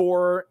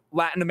for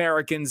Latin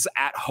Americans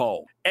at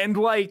home. And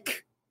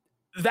like,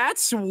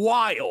 that's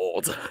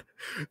wild.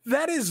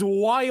 That is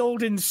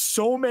wild in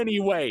so many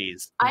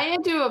ways. I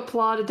had to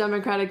applaud a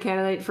Democratic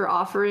candidate for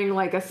offering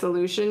like a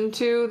solution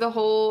to the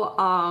whole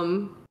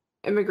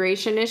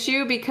immigration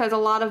issue, because a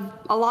lot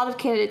of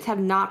candidates have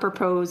not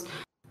proposed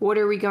what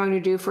are we going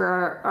to do for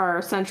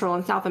our Central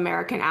and South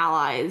American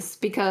allies,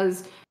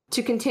 because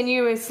to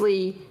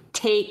continuously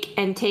take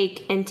and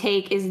take and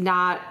take is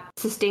not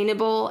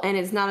sustainable and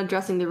it's not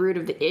addressing the root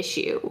of the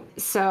issue.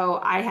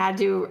 So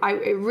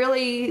it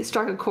really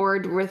struck a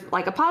chord with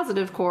like a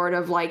positive chord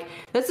of like,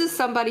 this is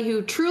somebody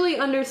who truly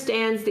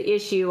understands the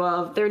issue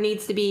of there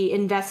needs to be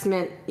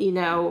investment,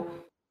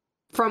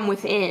 from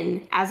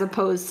within, as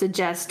opposed to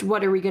just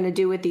what are we going to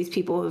do with these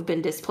people who have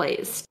been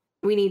displaced.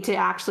 We need to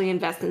actually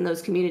invest in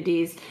those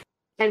communities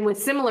and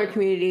with similar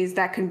communities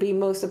that can be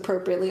most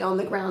appropriately on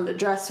the ground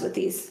addressed with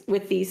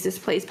these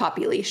displaced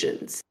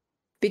populations.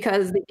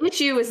 Because the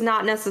issue is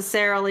not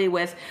necessarily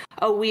with,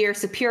 oh, we are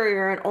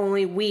superior and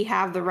only we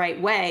have the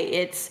right way.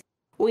 It's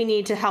we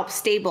need to help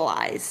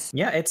stabilize.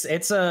 Yeah, it's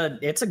a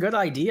good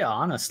idea,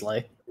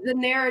 honestly. The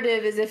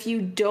narrative is if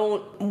you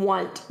don't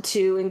want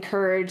to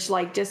encourage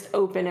like just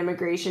open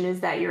immigration is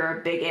that you're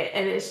a bigot.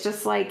 And it's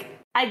just like,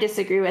 I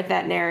disagree with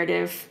that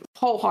narrative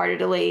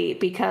wholeheartedly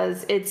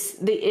because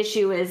the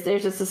issue is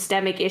there's a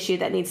systemic issue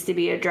that needs to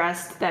be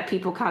addressed that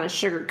people kind of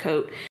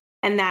sugarcoat.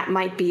 And that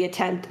might be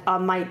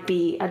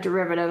a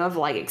derivative of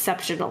like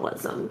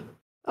exceptionalism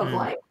of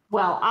like,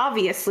 well,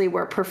 obviously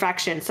we're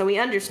perfection. So we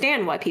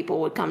understand why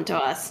people would come to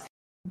us.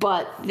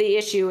 But the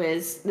issue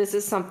is this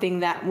is something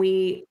that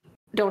we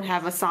don't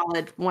have a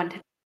solid one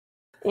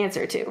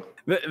answer to.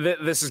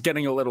 This is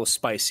getting a little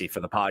spicy for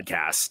the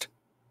podcast.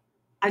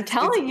 I'm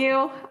telling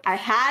you, I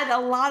had a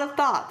lot of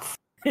thoughts.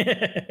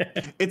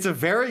 It's a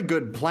very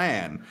good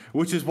plan,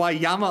 which is why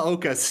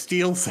Yamaoka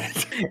steals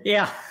it.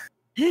 Yeah.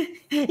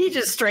 He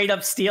just straight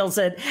up steals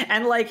it.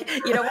 And like,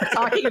 we're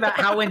talking about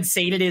how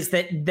insane it is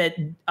that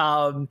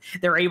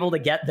they're able to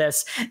get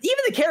this. Even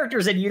the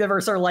characters in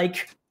universe are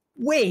like,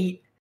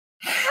 wait,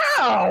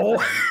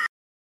 how?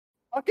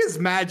 His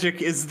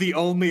magic is the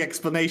only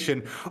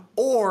explanation,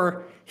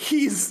 or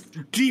he's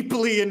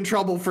deeply in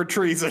trouble for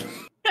treason.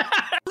 There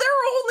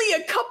are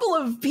only a couple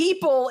of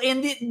people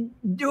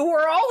who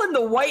are all in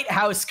the White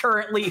House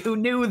currently who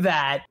knew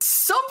that.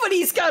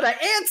 Somebody's got to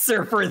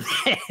answer for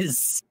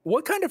this.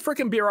 What kind of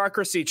freaking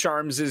bureaucracy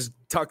charms is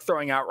Tuck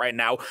throwing out right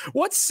now?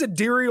 What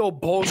sidereal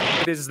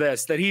bullshit is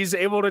this that he's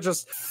able to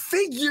just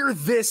figure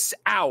this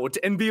out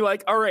and be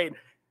like, all right,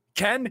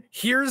 Ken,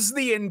 here's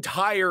the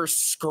entire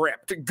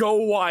script. Go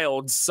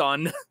wild,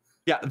 son.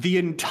 Yeah, the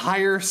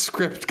entire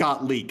script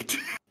got leaked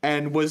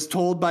and was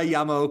told by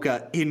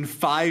Yamaoka in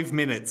 5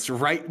 minutes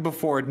right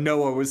before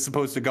Noah was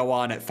supposed to go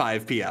on at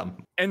 5 p.m.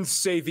 And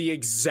say the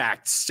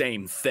exact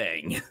same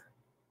thing.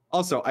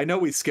 Also, I know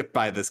we skipped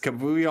by this. Can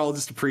we all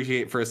just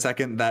appreciate for a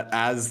second that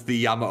as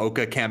the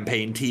Yamaoka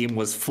campaign team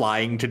was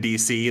flying to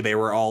DC, they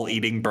were all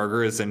eating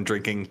burgers and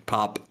drinking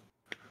pop?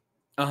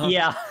 Uh-huh.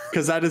 Yeah.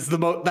 Because that is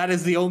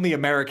the only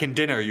American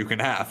dinner you can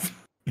have.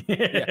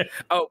 Yeah.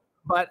 Oh,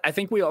 but I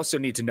think we also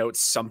need to note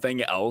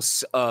something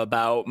else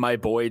about my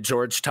boy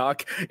George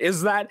Tuck,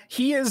 is that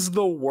he is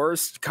the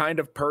worst kind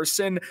of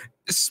person,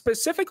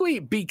 specifically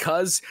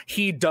because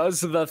he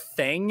does the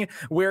thing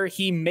where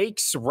he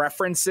makes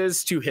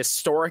references to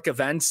historic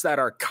events that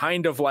are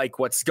kind of like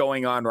what's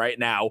going on right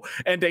now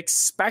and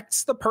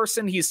expects the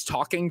person he's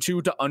talking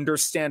to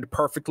understand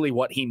perfectly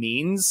what he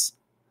means.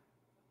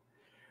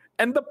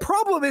 And the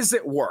problem is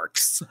it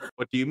works.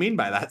 What do you mean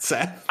by that,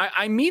 Seth?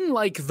 I mean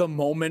like the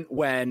moment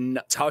when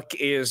Tuck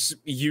is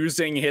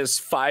using his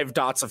 5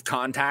 dots of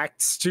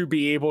contacts to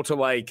be able to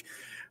like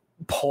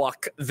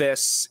pluck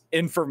this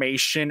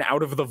information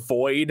out of the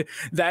void,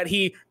 that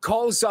he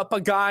calls up a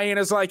guy and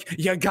is like,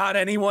 you got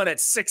anyone at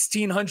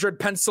 1600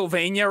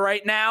 Pennsylvania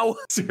right now?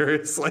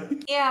 Seriously?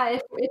 Yeah,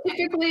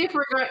 typically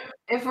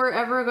if we're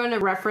ever going to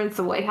reference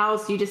the White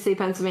House, you just say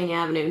Pennsylvania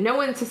Avenue. No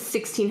one says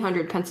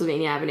 1600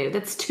 Pennsylvania Avenue.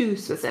 That's too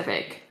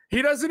specific.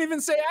 He doesn't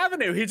even say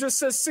Avenue. He just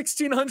says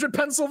 1600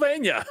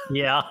 Pennsylvania.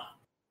 Yeah.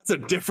 It's a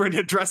different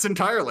address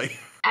entirely.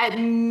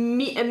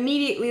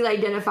 Immediately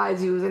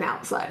identifies you as an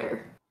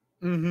outsider.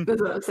 Mm-hmm.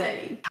 That's what I'm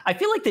saying. I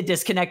feel like the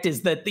disconnect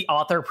is that the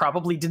author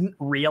probably didn't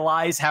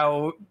realize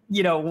how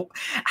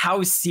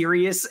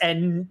serious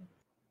and,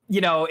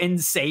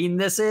 insane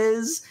this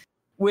is,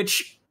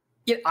 which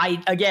I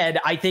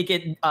think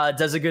it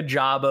does a good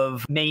job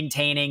of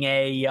maintaining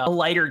a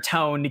lighter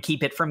tone to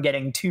keep it from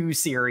getting too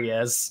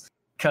serious.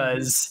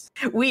 Because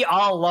we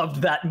all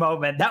loved that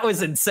moment. That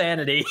was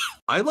insanity.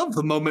 I love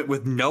the moment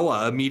with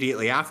Noah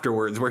immediately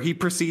afterwards, where he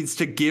proceeds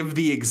to give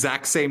the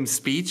exact same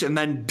speech and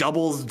then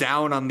doubles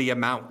down on the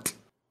amount.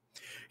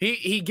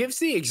 He gives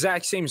the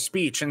exact same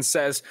speech and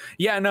says,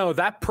 yeah, no,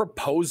 that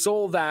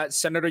proposal that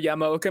Senator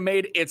Yamaoka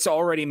made, it's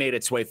already made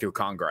its way through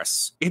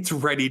Congress. It's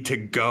ready to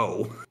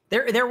go.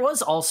 There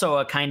was also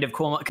a kind of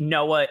cool...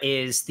 Noah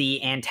is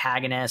the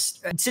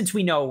antagonist. Since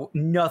we know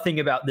nothing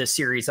about this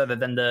series other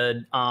than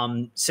the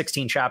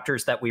 16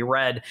 chapters that we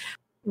read,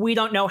 we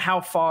don't know how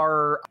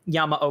far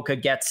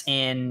Yamaoka gets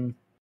in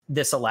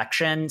this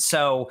election.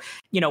 So,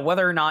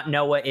 whether or not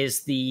Noah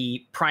is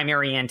the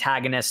primary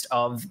antagonist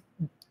of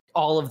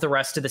all of the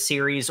rest of the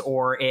series,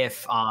 or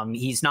if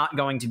he's not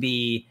going to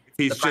be...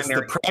 He's just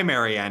the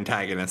primary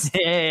antagonist.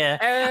 Yeah.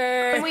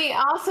 And we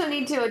also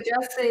need to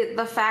address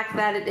the fact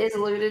that it is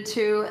alluded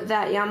to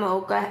that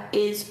Yamaoka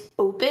is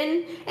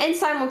open, and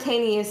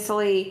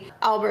simultaneously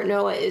Albert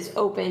Noah is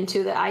open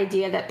to the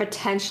idea that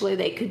potentially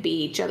they could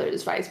be each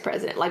other's vice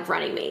president, like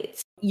running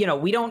mates.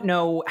 we don't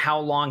know how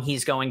long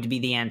he's going to be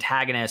the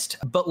antagonist,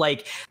 but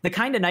like the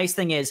kind of nice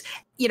thing is,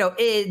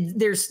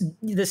 there's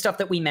the stuff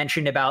that we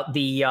mentioned about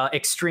the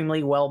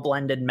extremely well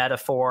blended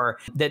metaphor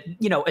that,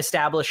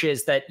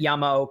 establishes that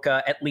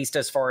Yamaoka, at least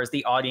as far as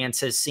the audience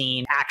has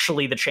seen,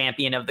 actually the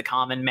champion of the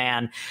common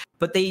man.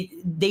 But they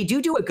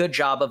do a good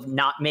job of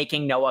not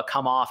making Noah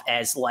come off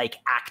as like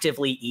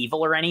actively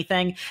evil or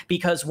anything,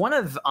 because one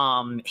of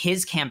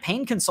his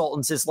campaign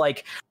consultants is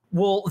like,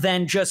 will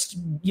then just,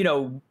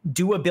 do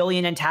 $1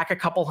 billion and tack a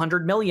couple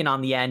 $100 million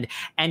on the end.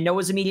 And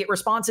Noah's immediate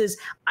response is,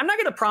 I'm not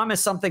going to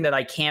promise something that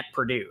I can't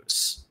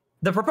produce.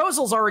 The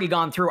proposal's already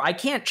gone through. I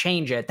can't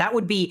change it. That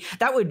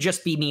would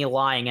just be me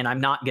lying, and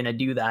I'm not going to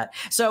do that.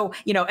 So,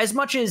 as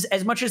much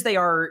as they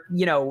are,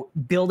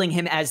 building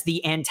him as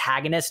the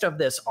antagonist of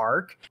this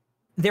arc,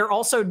 they're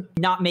also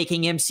not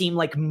making him seem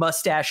like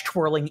mustache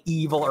twirling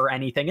evil or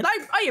anything. And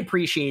I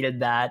appreciated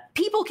that.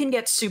 People can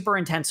get super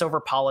intense over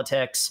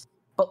politics,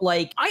 but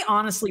like, I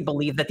honestly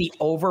believe that the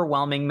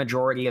overwhelming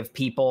majority of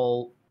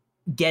people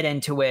get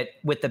into it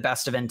with the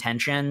best of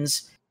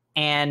intentions.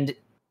 And,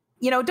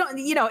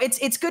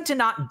 it's good to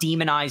not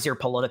demonize your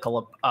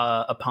political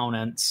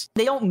opponents.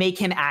 They don't make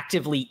him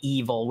actively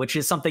evil, which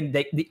is something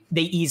that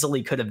they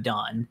easily could have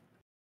done.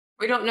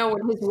 We don't know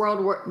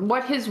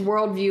what his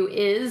worldview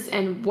is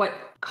and what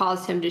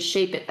caused him to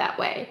shape it that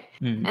way.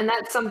 And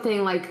that's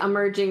something like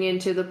emerging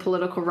into the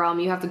political realm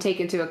you have to take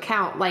into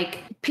account.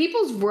 Like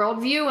people's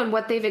worldview and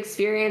what they've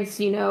experienced,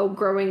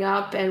 growing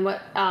up and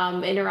what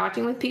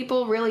interacting with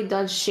people really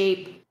does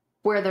shape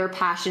where their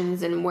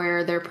passions and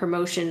where their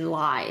promotion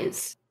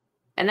lies.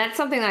 And that's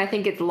something that I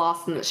think gets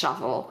lost in the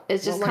shuffle.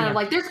 It's just kind of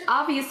like there's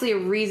obviously a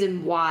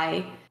reason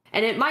why.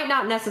 And it might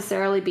not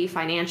necessarily be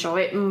financial.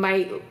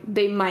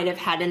 They might have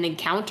had an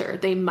encounter.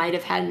 They might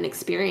have had an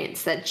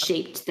experience that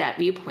shaped that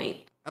viewpoint.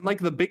 And like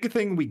the big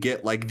thing we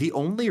get, like the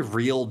only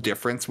real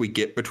difference we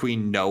get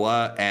between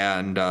Noah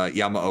and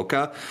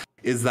Yamaoka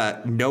is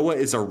that Noah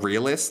is a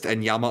realist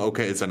and Yamaoka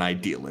is an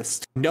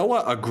idealist.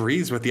 Noah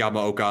agrees with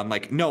Yamaoka on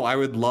like, no, I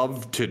would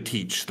love to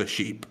teach the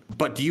sheep.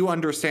 But do you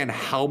understand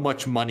how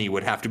much money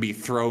would have to be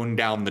thrown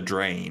down the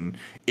drain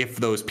if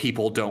those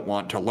people don't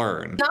want to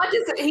learn?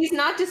 He's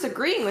not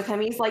disagreeing with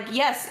him. He's like,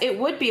 yes, it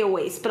would be a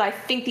waste, but I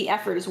think the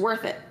effort is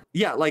worth it.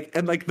 Yeah,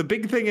 the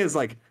big thing is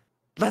like,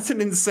 that's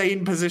an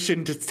insane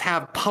position to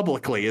have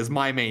publicly is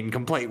my main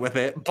complaint with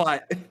it,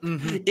 but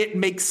it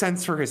makes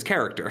sense for his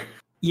character.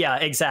 Yeah,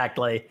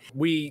 exactly.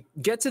 We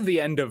get to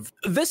the end of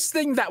this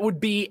thing that would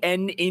be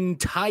an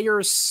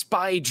entire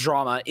spy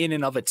drama in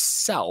and of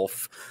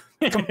itself,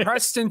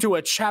 compressed into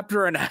a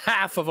chapter and a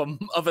half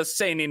of a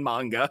seinen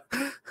manga.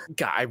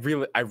 God,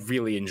 I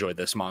really enjoyed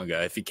this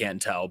manga, if you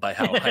can't tell by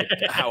how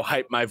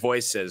hyped my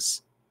voice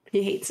is.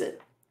 He hates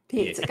it.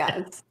 He hates it,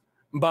 guys.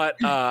 But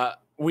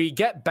we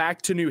get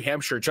back to New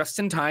Hampshire just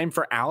in time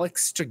for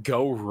Alex to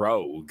go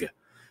rogue.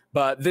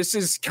 But this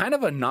is kind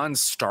of a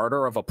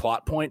non-starter of a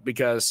plot point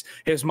because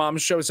his mom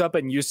shows up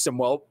and uses some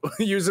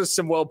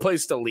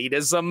well-placed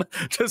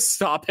elitism to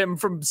stop him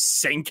from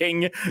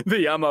sinking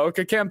the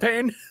Yamaoka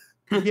campaign.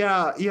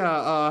 Yeah.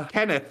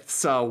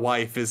 Kenneth's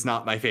wife is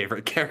not my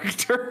favorite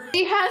character.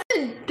 She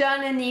hasn't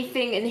done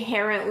anything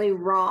inherently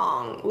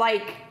wrong.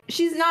 Like,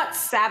 she's not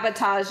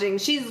sabotaging.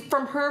 She's,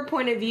 from her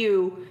point of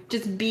view,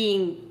 just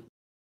being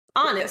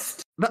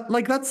honest.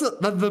 That's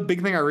the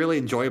big thing I really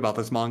enjoy about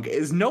this manga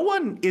is no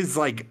one is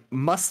like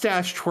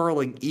mustache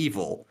twirling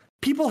evil.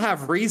 People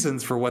have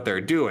reasons for what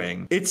they're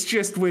doing. It's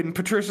just when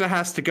Patricia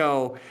has to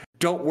go,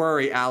 don't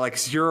worry,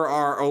 Alex, you're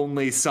our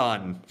only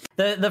son.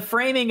 The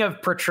framing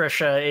of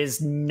Patricia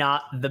is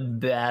not the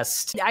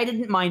best. I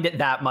didn't mind it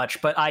that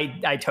much, but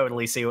I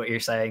totally see what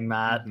you're saying,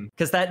 Matt.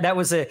 Because that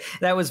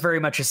was very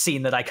much a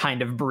scene that I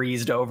kind of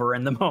breezed over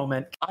in the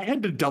moment. I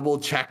had to double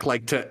check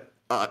to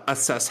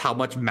assess how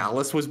much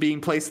malice was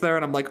being placed there,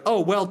 and I'm like, oh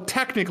well,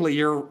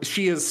 technically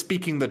she is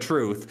speaking the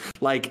truth.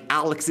 Like,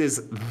 Alex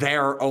is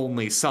their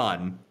only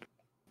son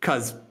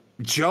because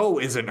Joe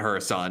isn't her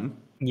son.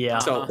 Yeah,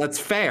 so that's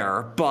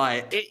fair,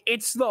 but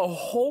it's the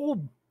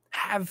whole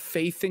have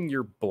faith in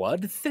your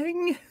blood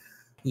thing.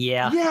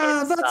 Yeah,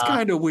 that's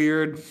kind of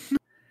weird.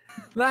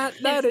 That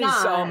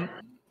is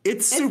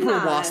it's super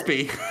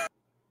waspy.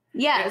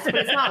 Yes, but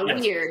it's not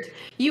weird.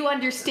 You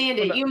understand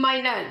it. You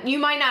might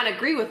not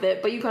agree with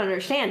it, but you can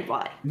understand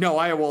why. No,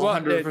 I will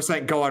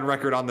 100% go on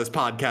record on this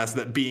podcast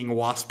that being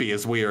waspy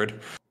is weird.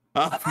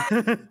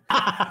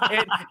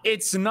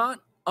 It's not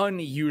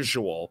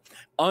unusual,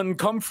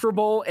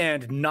 uncomfortable,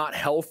 and not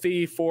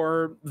healthy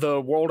for the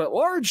world at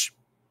large.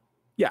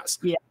 Yes.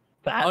 Yeah.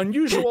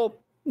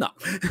 Unusual, no.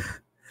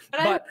 But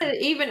I would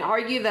even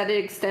argue that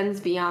it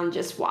extends beyond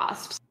just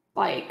wasps.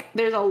 Like,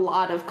 there's a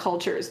lot of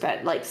cultures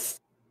that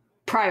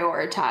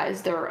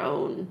prioritize their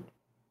own.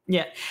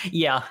 Yeah.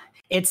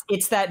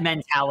 It's that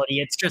mentality.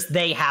 It's just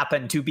they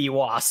happen to be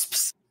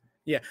wasps.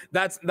 Yeah,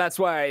 that's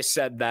why I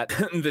said that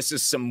this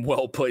is some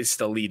well-placed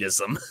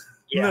elitism.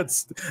 Yeah.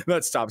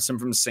 That stops him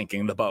from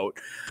sinking the boat.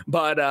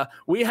 But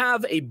we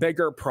have a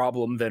bigger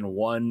problem than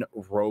one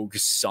rogue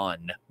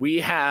son.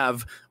 We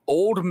have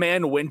Old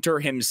Man Winter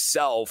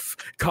himself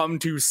come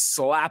to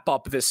slap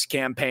up this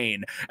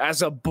campaign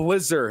as a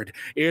blizzard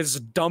is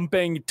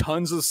dumping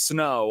tons of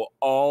snow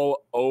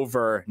all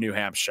over New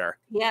Hampshire.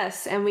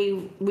 Yes, and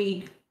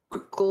we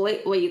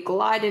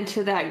glide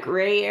into that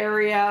gray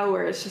area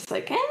where it's just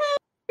like,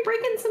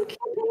 breaking some campaign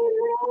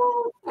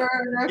rules.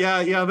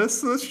 Yeah.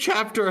 This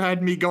chapter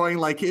had me going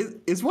like,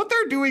 is what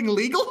they're doing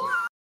legal?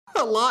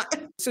 A lot.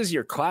 This is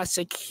your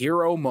classic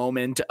hero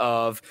moment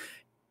of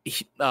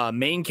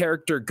main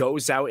character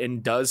goes out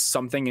and does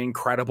something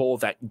incredible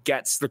that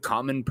gets the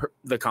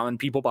common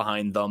people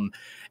behind them,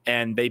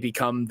 and they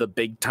become the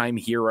big time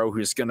hero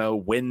who's gonna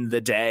win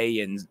the day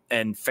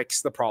and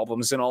fix the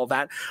problems and all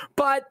that.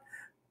 But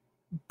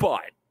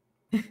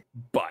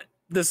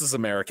this is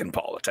American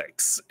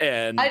politics,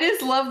 and I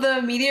just love the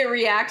immediate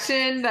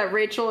reaction that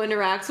Rachel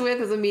interacts with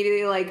is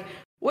immediately like,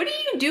 "What are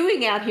you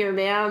doing out here,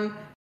 ma'am?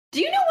 Do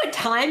you know what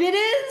time it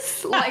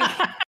is?" Like,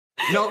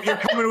 no, you're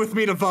coming with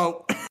me to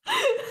vote.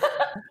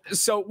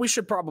 So we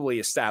should probably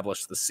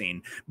establish the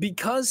scene.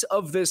 Because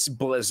of this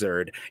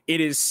blizzard, it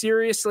is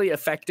seriously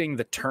affecting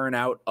the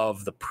turnout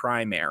of the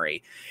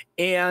primary,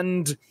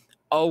 and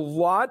a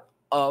lot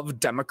of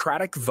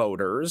Democratic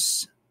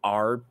voters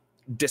are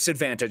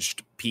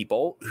disadvantaged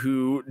people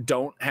who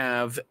don't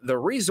have the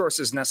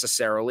resources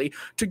necessarily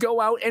to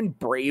go out and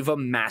brave a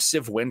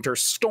massive winter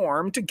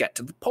storm to get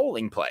to the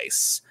polling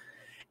place.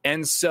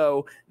 And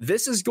so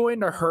this is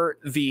going to hurt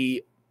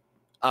the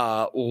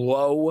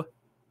low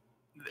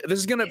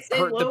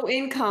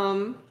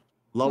income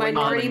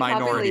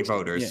minority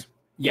voters.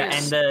 Yeah,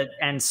 yes.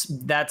 and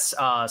that's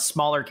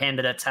smaller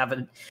candidates have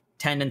a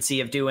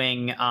tendency of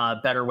doing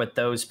better with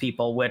those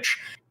people, which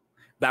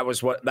That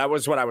was what I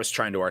was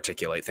trying to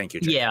articulate. Thank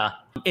you, Jim. Yeah.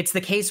 It's the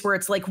case where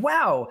it's like,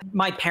 wow,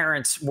 my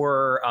parents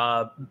were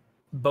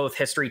both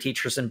history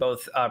teachers and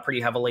both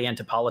pretty heavily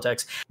into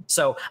politics.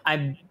 So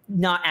I'm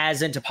not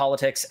as into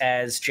politics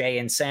as Jay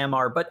and Sam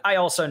are, but I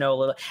also know a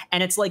little.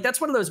 And it's like, that's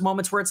one of those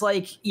moments where it's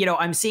like,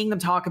 I'm seeing them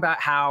talk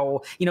about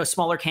how,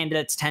 smaller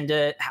candidates tend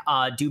to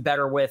do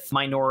better with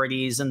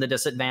minorities and the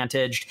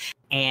disadvantaged.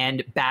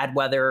 And bad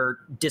weather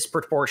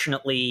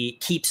disproportionately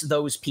keeps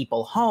those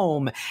people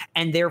home.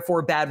 And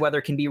therefore, bad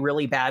weather can be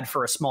really bad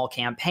for a small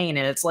campaign.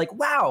 And it's like,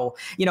 wow,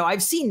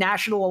 I've seen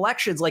national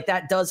elections like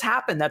that does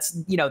happen. That's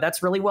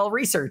really well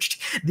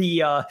researched.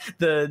 The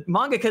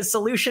mangaka's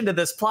solution to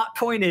this plot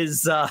point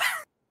is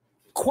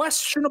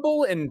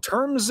questionable in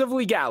terms of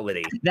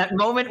legality. That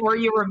moment where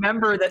you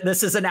remember that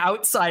this is an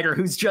outsider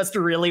who's just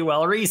really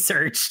well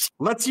researched.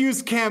 Let's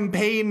use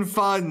campaign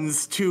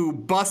funds to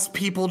bus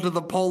people to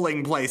the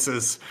polling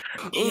places.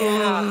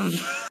 Yeah.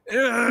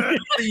 The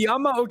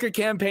Yamaoka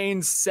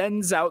campaign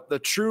sends out the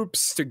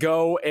troops to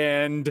go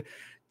and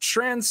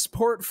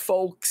transport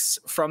folks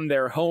from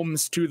their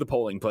homes to the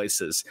polling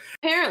places.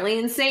 Apparently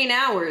insane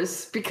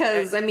hours,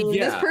 because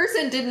this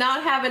person did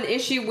not have an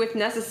issue with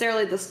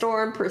necessarily the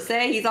storm per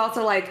se. He's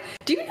also like,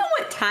 do you know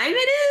what time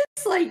it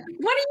is? Like,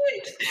 what are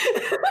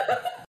you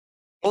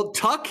Well,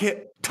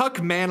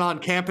 Tuck man on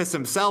campus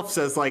himself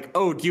says like,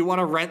 oh, do you want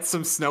to rent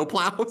some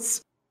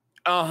snowplows?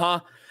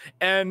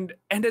 And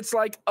it's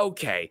like,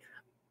 okay,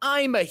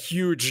 I'm a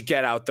huge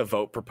get out the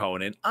vote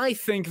proponent. I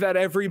think that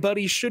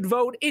everybody should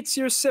vote. It's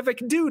your civic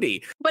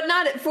duty. But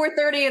not at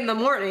 4:30 in the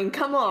morning.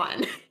 Come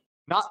on.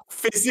 Not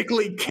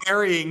physically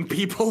carrying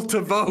people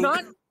to vote.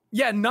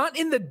 Not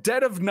in the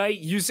dead of night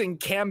using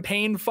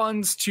campaign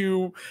funds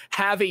to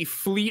have a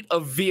fleet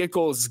of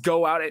vehicles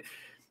go out.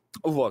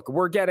 Look,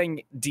 we're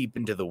getting deep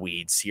into the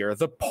weeds here.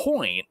 The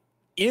point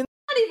in...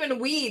 Not even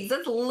weeds.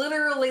 That's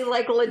literally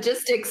like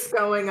logistics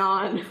going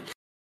on.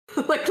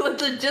 Like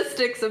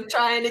logistics of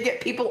trying to get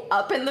people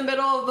up in the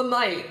middle of the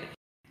night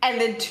and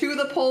then to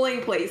the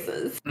polling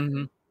places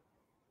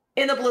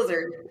in a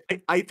blizzard.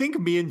 I think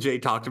me and Jay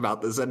talked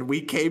about this and we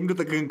came to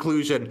the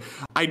conclusion,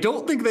 I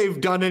don't think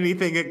they've done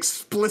anything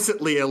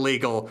explicitly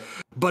illegal,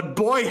 but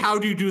boy, how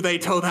do they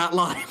toe that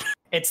line?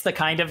 It's the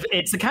kind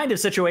of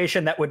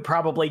situation that would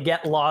probably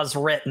get laws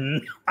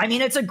written. I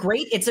mean, it's a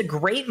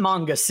great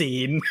manga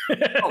scene.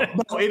 Oh,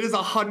 no, it is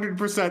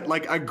 100%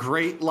 like a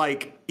great,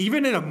 like,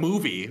 even in a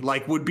movie,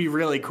 like, would be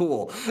really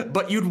cool.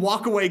 But you'd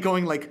walk away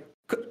going like,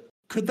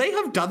 could they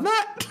have done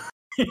that?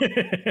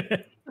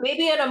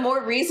 Maybe at a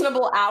more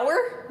reasonable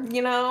hour,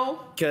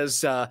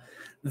 Because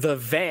the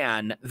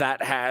van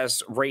that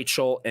has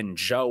Rachel and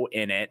Joe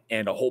in it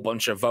and a whole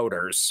bunch of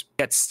voters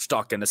gets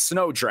stuck in a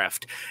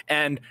snowdrift.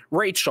 And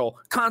Rachel,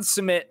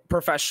 consummate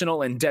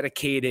professional and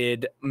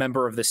dedicated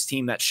member of this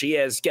team that she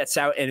is, gets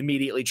out and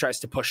immediately tries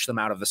to push them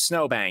out of the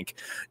snowbank.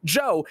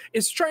 Joe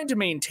is trying to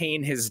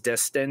maintain his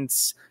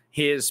distance,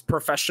 his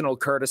professional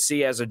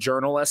courtesy as a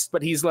journalist,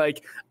 but he's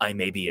like, I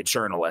may be a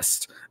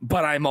journalist,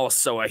 but I'm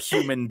also a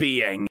human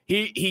being.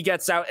 He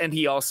gets out and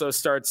he also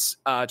starts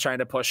trying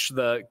to push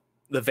the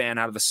van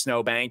out of the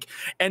snowbank,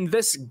 and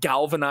this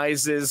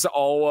galvanizes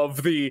all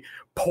of the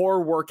poor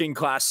working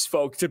class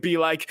folk to be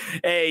like,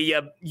 hey,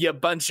 you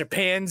bunch of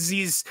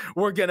pansies,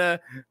 we're gonna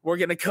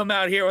come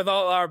out here with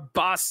all our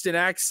Boston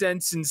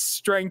accents and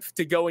strength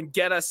to go and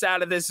get us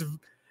out of this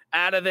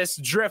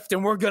drift,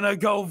 and we're gonna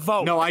go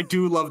vote. No, I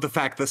do love the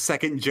fact the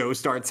second Joe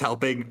starts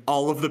helping,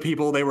 all of the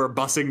people they were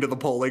busing to the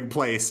polling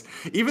place,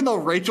 even though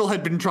Rachel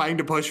had been trying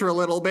to push her a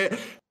little bit,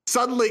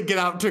 suddenly get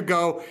out to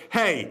go,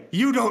 hey,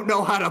 you don't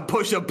know how to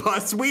push a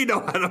bus, we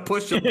know how to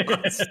push a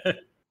bus.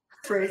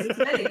 Raises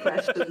many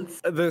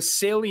questions. The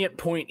salient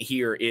point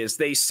here is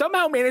they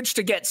somehow managed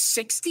to get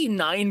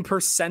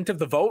 69% of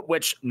the vote,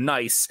 which,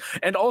 nice.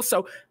 And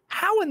also,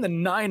 how in the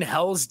nine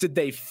hells did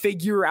they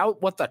figure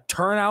out what the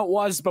turnout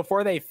was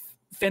before they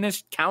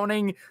finished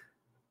counting,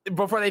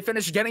 before they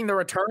finished getting the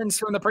returns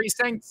from the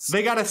precincts?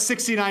 They got a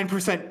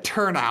 69%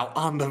 turnout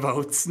on the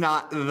votes,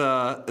 not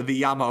the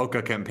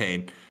Yamaoka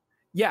campaign.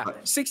 Yeah,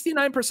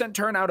 69%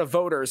 turnout of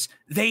voters.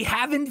 They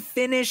haven't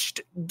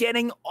finished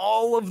getting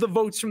all of the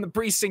votes from the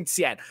precincts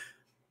yet.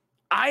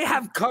 I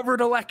have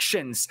covered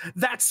elections.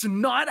 That's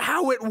not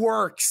how it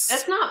works.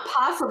 That's not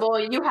possible.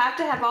 You have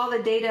to have all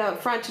the data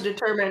up front to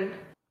determine.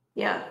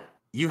 Yeah.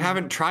 You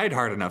haven't tried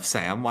hard enough,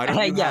 Sam. Why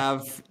don't you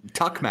have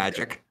tuck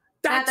magic?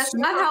 That's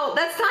not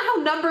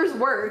how numbers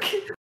work.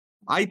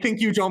 I think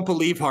you don't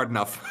believe hard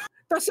enough.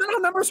 That's not how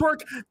numbers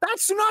work.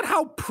 That's not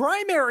how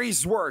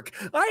primaries work.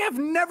 I have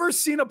never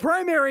seen a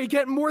primary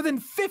get more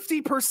than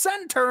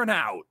 50%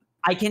 turnout.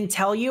 I can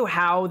tell you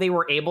how they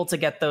were able to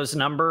get those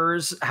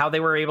numbers, how they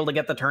were able to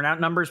get the turnout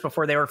numbers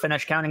before they were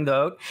finished counting the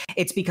vote.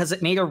 It's because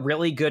it made a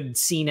really good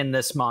scene in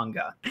this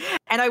manga.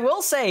 And I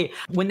will say,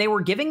 when they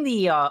were giving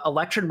the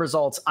election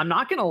results, I'm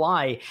not going to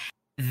lie,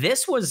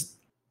 this was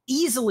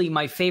easily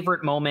my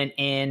favorite moment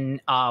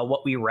in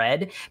what we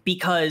read,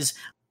 because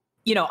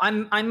you know,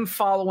 I'm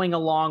following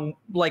along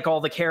like all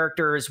the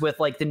characters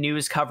with like the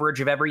news coverage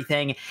of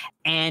everything,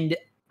 and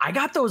I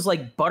got those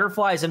like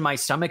butterflies in my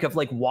stomach of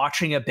like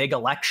watching a big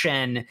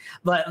election,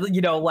 but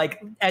you know,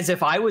 like as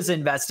if I was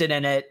invested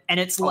in it. And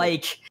it's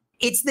like,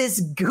 it's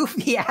this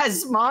goofy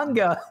ass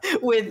manga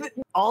with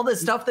all the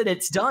stuff that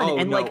it's done.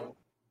 And like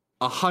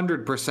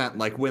 100%,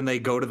 like when they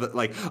go to the,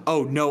 like,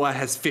 oh, Noah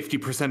has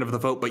 50% of the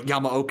vote, but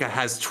Yamaoka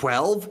has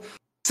 12,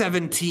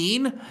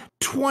 17,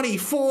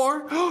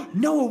 24.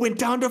 Noah went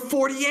down to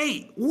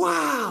 48.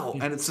 Wow.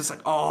 And it's just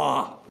like,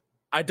 oh.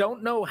 I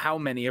don't know how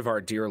many of our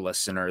dear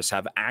listeners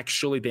have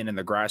actually been in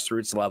the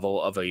grassroots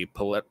level of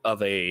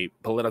a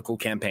political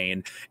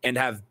campaign and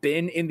have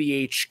been in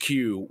the HQ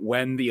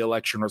when the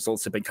election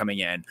results have been coming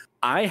in.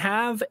 I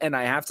have, and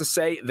I have to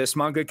say, this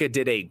mangaka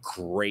did a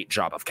great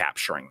job of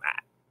capturing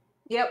that.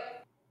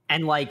 Yep.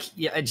 And like,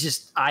 yeah,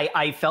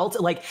 I felt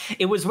like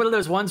it was one of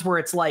those ones where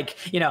it's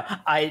like, you know,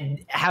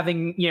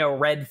 having, you know,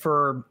 read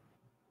for,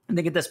 I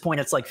think at this point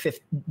it's like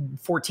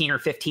 14 or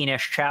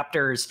 15-ish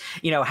chapters,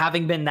 you know,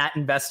 having been that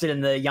invested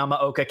in the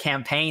Yamaoka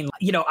campaign,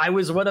 you know, I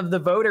was one of the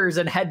voters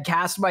and had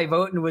cast my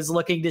vote and was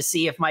looking to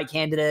see if my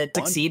candidate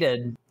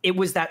succeeded. It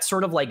was that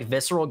sort of like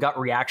visceral gut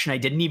reaction I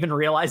didn't even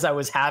realize I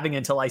was having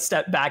until I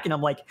stepped back and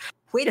I'm like,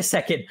 wait a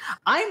second,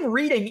 I'm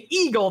reading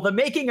Eagle, the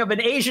making of an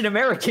Asian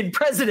American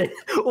president.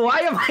 Why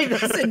am I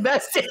this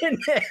invested in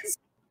this?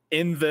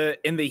 In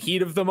the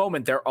heat of the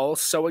moment, they're all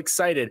so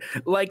excited.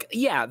 Like,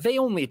 yeah, they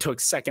only took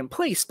second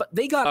place, but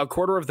they got a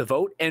quarter of the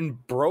vote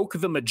and broke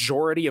the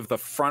majority of the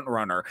front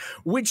runner,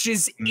 which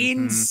is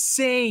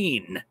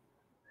insane.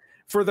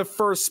 For the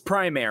first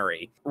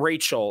primary,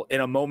 Rachel,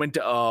 in a moment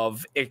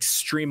of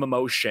extreme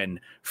emotion,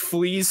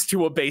 flees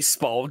to a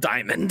baseball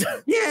diamond.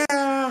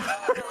 Yeah.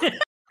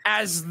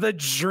 As the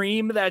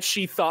dream that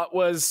she thought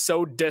was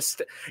so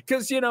distant.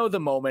 Because, you know, the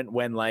moment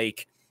when,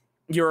 like,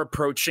 you're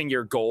approaching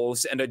your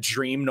goals and a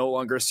dream no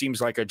longer seems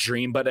like a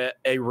dream, but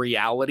a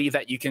reality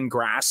that you can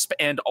grasp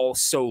and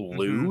also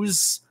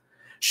lose.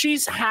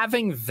 She's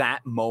having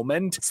that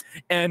moment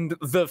and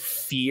the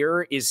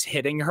fear is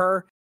hitting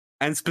her.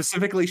 And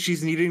specifically,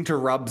 she's needing to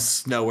rub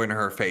snow in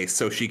her face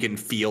so she can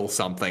feel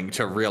something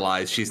to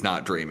realize she's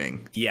not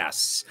dreaming.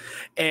 Yes.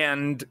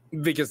 And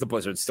because the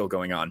blizzard's still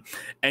going on.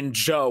 And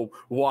Joe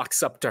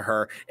walks up to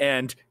her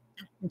and,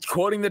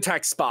 quoting the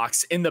text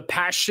box, in the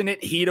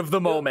passionate heat of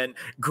the moment,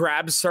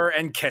 grabs her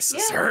and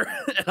kisses her.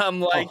 And I'm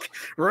like,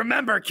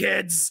 remember,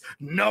 kids,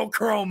 no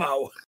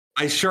chromo.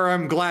 I sure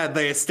am glad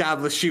they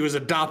established she was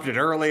adopted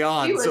early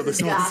on. So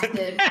this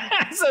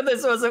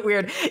wasn't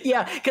weird.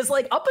 Yeah, because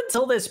like up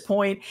until this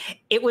point,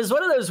 it was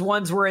one of those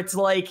ones where it's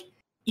like,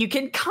 you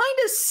can kind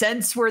of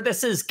sense where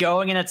this is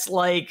going, and it's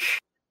like,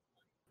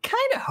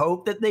 kind of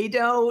hope that they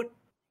don't.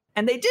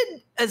 And they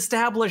did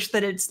establish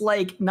that it's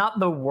like not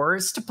the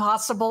worst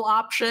possible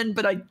option,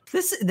 but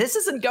this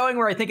isn't going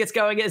where I think it's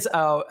going. Is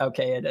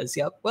okay, it is.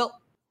 Yep. Well,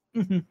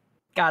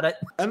 got it.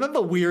 And then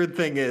the weird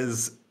thing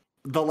is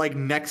the like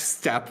next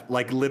step,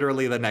 like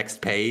literally the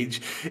next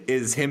page,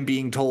 is him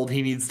being told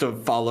he needs to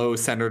follow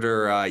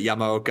Senator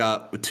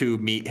Yamaoka to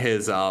meet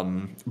his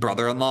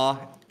brother-in-law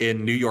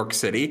in New York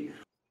City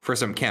for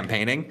some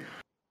campaigning.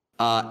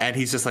 And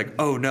he's just like,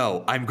 oh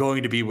no, I'm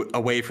going to be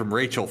away from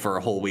Rachel for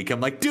a whole week. I'm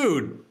like,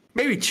 dude,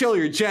 maybe chill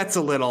your jets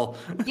a little.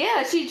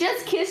 Yeah, she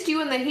just kissed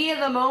you in the heat of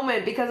the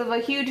moment because of a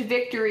huge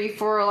victory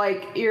for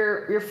like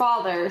your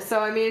father. So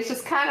I mean, it's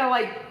just kind of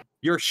like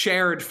your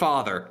shared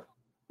father.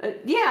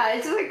 Yeah,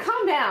 it's just like,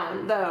 calm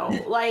down, though.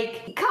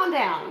 Like, calm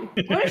down.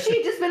 What if she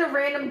had just been a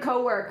random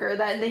coworker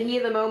that in the heat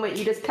of the moment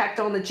you just pecked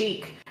on the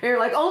cheek? And you're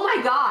like, oh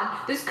my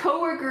god, this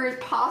coworker is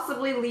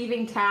possibly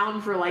leaving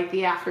town for, like,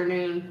 the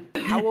afternoon.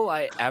 How will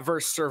I ever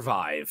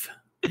survive?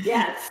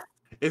 Yes.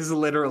 Is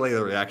literally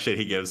the reaction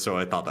he gives, so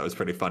I thought that was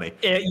pretty funny.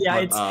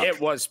 It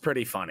was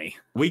pretty funny.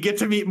 We get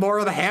to meet more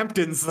of the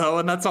Hamptons, though,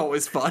 and that's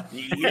always fun.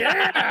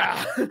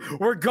 Yeah!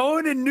 We're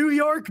going to New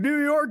York,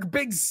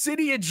 big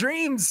city of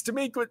dreams, to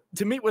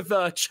meet with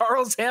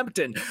Charles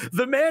Hampton,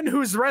 the man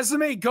whose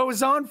resume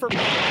goes on for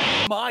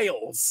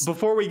miles.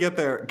 Before we get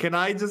there, can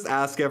I just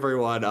ask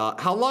everyone,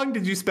 how long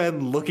did you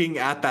spend looking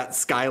at that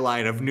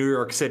skyline of New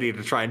York City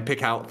to try and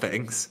pick out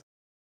things?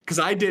 Because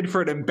I did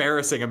for an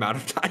embarrassing amount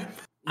of time.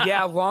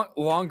 Yeah,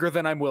 longer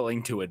than I'm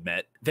willing to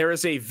admit. There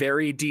is a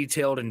very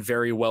detailed and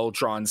very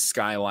well-drawn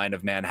skyline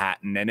of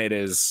Manhattan, and it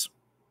is,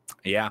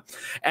 yeah.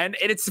 And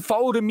it's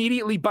followed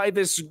immediately by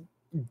this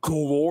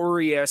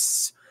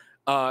glorious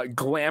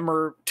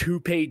glamour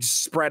 2-page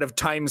spread of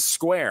Times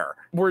Square.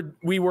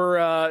 We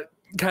were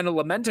kind of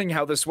lamenting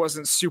how this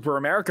wasn't super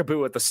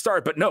America-boo at the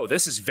start, but no,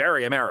 this is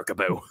very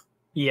America-boo.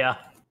 Yeah.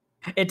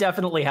 It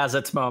definitely has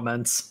its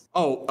moments.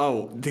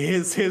 Oh,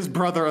 his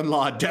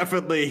brother-in-law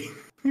definitely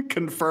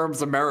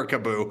confirms America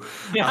boo.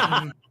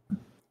 Yeah.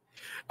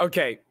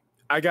 Okay,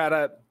 I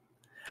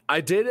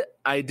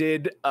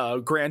did a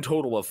grand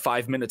total of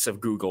 5 minutes of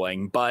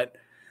Googling, but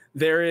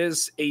there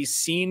is a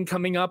scene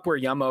coming up where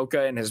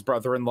Yamaoka and his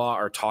brother-in-law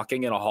are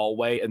talking in a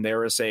hallway, and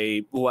there is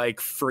a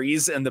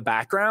freeze in the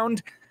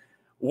background.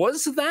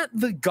 Was that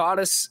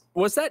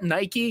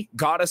Nike,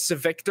 Goddess of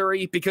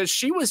Victory? Because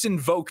she was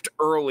invoked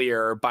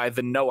earlier by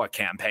the Noah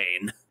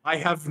campaign. I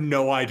have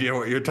no idea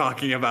what you're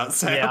talking about,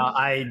 Sam.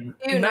 Yeah,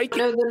 You Nike,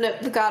 know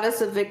the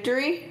Goddess of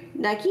Victory?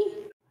 Nike?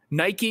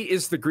 Nike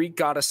is the Greek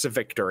goddess of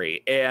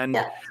victory, and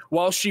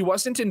while she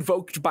wasn't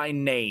invoked by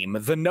name,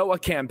 the Noah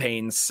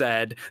campaign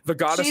said the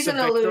goddess She's of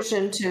an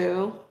illusion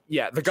too.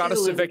 Yeah, the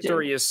goddess of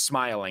victory is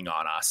smiling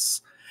on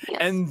us. Yes.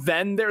 And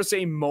then there's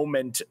a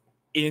moment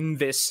in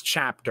this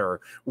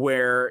chapter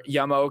where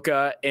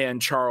Yamaoka and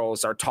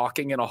Charles are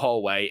talking in a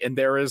hallway, and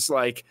there is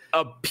like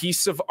a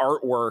piece of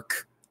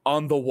artwork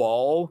on the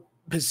wall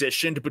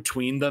positioned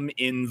between them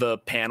in the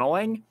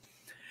paneling.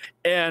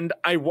 And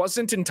I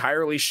wasn't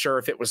entirely sure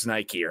if it was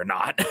Nike or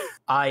not.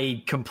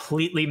 I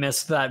completely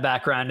missed that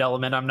background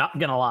element. I'm not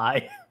going to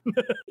lie.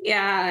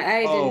 Yeah,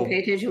 I didn't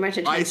pay too much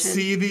attention. I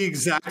see the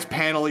exact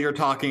panel you're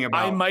talking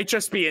about. I might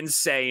just be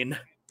insane.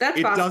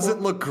 It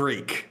doesn't look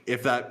Greek,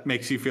 if that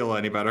makes you feel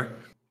any better.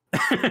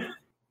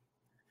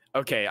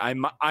 Okay,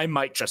 I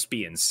might just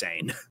be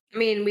insane. I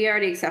mean, we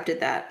already accepted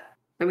that.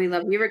 And we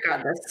love you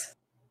regardless.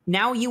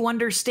 Now you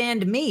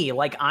understand me.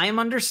 Like, I'm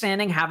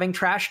understanding having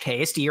trash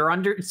taste. You're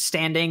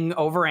understanding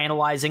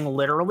overanalyzing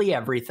literally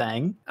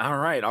everything. All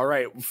right.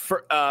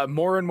 For,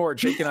 more and more,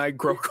 Jake and I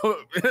grow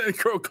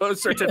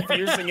closer to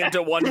fusing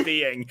into one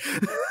being.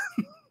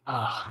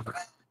 I'm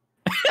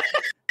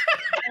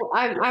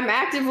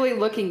actively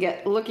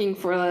looking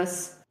for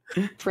this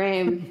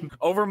frame.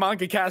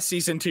 OverMangaCast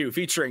Season 2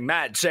 featuring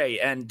Matt, Jay,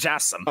 and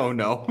Jassim. Oh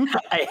no.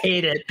 I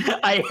hate it.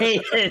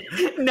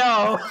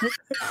 No.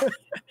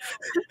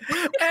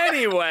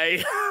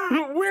 Anyway,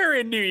 we're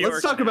in New York.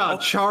 Let's talk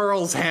about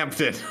Charles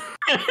Hampton.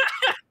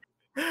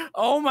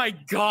 Oh my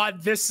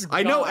god, this guy.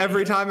 I know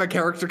every time a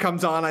character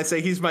comes on, I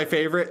say he's my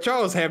favorite.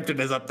 Charles Hampton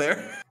is up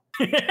there.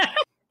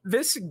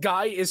 This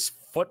guy is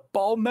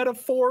football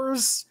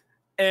metaphors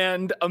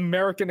and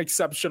American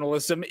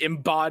exceptionalism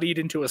embodied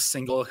into a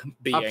single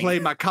being. I play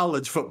my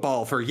college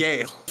football for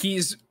Yale.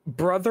 He's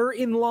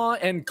brother-in-law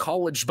and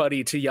college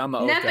buddy to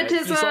Yamaoka.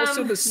 Nepotism. He's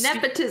also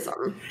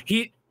Nepotism.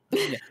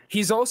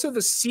 He's also the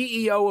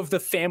CEO of the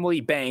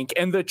family bank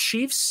and the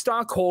chief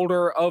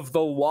stockholder of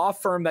the law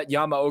firm that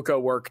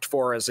Yamaoka worked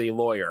for as a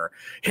lawyer.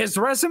 His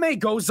resume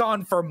goes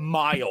on for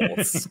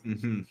miles.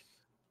 Mm-hmm.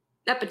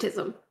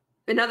 Nepotism.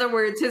 In other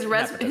words, his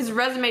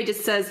resume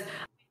just says,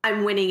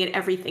 I'm winning at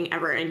everything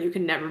ever, and you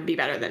can never be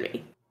better than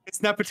me.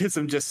 His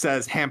nepotism just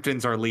says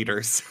Hamptons are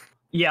leaders.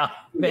 Yeah,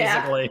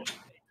 basically.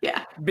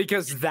 Yeah.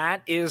 Because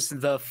that is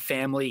the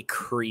family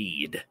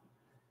creed.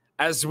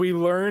 As we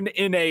learn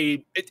in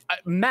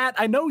Matt,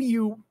 I know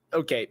you...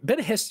 Okay, bit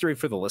of history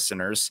for the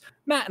listeners.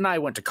 Matt and I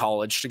went to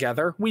college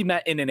together. We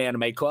met in an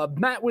anime club.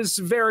 Matt was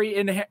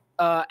very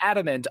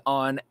adamant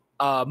on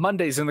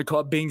Mondays in the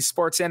club being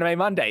Sports Anime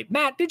Monday.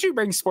 Matt, did you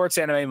bring Sports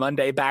Anime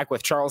Monday back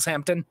with Charles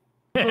Hampton?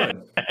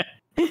 Good.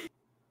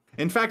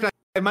 In fact,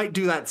 I might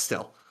do that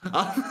still.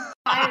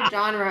 Entire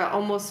genre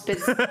almost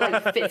fits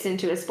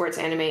into a sports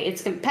anime.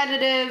 It's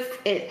competitive.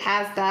 It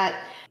has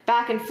that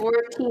back and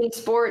forth team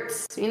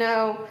sports, you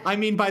know. I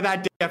mean, by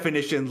that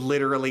definition,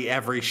 literally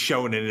every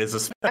shonen is a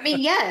sport. I mean,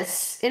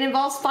 yes, it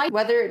involves fight,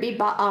 whether it be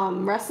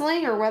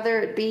wrestling or whether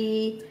it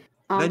be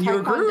Then you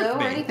agree with Taekwondo or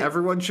me. anything.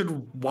 Everyone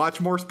should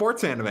watch more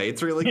sports anime.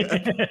 It's really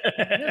good.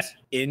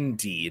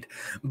 Indeed.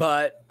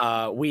 But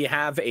we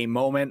have a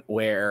moment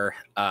where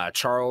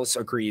Charles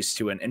agrees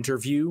to an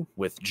interview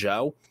with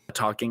Joe,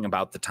 talking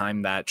about the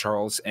time that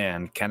Charles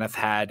and Kenneth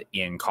had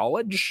in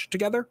college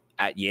together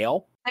at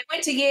Yale. I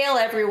went to Yale,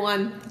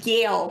 everyone.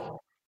 Yale.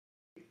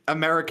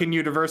 American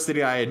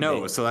university I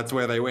know, so that's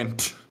where they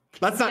went.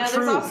 That's not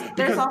true.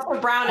 There's also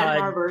Brown at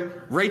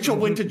Harvard. Rachel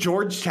went to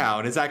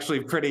Georgetown is actually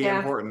pretty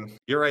important.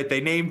 You're right.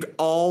 They named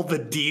all the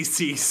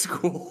DC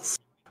schools.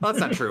 Well, that's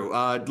not true.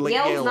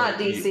 Yale's not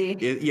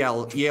DC.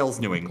 Yale's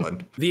New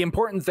England. The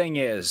important thing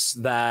is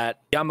that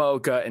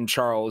Yamaoka and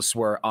Charles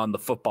were on the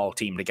football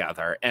team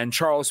together, and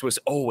Charles was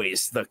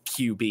always the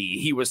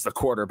QB. He was the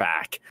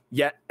quarterback.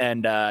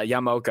 And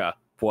Yamaoka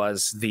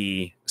was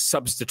the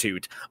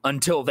substitute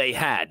until they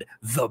had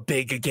the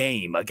big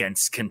game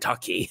against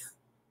Kentucky.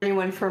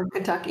 Anyone from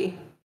Kentucky.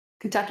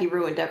 Kentucky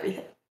ruined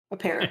everything,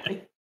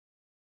 apparently.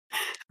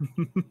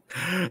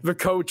 The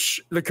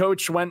coach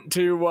went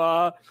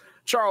to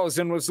Charles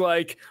and was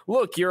like,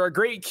 look, you're a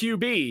great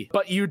QB,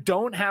 but you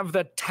don't have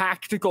the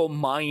tactical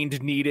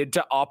mind needed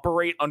to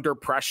operate under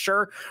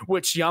pressure,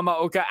 which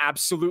Yamaoka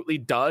absolutely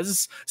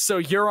does. So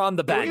you're on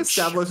the bench. Can we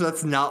establish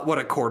that's not what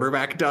a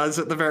quarterback does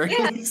at the very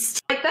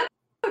least? Like, that's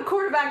what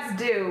quarterbacks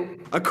do.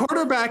 A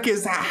quarterback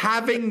is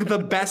having the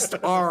best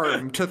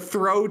arm to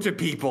throw to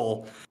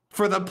people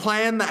for the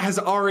plan that has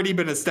already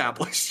been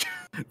established.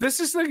 This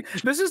is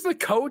the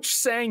coach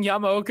saying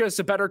Yamaoka is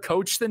a better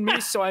coach than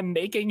me, so I'm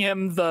making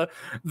him the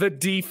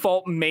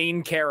default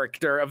main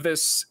character of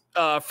this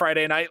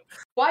Friday night.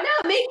 Why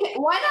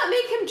not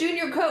make him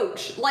junior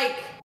coach? Like,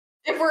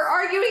 if we're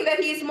arguing that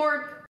he's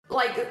more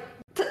like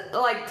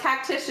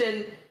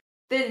tactician,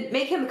 then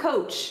make him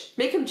coach.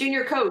 Make him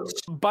junior coach.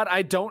 But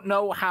I don't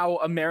know how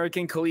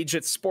American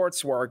collegiate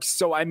sports works,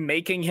 so I'm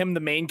making him the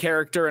main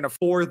character in a...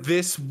 For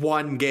this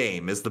one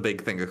game is the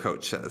big thing a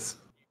coach says.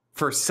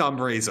 For some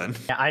reason.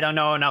 Yeah, I don't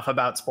know enough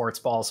about sports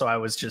ball, so I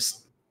was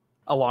just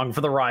along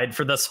for the ride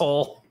for this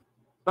whole...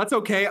 That's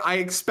okay. I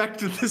expect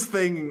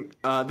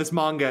this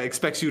manga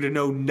expects you to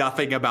know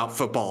nothing about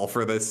football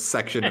for this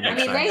section. I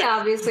mean, they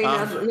obviously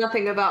know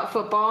nothing about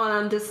football, and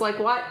I'm just like,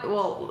 what?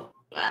 Well...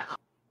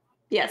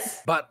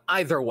 Yes. But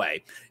either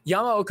way,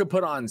 Yamaoka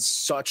put on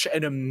such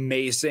an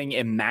amazing,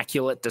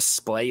 immaculate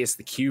display as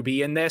the QB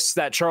in this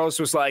that Charles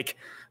was like,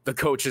 the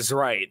coach is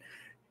right.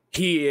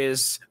 He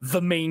is the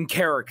main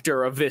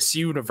character of this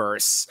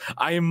universe.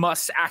 I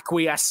must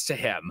acquiesce to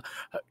him.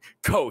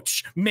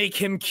 Coach, make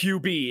him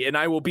QB and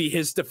I will be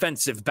his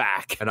defensive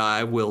back. And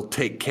I will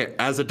take care,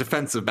 as a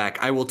defensive back,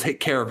 I will take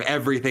care of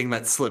everything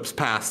that slips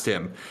past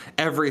him.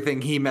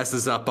 Everything he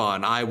messes up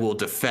on, I will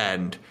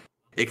defend.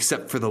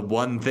 Except for the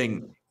one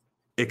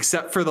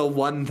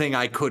thing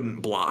I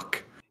couldn't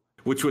block,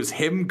 which was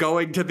him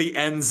going to the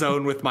end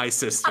zone with my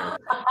sister.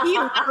 He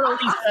literally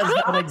says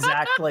that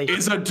exactly.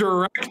 Is a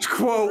direct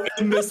quote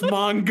in this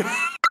manga.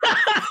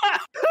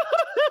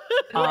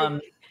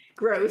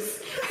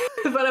 Gross,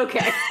 but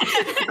okay.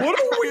 What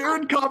a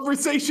weird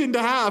conversation to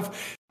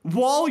have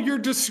while you're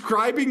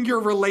describing your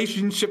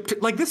relationship to,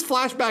 like, this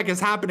flashback is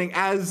happening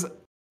as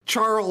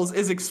Charles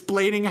is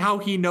explaining how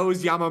he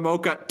knows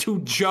Yamamoka to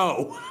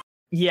Joe.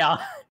 Yeah.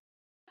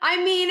 I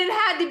mean, it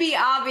had to be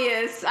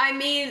obvious. I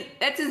mean,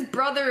 that's his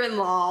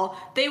brother-in-law.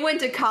 They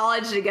went to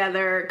college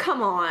together.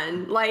 Come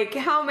on. Like,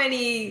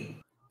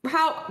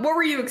 what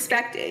were you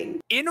expecting?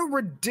 In a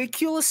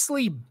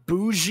ridiculously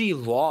bougie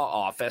law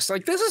office.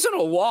 Like, this isn't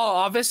a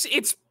law office.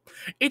 It's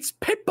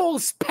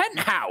Pitbull's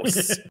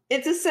penthouse.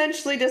 It's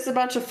essentially just a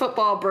bunch of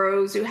football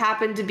bros who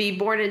happen to be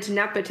born into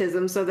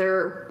nepotism, so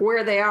they're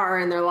where they are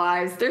in their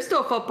lives. They're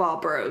still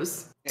football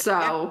bros.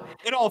 So,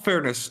 in all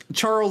fairness,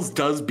 Charles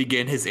does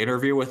begin his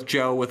interview with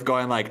Joe with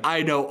going like,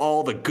 I know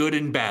all the good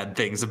and bad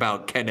things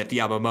about Kenneth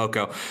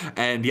Yamamoto.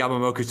 And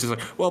Yamamoto's just like,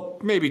 well,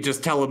 maybe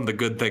just tell him the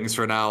good things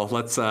for now.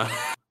 Let's,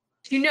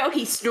 You know,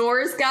 he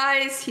snores,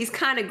 guys. He's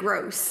kind of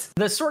gross.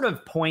 The sort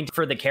of point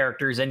for the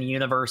characters in the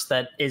universe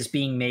that is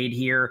being made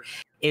here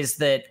is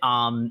that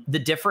the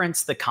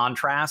difference, the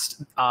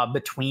contrast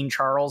between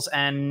Charles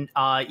and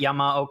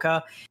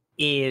Yamaoka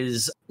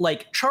is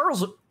like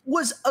Charles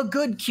was a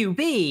good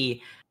QB,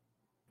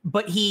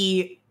 but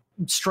he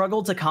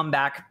struggled to come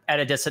back at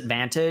a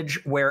disadvantage,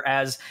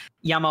 whereas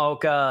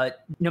Yamaoka,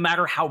 no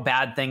matter how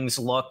bad things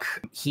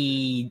look,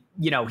 he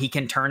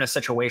can turn a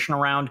situation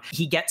around.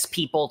 He gets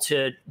people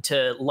to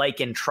like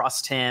and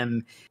trust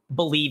him,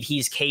 believe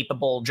he's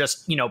capable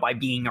just, by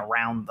being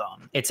around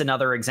them. It's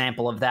another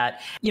example of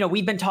that.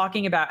 We've been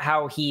talking about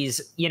how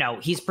he's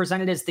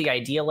presented as the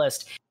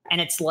idealist. And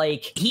it's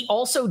like, he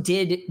also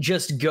did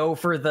just go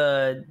for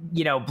the,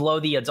 blow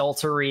the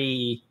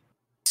adultery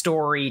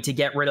story to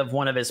get rid of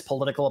one of his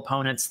political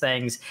opponents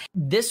things.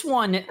 This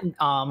one,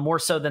 more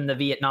so than the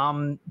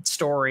Vietnam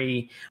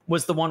story,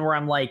 was the one where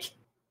I'm like,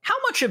 how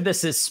much of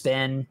this is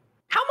spin?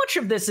 How much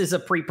of this is a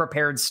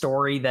pre-prepared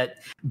story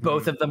that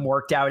both of them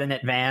worked out in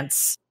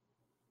advance?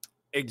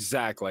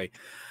 Exactly.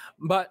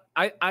 But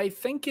I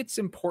think it's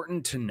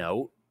important to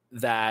note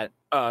that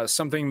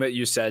something that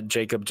you said,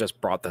 Jacob,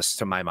 just brought this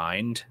to my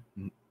mind.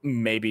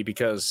 Maybe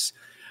because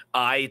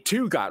I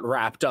too got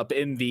wrapped up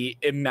in the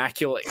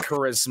immaculate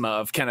charisma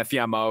of Kenneth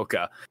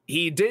Yamaoka.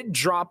 He did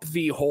drop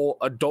the whole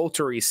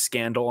adultery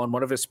scandal on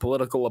one of his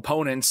political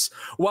opponents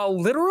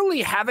while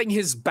literally having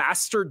his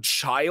bastard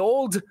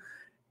child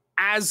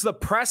as the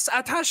press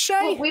attaché.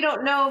 Well, we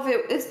don't know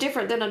if it's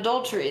different than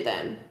adultery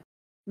then,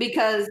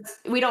 because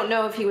we don't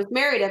know if he was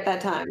married at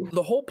that time.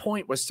 The whole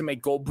point was to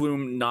make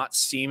Goldblum not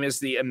seem as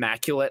the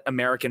immaculate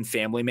American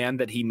family man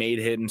that he made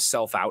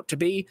himself out to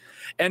be.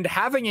 And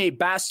having a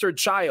bastard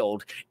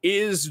child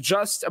is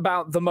just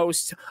about the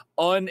most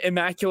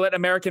unimmaculate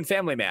American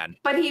family man.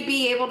 But he'd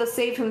be able to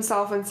save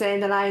himself in saying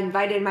that I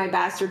invited my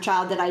bastard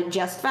child that I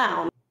just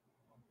found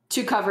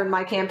to cover in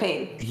my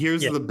campaign.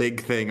 Here's the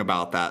big thing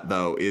about that,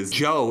 though, is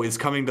Joe is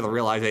coming to the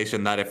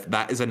realization that if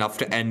that is enough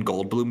to end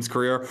Goldblum's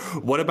career,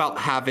 what about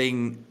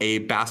having a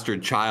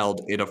bastard child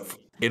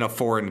in a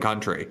foreign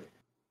country?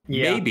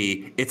 Yeah.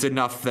 Maybe it's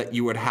enough that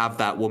you would have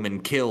that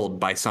woman killed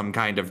by some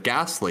kind of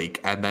gas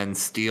leak and then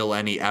steal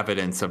any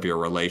evidence of your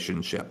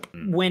relationship.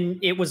 When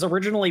it was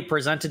originally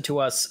presented to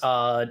us,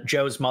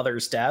 Joe's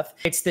mother's death,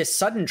 it's this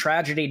sudden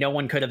tragedy no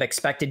one could have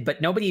expected, but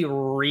nobody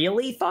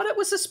really thought it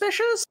was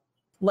suspicious.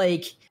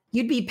 Like,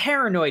 you'd be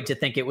paranoid to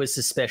think it was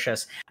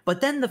suspicious, but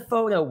then the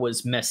photo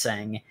was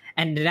missing,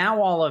 and now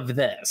all of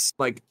this.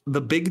 Like, the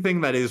big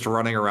thing that is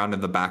running around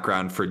in the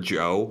background for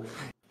Joe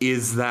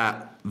is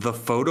that the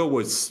photo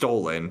was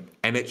stolen,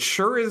 and it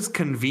sure is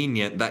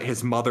convenient that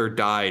his mother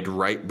died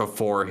right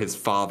before his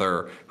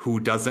father,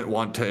 who doesn't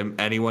want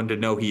anyone to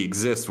know he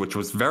exists, which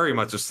was very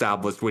much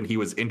established when he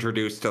was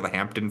introduced to the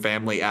Hampton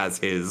family as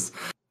his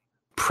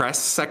press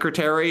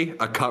secretary,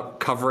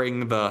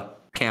 covering the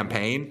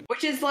campaign.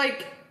 Which is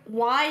like,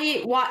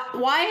 why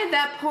at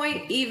that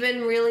point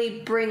even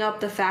really bring up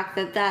the fact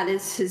that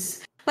is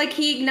his, like,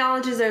 he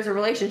acknowledges there's a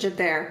relationship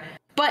there,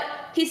 but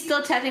he's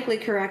still technically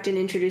correct in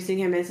introducing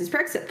him as his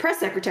press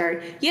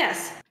secretary.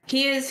 Yes,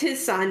 he is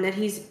his son that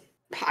he's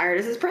hired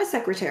as his press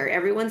secretary.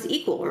 Everyone's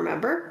equal,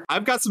 remember?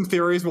 I've got some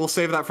theories. We'll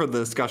save that for the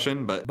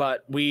discussion,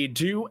 but we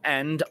do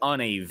end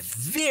on a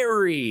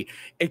very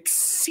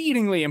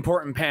exceedingly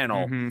important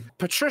panel.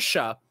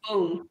 Patricia,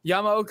 boom,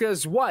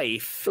 Yamaoka's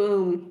wife,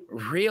 boom,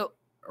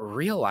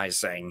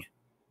 realizing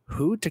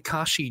who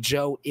Takashi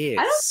Jo is.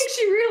 I don't think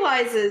she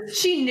realizes.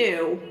 She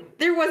knew.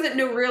 There wasn't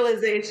no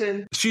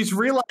realization. She's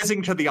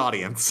realizing to the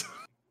audience.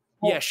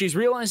 Yeah, she's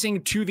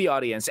realizing to the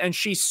audience, and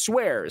she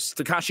swears,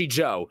 Takashi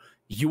Jo,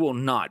 you will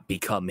not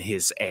become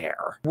his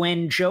heir.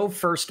 When Joe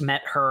first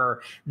met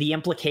her, the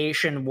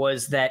implication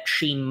was that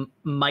she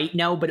might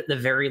know, but at the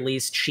very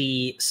least,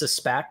 she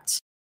suspects.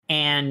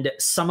 And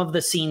some of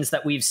the scenes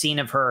that we've seen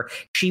of her,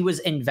 she was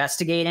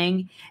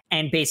investigating,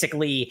 and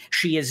basically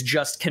she has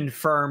just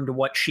confirmed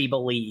what she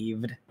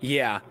believed.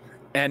 Yeah,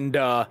 and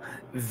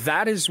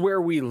that is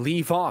where we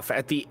leave off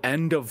at the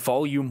end of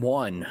Volume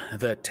 1,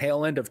 the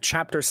tail end of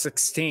Chapter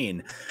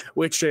 16,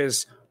 which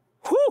is,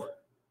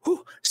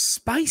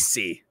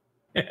 spicy.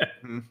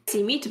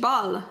 Spicy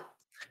meatball.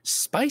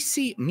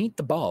 Spicy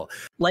meatball.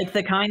 Like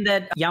the kind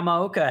that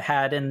Yamaoka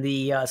had in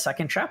the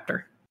second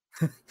chapter.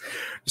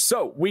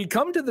 So we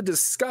come to the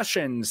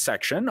discussion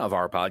section of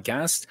our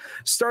podcast,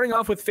 starting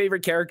off with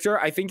favorite character.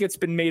 I think it's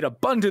been made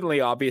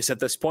abundantly obvious at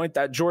this point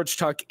that George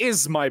Tuck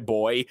is my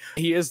boy.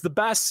 He is the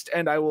best,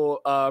 and I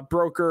will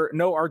broker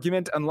no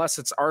argument unless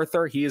it's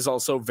Arthur. He is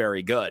also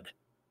very good.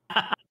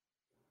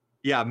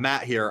 Yeah,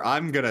 Matt here.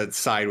 I'm going to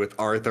side with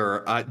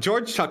Arthur.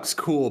 George Tuck's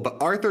cool,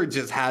 but Arthur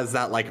just has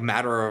that, like,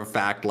 matter of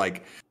fact,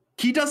 like,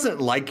 he doesn't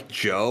like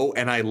Joe,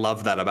 and I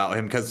love that about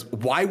him, because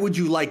why would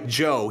you like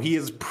Joe? He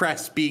is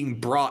press being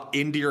brought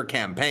into your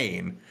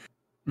campaign.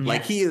 Yeah.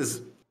 Like, he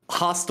is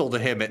hostile to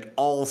him at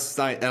all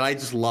sides, and I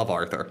just love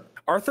Arthur.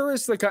 Arthur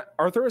is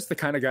the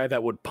kind of guy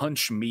that would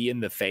punch me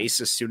in the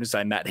face as soon as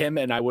I met him,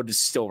 and I would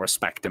still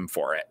respect him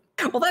for it.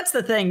 Well, that's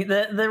the thing.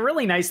 The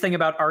really nice thing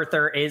about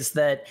Arthur is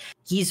that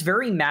he's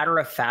very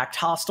matter-of-fact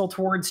hostile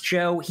towards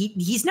Joe.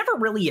 He's never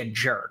really a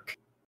jerk.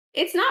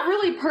 It's not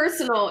really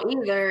personal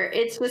either.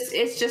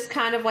 It's just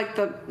kind of like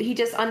he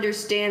just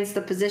understands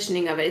the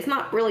positioning of it. It's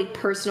not really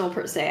personal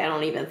per se, I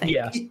don't even think.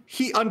 Yeah.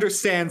 He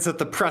understands that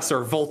the press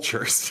are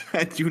vultures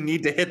and you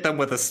need to hit them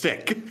with a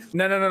stick.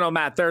 No,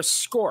 Matt, they're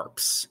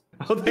scorps.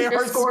 Oh, they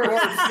are scorps.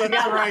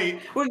 That's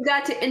right. We've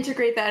got to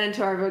integrate that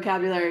into our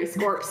vocabulary.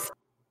 Scorps.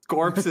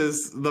 Scorps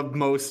is the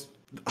most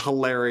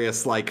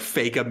hilarious, like,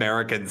 fake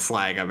American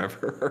slang I've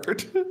ever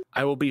heard.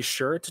 I will be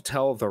sure to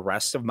tell the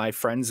rest of my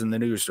friends in the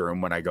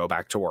newsroom when I go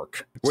back to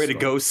work. Way to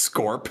go,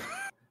 Scorp.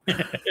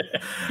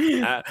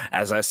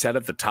 As I said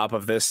at the top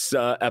of this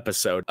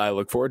episode, I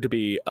look forward to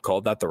be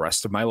called that the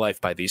rest of my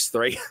life by these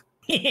three.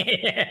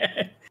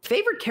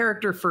 Favorite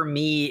character for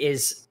me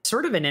is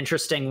sort of an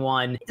interesting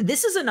one.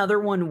 This is another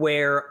one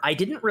where I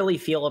didn't really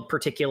feel a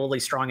particularly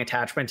strong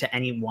attachment to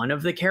any one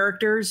of the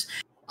characters.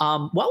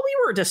 While we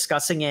were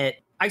discussing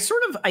it, I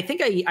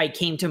think I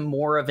came to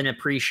more of an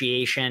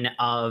appreciation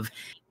of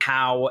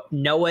how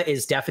Noah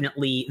is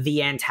definitely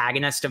the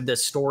antagonist of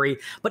this story,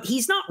 but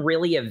he's not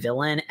really a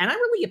villain. And I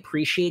really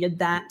appreciated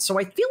that. So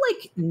I feel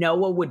like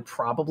Noah would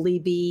probably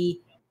be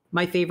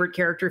my favorite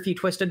character if you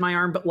twisted my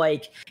arm. But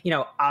like, you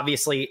know,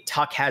 obviously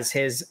Tuck has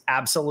his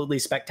absolutely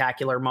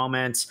spectacular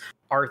moments.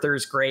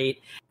 Arthur's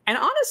great. And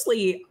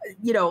honestly,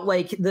 you know,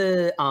 like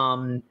the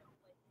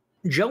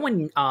Joe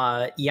and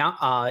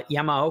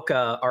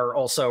Yamaoka are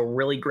also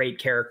really great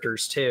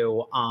characters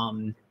too.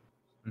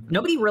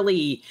 Nobody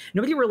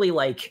really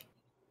like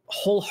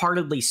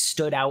wholeheartedly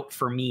stood out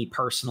for me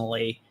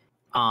personally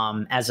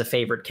as a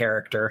favorite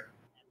character.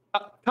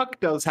 Tuck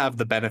does have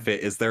the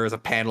benefit is there is a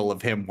panel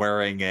of him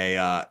wearing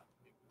a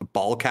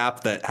ball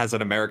cap that has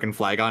an American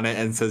flag on it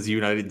and says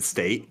United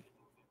States.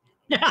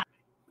 Yeah.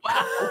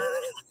 Wow.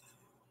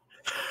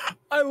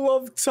 I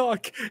love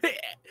Tuck.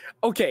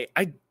 Okay,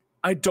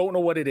 I don't know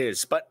what it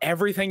is, but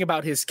everything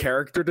about his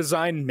character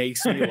design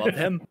makes me love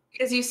him.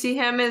 Because you see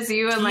him as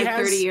you in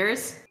 30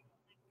 years.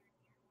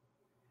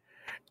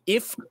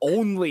 If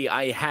only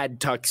I had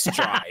Tuck's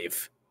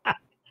drive.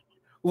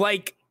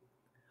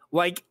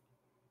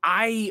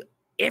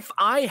 If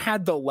I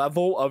had the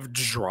level of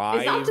drive.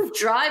 It's not just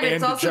drive,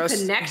 it's also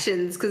just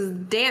connections. Because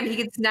damn, he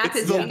can snap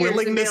his the fingers.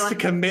 willingness to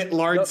commit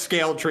large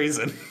scale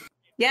treason.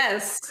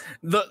 Yes.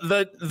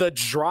 The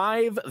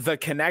drive, the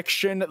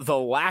connection, the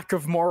lack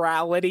of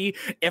morality.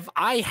 If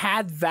I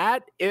had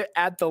that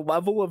at the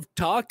level of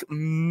Tuck,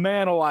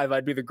 man alive,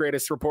 I'd be the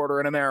greatest reporter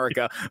in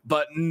America.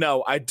 But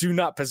no, I do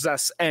not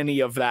possess any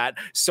of that,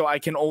 so I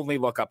can only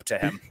look up to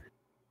him.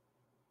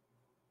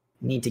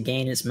 Need to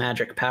gain his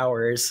magic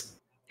powers.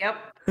 Yep.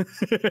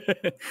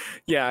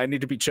 Yeah, I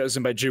need to be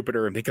chosen by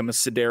Jupiter and become a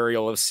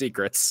sidereal of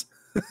secrets.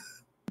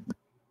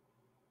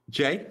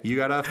 Jay, you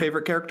got a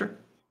favorite character?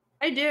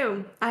 I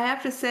do. I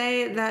have to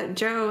say that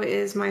Joe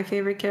is my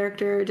favorite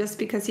character just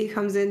because he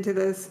comes into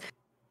this,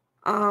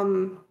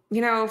 you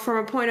know, from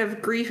a point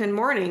of grief and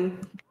mourning.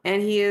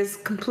 And he is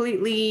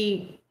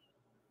completely,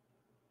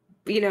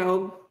 you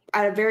know,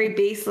 at a very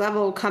base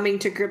level coming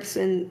to grips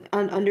and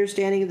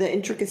understanding the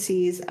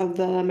intricacies of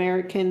the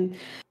American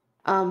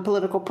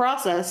political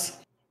process.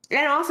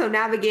 And also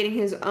navigating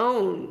his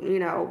own, you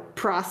know,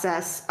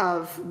 process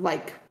of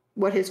like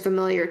what his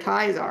family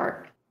ties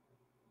are.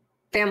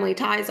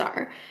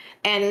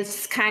 And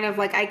it's kind of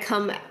like I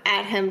come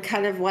at him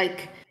kind of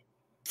like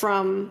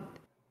from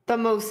the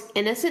most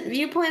innocent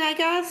viewpoint, I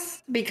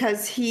guess,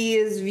 because he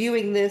is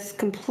viewing this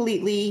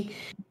completely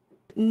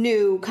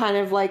new kind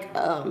of like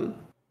a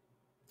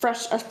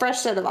fresh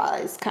set of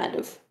eyes kind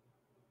of.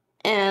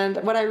 And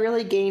what I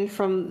really gained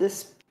from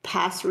this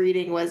past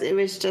reading was it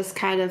was just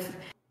kind of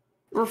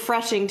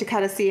refreshing to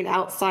kind of see an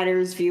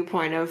outsider's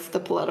viewpoint of the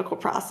political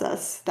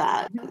process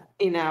that,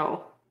 you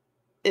know,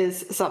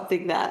 is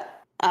something that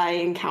I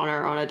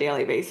encounter on a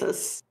daily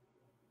basis.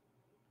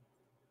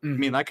 I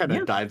mean, that kind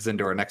of dives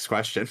into our next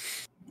question.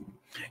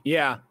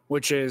 Yeah,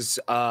 which is,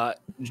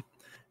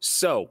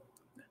 so,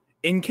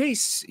 in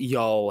case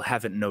y'all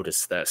haven't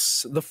noticed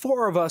this, the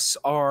four of us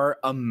are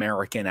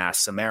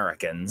American-ass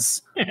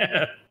Americans.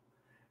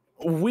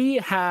 We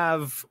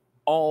have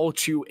all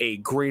to a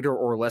greater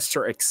or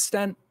lesser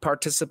extent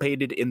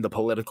participated in the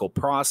political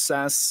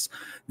process,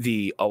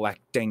 the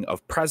electing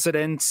of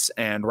presidents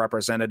and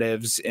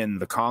representatives in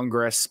the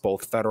Congress,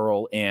 both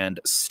federal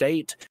and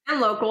state. And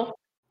local.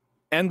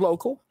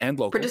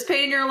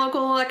 Participate in your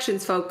local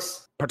elections,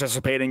 folks.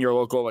 Participate in your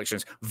local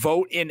elections.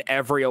 Vote in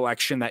every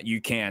election that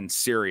you can.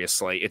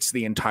 Seriously, it's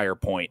the entire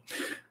point.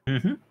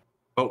 Mm-hmm.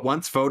 Vote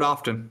once, vote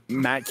often.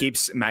 Matt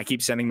keeps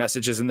sending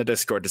messages in the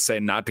Discord to say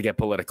not to get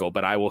political,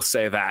 but I will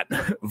say that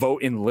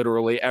vote in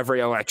literally every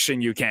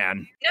election you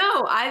can.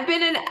 No, I've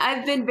been an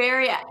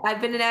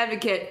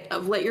advocate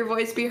of let your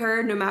voice be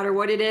heard no matter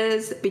what it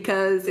is,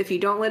 because if you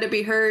don't let it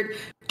be heard,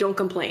 don't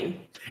complain.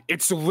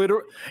 It's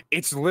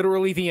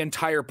literally the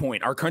entire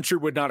point. Our country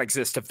would not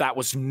exist if that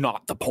was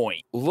not the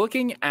point.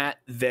 Looking at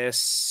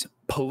this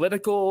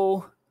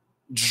political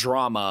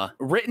drama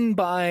written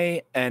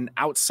by an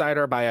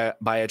outsider,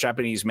 by a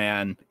Japanese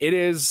man, it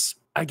is,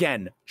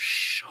 again,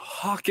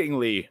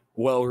 shockingly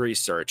well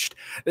researched.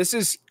 This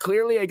is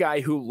clearly a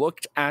guy who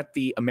looked at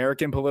the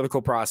American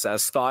political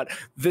process, thought,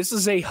 this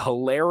is a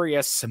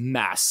hilarious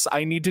mess.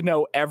 I need to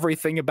know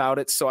everything about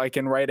it so I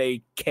can write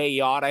a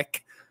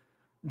chaotic,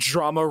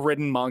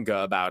 drama-ridden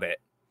manga about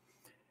it.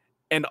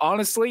 And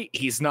honestly,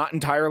 he's not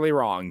entirely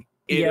wrong.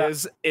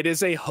 It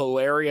is a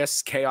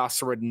hilarious,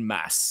 chaos-ridden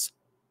mess.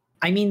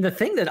 I mean, the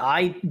thing that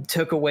I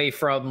took away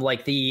from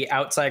like the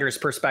outsider's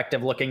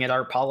perspective looking at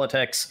our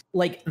politics,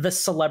 like the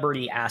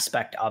celebrity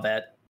aspect of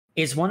it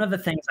is one of the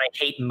things I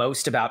hate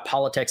most about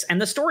politics. And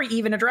the story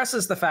even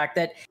addresses the fact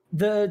that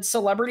the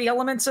celebrity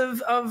elements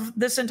of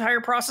this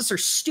entire process are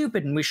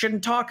stupid and we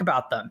shouldn't talk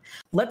about them.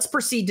 Let's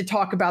proceed to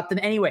talk about them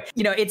anyway.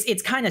 You know,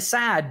 it's kind of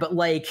sad, but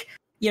like,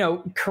 you know,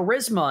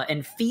 charisma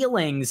and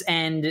feelings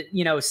and,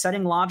 you know,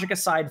 setting logic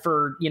aside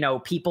for, you know,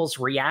 people's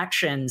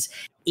reactions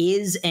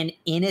is an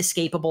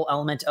inescapable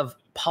element of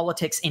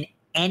politics in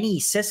any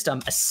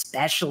system,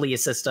 especially a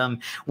system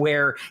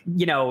where,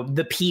 you know,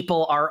 the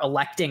people are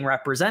electing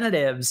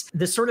representatives,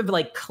 the sort of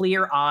like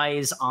clear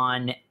eyes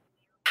on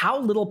how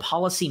little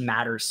policy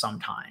matters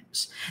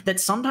sometimes, that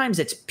sometimes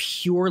it's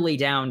purely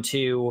down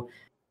to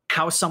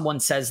how someone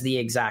says the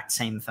exact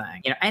same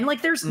thing, you know, and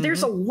like there's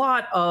a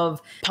lot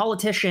of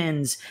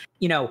politicians,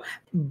 you know,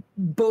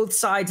 both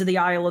sides of the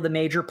aisle of the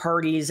major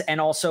parties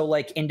and also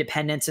like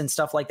independents and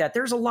stuff like that.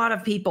 There's a lot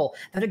of people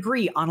that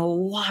agree on a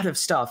lot of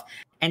stuff.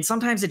 And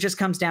sometimes it just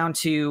comes down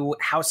to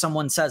how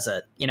someone says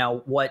it, you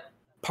know, what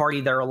party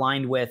they're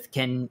aligned with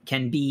can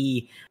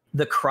be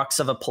the crux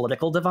of a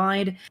political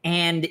divide.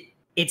 And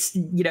it's,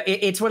 you know,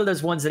 it's one of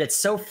those ones that it's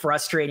so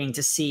frustrating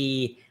to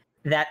see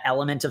that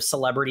element of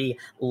celebrity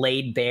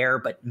laid bare,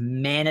 but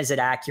man, is it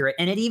accurate.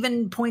 And it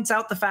even points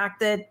out the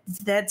fact that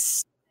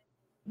that's,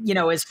 you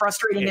know, as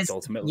frustrating it's as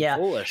ultimately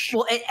foolish.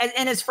 Well,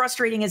 and as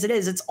frustrating as it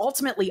is, it's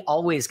ultimately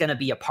always going to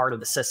be a part of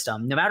the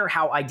system, no matter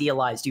how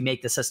idealized you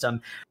make the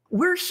system.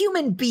 We're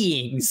human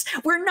beings.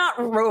 We're not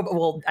robot.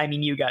 Well, I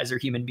mean, you guys are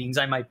human beings.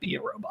 I might be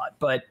a robot,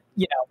 but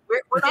you know,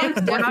 we're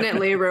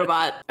definitely a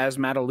robot. As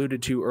Matt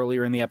alluded to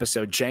earlier in the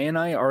episode, Jay and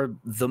I are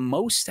the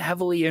most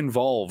heavily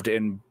involved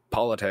in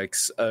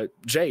politics.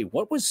 Jay,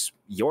 what was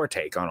your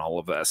take on all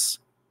of this?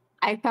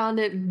 I found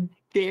it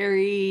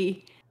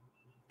very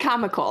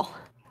comical.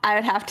 I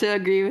would have to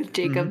agree with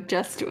Jacob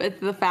just with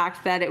the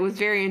fact that it was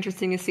very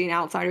interesting to see an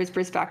outsider's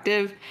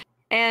perspective.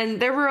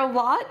 And there were a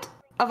lot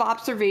of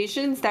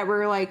observations that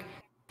were like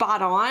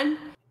spot on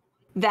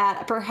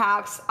that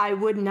perhaps I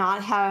would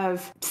not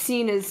have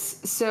seen as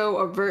so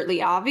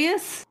overtly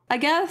obvious, I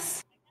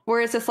guess. Where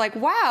it's just like,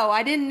 wow,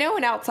 I didn't know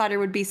an outsider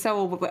would be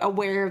so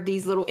aware of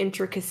these little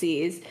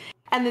intricacies.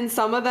 And then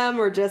some of them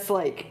were just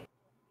like,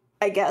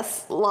 I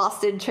guess,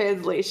 lost in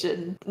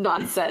translation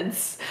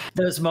nonsense.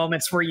 Those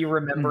moments where you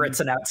remember it's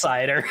an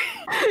outsider.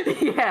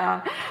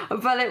 Yeah,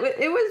 but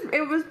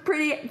it was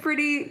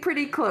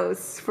pretty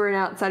close for an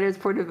outsider's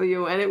point of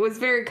view, and it was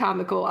very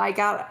comical. I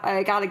got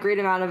a great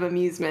amount of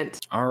amusement.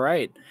 All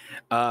right,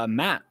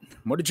 Matt,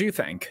 what did you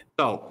think?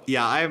 So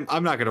yeah,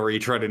 I'm not gonna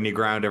retread any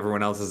ground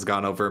everyone else has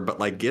gone over, but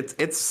like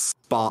it's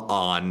spot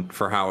on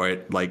for how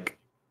it like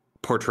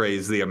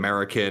portrays the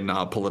American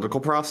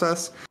political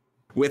process,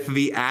 with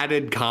the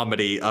added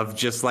comedy of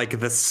just like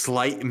the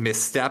slight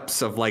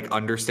missteps of like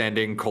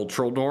understanding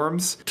cultural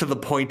norms to the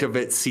point of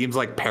it seems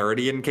like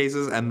parody in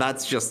cases. And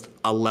that's just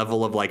a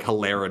level of like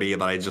hilarity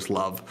that I just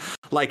love.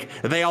 Like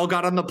they all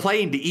got on the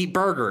plane to eat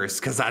burgers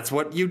because that's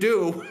what you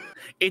do.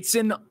 It's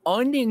an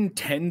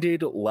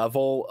unintended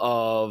level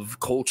of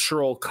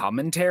cultural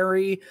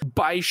commentary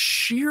by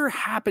sheer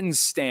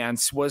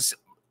happenstance was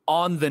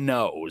on the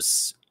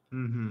nose.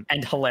 And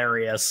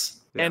hilarious.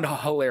 Yeah. And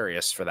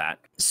hilarious for that.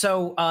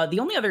 So the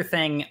only other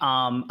thing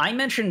I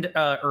mentioned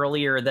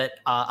earlier that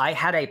I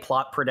had a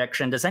plot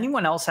prediction. Does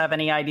anyone else have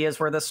any ideas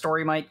where this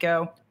story might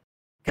go?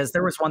 Because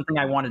there was one thing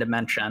I wanted to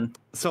mention.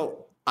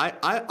 So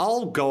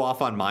I'll go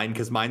off on mine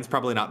because mine's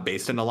probably not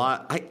based in a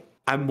lot.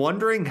 I'm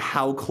wondering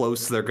how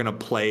close they're going to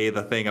play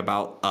the thing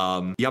about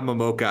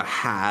Yamamoka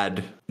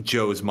had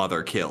Joe's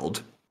mother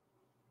killed.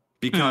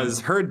 Because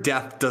her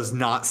death does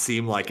not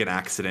seem like an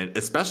accident,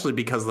 especially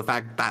because of the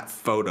fact that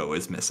photo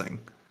is missing.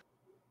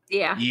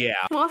 Yeah.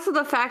 Well, also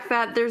the fact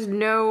that there's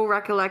no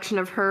recollection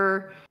of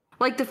her,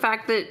 like the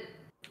fact that,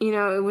 you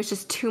know, it was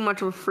just too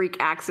much of a freak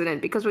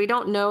accident because we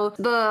don't know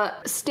the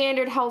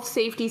standard health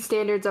safety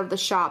standards of the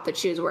shop that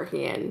she was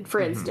working in, for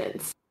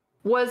instance.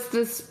 Was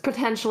this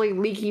potentially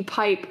leaky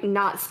pipe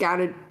not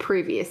scouted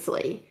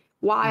previously?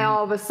 Why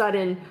all of a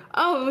sudden,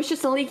 oh, it was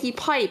just a leaky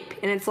pipe.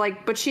 And it's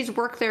like, but she's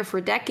worked there for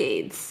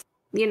decades,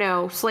 you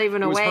know,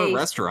 slaving away. It was her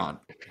restaurant.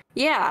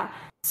 Yeah.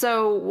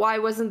 So why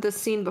wasn't this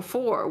seen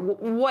before?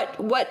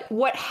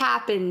 What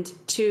happened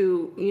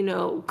to, you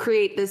know,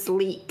 create this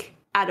leak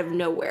out of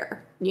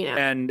nowhere, you know?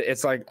 And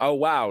it's like, oh,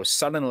 wow,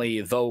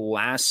 suddenly the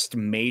last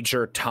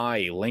major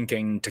tie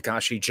linking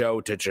Takashi Jo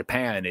to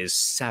Japan is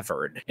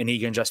severed, and he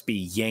can just be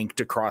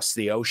yanked across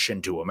the ocean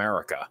to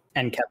America.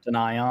 And kept an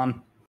eye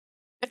on.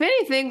 If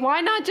anything, why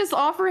not just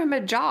offer him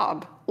a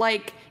job?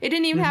 Like, it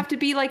didn't even have to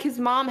be like his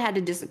mom had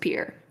to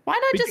disappear. Why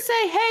not just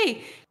say,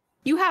 hey,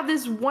 you have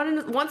this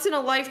once in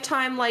a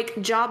lifetime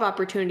like job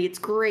opportunity. It's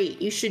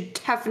great. You should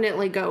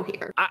definitely go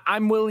here.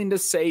 I'm willing to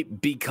say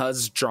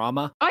because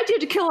drama. I did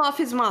to kill off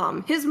his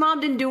mom. His mom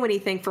didn't do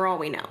anything for all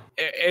we know.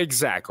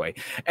 Exactly.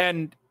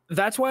 And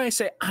that's why I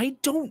say I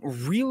don't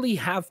really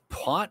have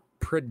plot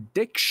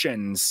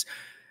predictions.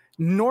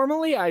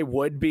 Normally, I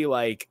would be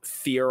like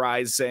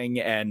theorizing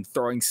and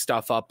throwing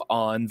stuff up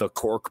on the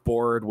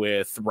corkboard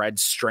with red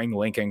string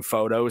linking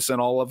photos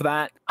and all of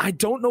that. I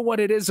don't know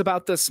what it is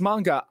about this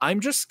manga.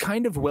 I'm just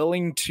kind of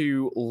willing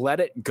to let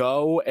it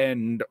go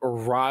and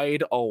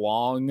ride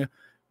along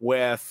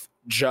with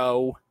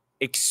Joe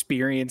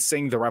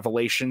experiencing the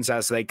revelations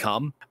as they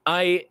come.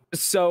 I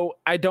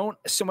don't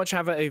so much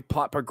have a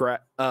plot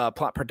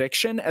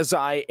prediction as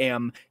I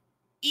am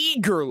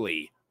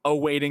eagerly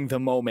awaiting the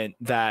moment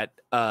that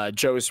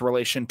Joe's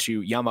relation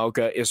to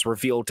Yamaoka is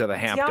revealed to the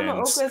Hamptons.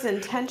 Yamaoka's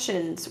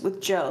intentions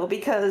with Joe,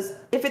 because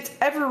if it's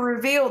ever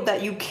revealed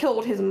that you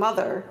killed his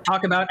mother...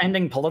 Talk about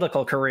ending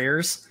political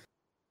careers.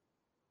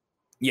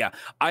 Yeah,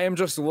 I am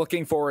just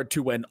looking forward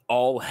to when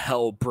all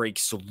hell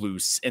breaks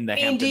loose in the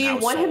Hampton do you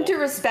household. want him to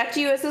respect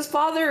you as his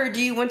father, or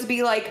do you want to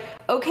be like,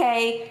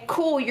 okay,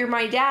 cool, you're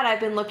my dad I've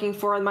been looking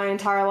for in my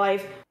entire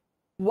life.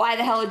 Why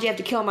the hell did you have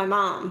to kill my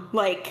mom?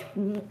 Like,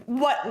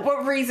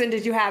 what reason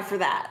did you have for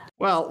that?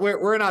 Well,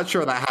 we're not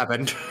sure that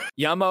happened.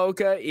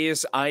 Yamaoka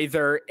is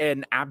either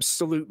an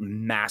absolute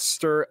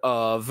master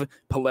of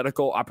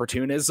political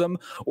opportunism,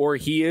 or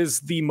he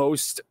is the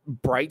most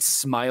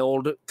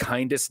bright-smiled,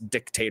 kindest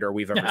dictator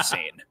we've ever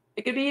seen.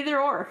 It could be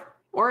either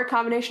or a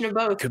combination of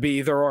both. Could be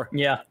either or.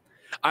 Yeah.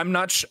 I'm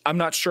not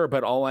sure,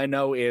 but all I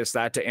know is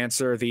that to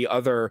answer the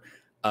other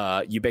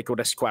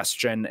ubiquitous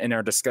question in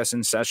our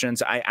discussion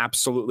sessions, I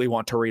absolutely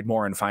want to read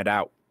more and find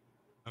out.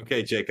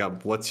 Okay,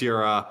 Jacob, what's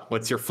your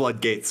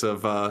floodgates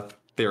of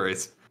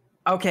theories?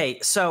 Okay,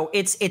 so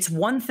it's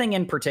one thing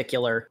in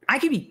particular. I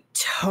could be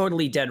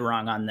totally dead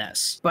wrong on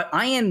this, but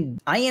I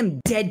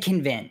am dead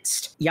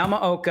convinced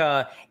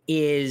Yamaoka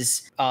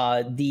is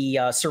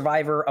the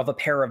survivor of a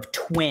pair of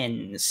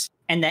twins,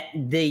 and that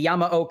the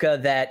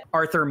Yamaoka that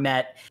Arthur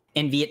met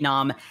in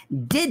Vietnam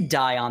did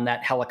die on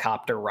that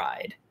helicopter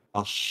ride.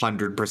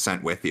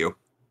 100% with you.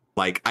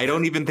 Like, I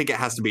don't even think it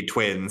has to be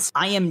twins.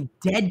 I am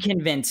dead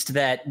convinced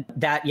that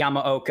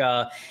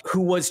Yamaoka,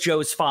 who was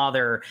Joe's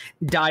father,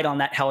 died on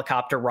that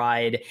helicopter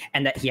ride,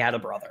 and that he had a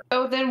brother.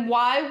 Oh, then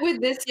why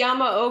would this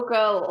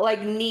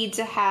Yamaoka need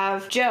to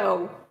have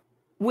Joe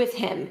with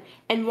him?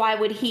 And why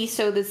would he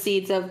sow the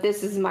seeds of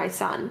this is my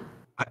son?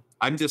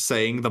 I'm just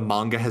saying the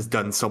manga has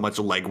done so much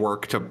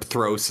legwork to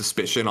throw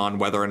suspicion on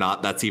whether or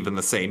not that's even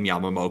the same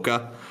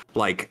Yamamoka.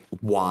 Like,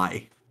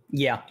 why?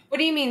 Yeah. What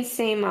do you mean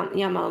same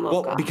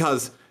Yamamoka? Well,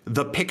 because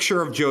the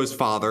picture of Joe's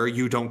father,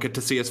 you don't get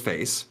to see his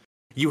face.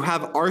 You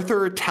have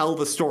Arthur tell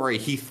the story.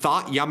 He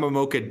thought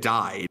Yamamoka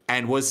died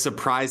and was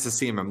surprised to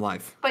see him in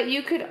life. But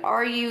you could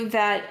argue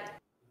that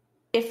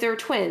if they're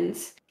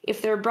twins,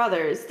 if they're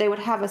brothers, they would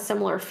have a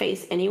similar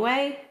face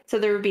anyway. So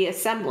there would be a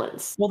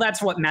semblance. Well,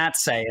 that's what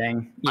Matt's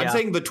saying. Yeah. I'm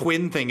saying the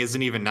twin thing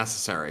isn't even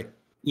necessary.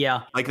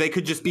 Yeah. Like, they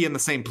could just be in the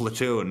same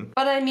platoon.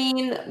 But I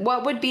mean,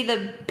 what would be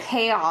the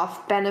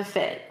payoff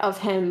benefit of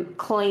him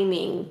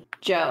claiming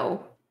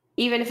Joe?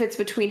 Even if it's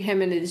between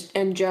him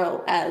and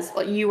Joe as,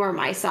 you are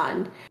my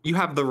son. You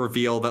have the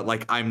reveal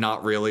that, I'm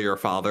not really your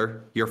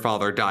father. Your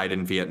father died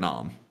in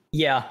Vietnam.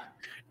 Yeah.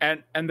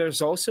 And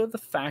there's also the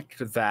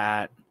fact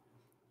that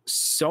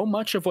so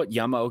much of what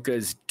Yamaoka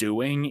is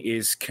doing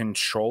is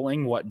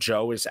controlling what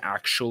Joe is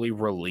actually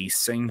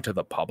releasing to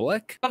the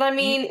public. But I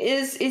mean,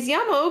 is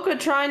Yamaoka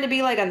trying to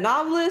be like a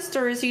novelist,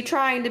 or is he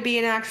trying to be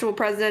an actual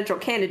presidential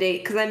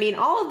candidate? Because I mean,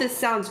 all of this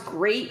sounds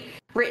great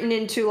written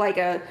into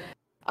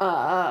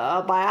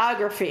a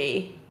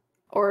biography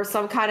or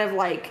some kind of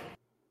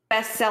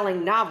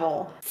best-selling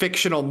novel.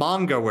 Fictional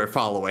manga we're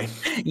following.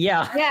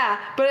 Yeah. Yeah,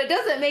 but it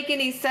doesn't make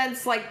any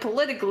sense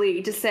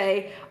politically to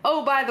say,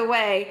 oh, by the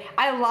way,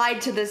 I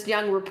lied to this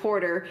young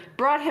reporter,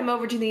 brought him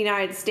over to the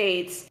United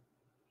States.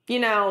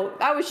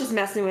 I was just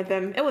messing with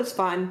him. It was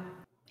fun.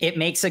 It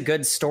makes a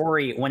good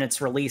story when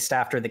it's released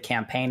after the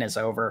campaign is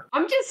over.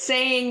 I'm just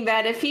saying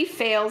that if he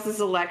fails this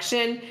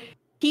election,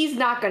 he's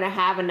not going to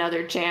have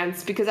another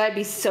chance, because I'd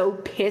be so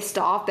pissed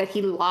off that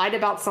he lied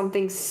about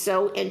something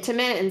so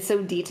intimate and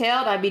so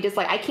detailed. I'd be just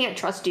like, I can't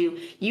trust you.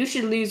 You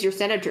should lose your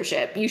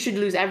senatorship. You should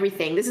lose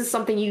everything. This is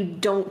something you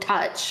don't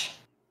touch.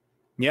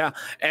 Yeah,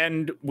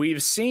 and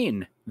we've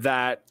seen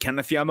that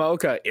Kenneth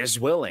Yamaoka is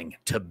willing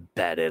to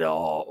bet it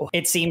all.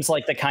 It seems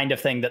like the kind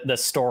of thing that the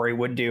story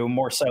would do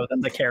more so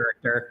than the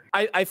character.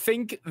 I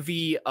think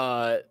the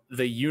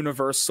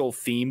universal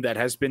theme that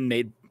has been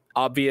made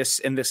obvious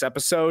in this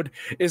episode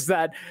is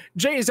that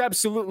Jay is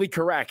absolutely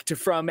correct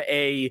from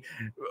a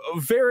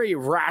very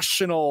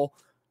rational,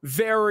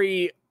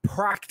 very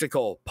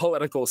practical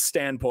political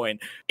standpoint.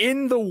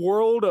 In the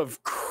world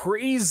of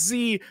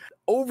crazy,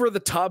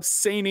 over-the-top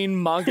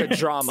seinen manga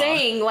drama.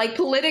 Saying,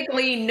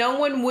 politically, no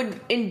one would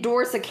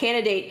endorse a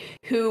candidate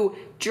who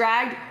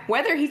dragged,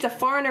 whether he's a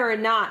foreigner or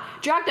not,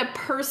 dragged a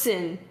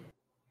person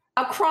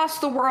across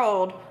the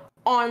world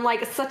on,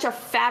 such a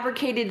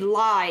fabricated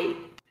lie,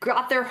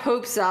 got their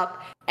hopes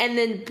up, and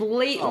then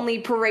blatantly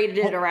paraded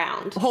it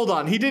around. Hold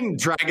on, he didn't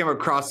drag him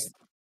across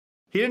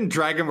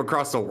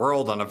the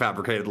world on a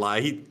fabricated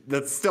lie.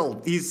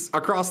 He's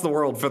across the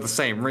world for the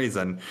same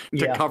reason,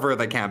 to cover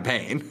the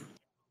campaign.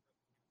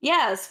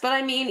 Yes, but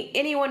I mean,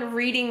 anyone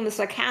reading this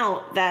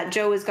account that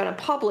Joe is going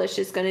to publish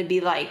is going to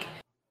be like,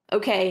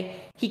 okay,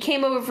 he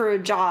came over for a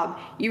job.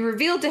 You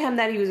revealed to him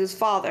that he was his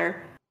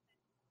father.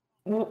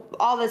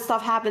 All this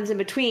stuff happens in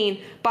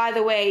between. By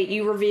the way,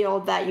 you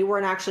revealed that you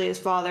weren't actually his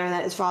father and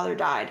that his father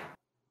died.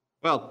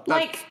 Well,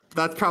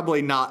 that's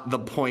probably not the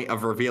point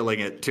of revealing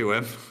it to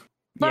him.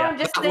 But I'm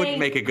just that saying, wouldn't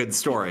make a good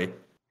story.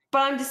 But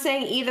I'm just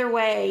saying, either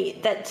way,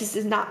 that just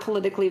is not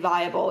politically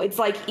viable. It's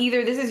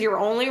either this is your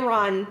only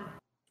run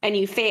and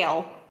you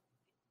fail,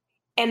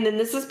 and then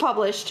this is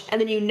published, and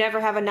then you never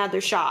have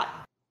another shot.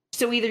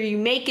 So either you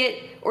make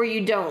it or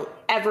you don't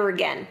ever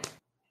again.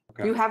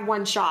 Okay. You have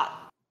one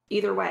shot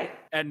either way.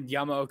 And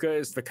Yamaoka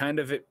is the kind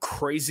of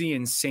crazy,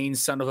 insane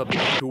son of a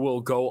bitch who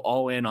will go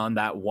all in on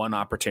that one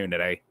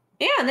opportunity.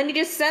 Yeah, and then he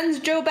just sends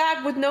Joe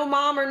back with no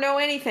mom or no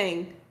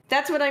anything.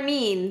 That's what I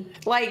mean.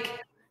 Like,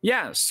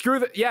 yeah, screw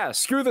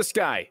this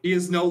guy. He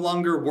is no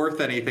longer worth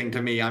anything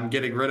to me. I'm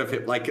getting rid of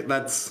him. Like,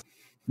 that's...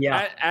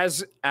 Yeah.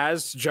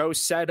 As Joe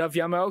said of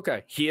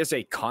Yamaoka, he is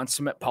a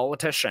consummate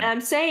politician.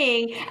 I'm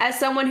saying, as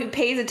someone who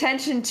pays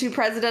attention to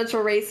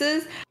presidential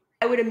races,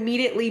 I would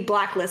immediately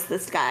blacklist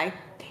this guy.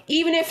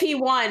 Even if he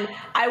won,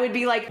 I would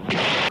be like,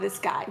 this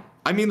guy.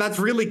 I mean, that's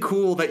really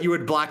cool that you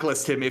would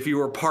blacklist him if you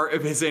were part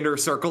of his inner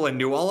circle and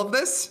knew all of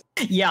this.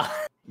 Yeah.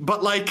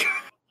 But like...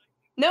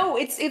 No,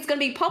 it's going to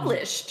be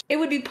published. It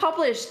would be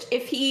published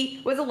if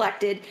he was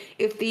elected,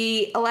 if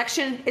the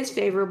election is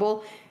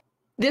favorable.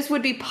 This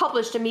would be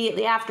published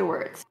immediately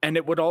afterwards. And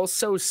it would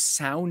also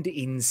sound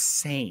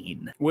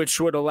insane, which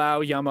would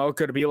allow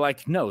Yamaoka to be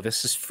like, no,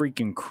 this is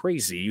freaking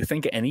crazy. You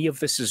think any of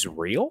this is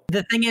real?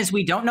 The thing is,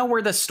 we don't know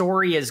where the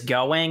story is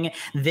going.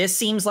 This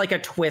seems like a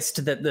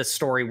twist that the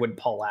story would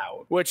pull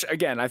out. Which,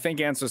 again, I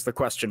think answers the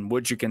question,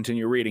 would you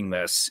continue reading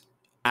this?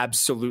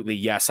 Absolutely,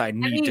 yes. I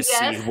need to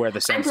see where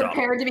this ends up. I'm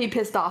prepared to be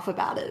pissed off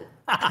about it.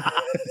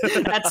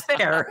 That's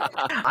fair.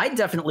 I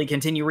definitely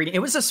continue reading.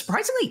 It was a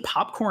surprisingly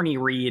popcorny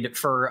read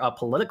for a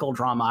political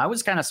drama. I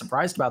was kind of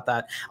surprised about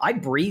that. I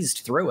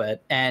breezed through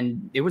it,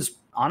 and it was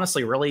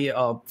honestly really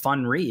a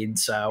fun read.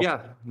 So yeah,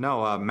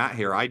 no, Matt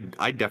here. I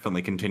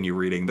definitely continue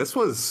reading. This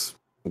was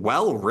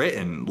well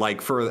written.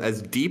 Like, for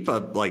as deep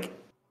a, like,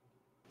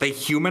 they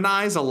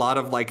humanize a lot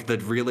of like the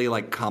really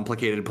like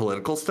complicated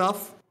political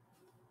stuff.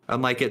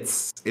 And like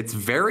it's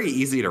very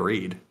easy to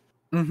read.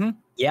 Mm-hmm.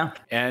 Yeah.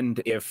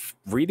 And if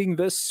reading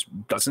this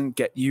doesn't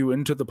get you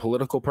into the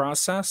political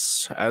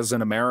process as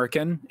an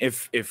American,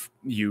 if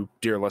you,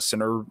 dear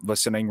listener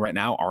listening right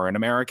now, are an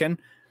American,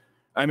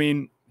 I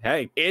mean,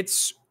 hey,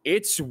 it's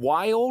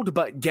wild,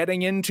 but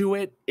getting into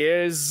it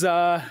is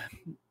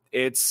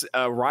it's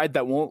a ride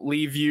that won't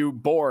leave you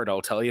bored,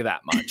 I'll tell you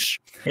that much.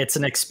 It's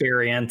an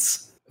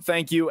experience.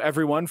 Thank you,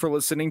 everyone, for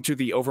listening to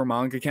the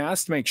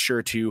OverMangaCast. Make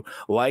sure to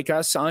like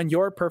us on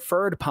your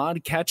preferred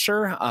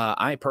podcatcher.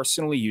 I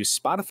personally use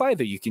Spotify,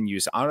 though you can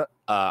use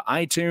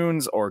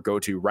iTunes or go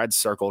to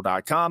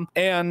redcircle.com.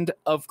 And,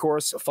 of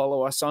course,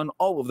 follow us on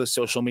all of the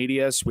social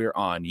medias. We're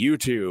on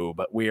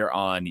YouTube. We're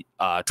on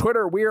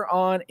Twitter. We're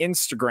on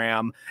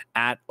Instagram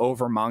at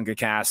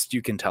OverMangaCast.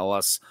 You can tell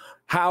us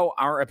how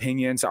our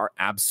opinions are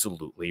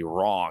absolutely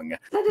wrong.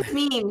 Send us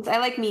memes. I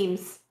like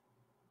memes.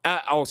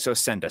 Also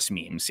send us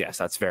memes. Yes,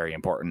 that's very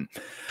important.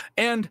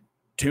 And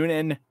tune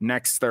in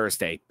next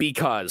Thursday,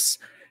 because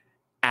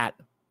at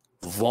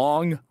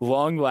long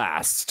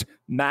last,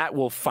 Matt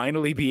will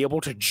finally be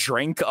able to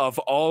drink of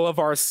all of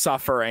our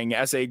suffering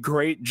as a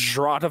great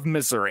draught of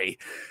misery.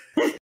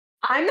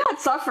 I'm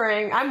not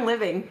suffering. I'm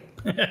living.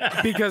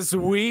 Because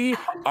we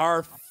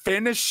are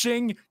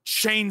finishing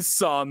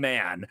Chainsaw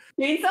Man.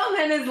 Chainsaw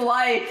Man is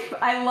life.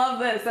 I love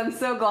this. I'm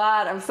so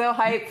glad. I'm so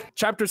hyped.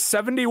 Chapter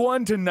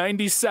 71 to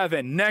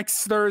 97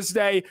 next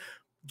Thursday.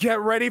 Get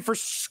ready for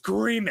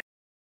screaming.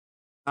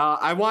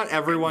 I want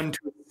everyone to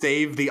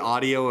save the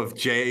audio of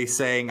Jay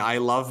saying, "I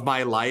love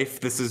my life.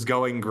 This is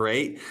going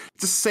great."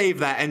 Just save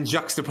that and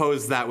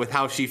juxtapose that with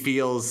how she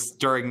feels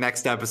during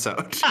next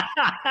episode.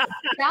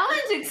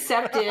 Challenge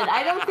accepted.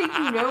 I don't think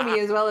you know me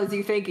as well as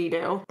you think you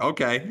do.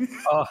 Okay.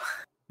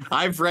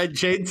 I've read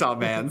Chainsaw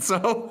Man,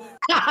 so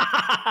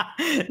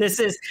this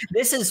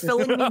is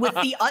filling me with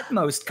the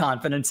utmost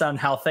confidence on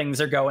how things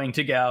are going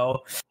to go.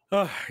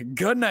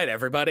 Good night,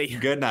 everybody.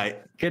 Good night.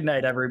 Good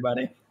night,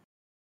 everybody.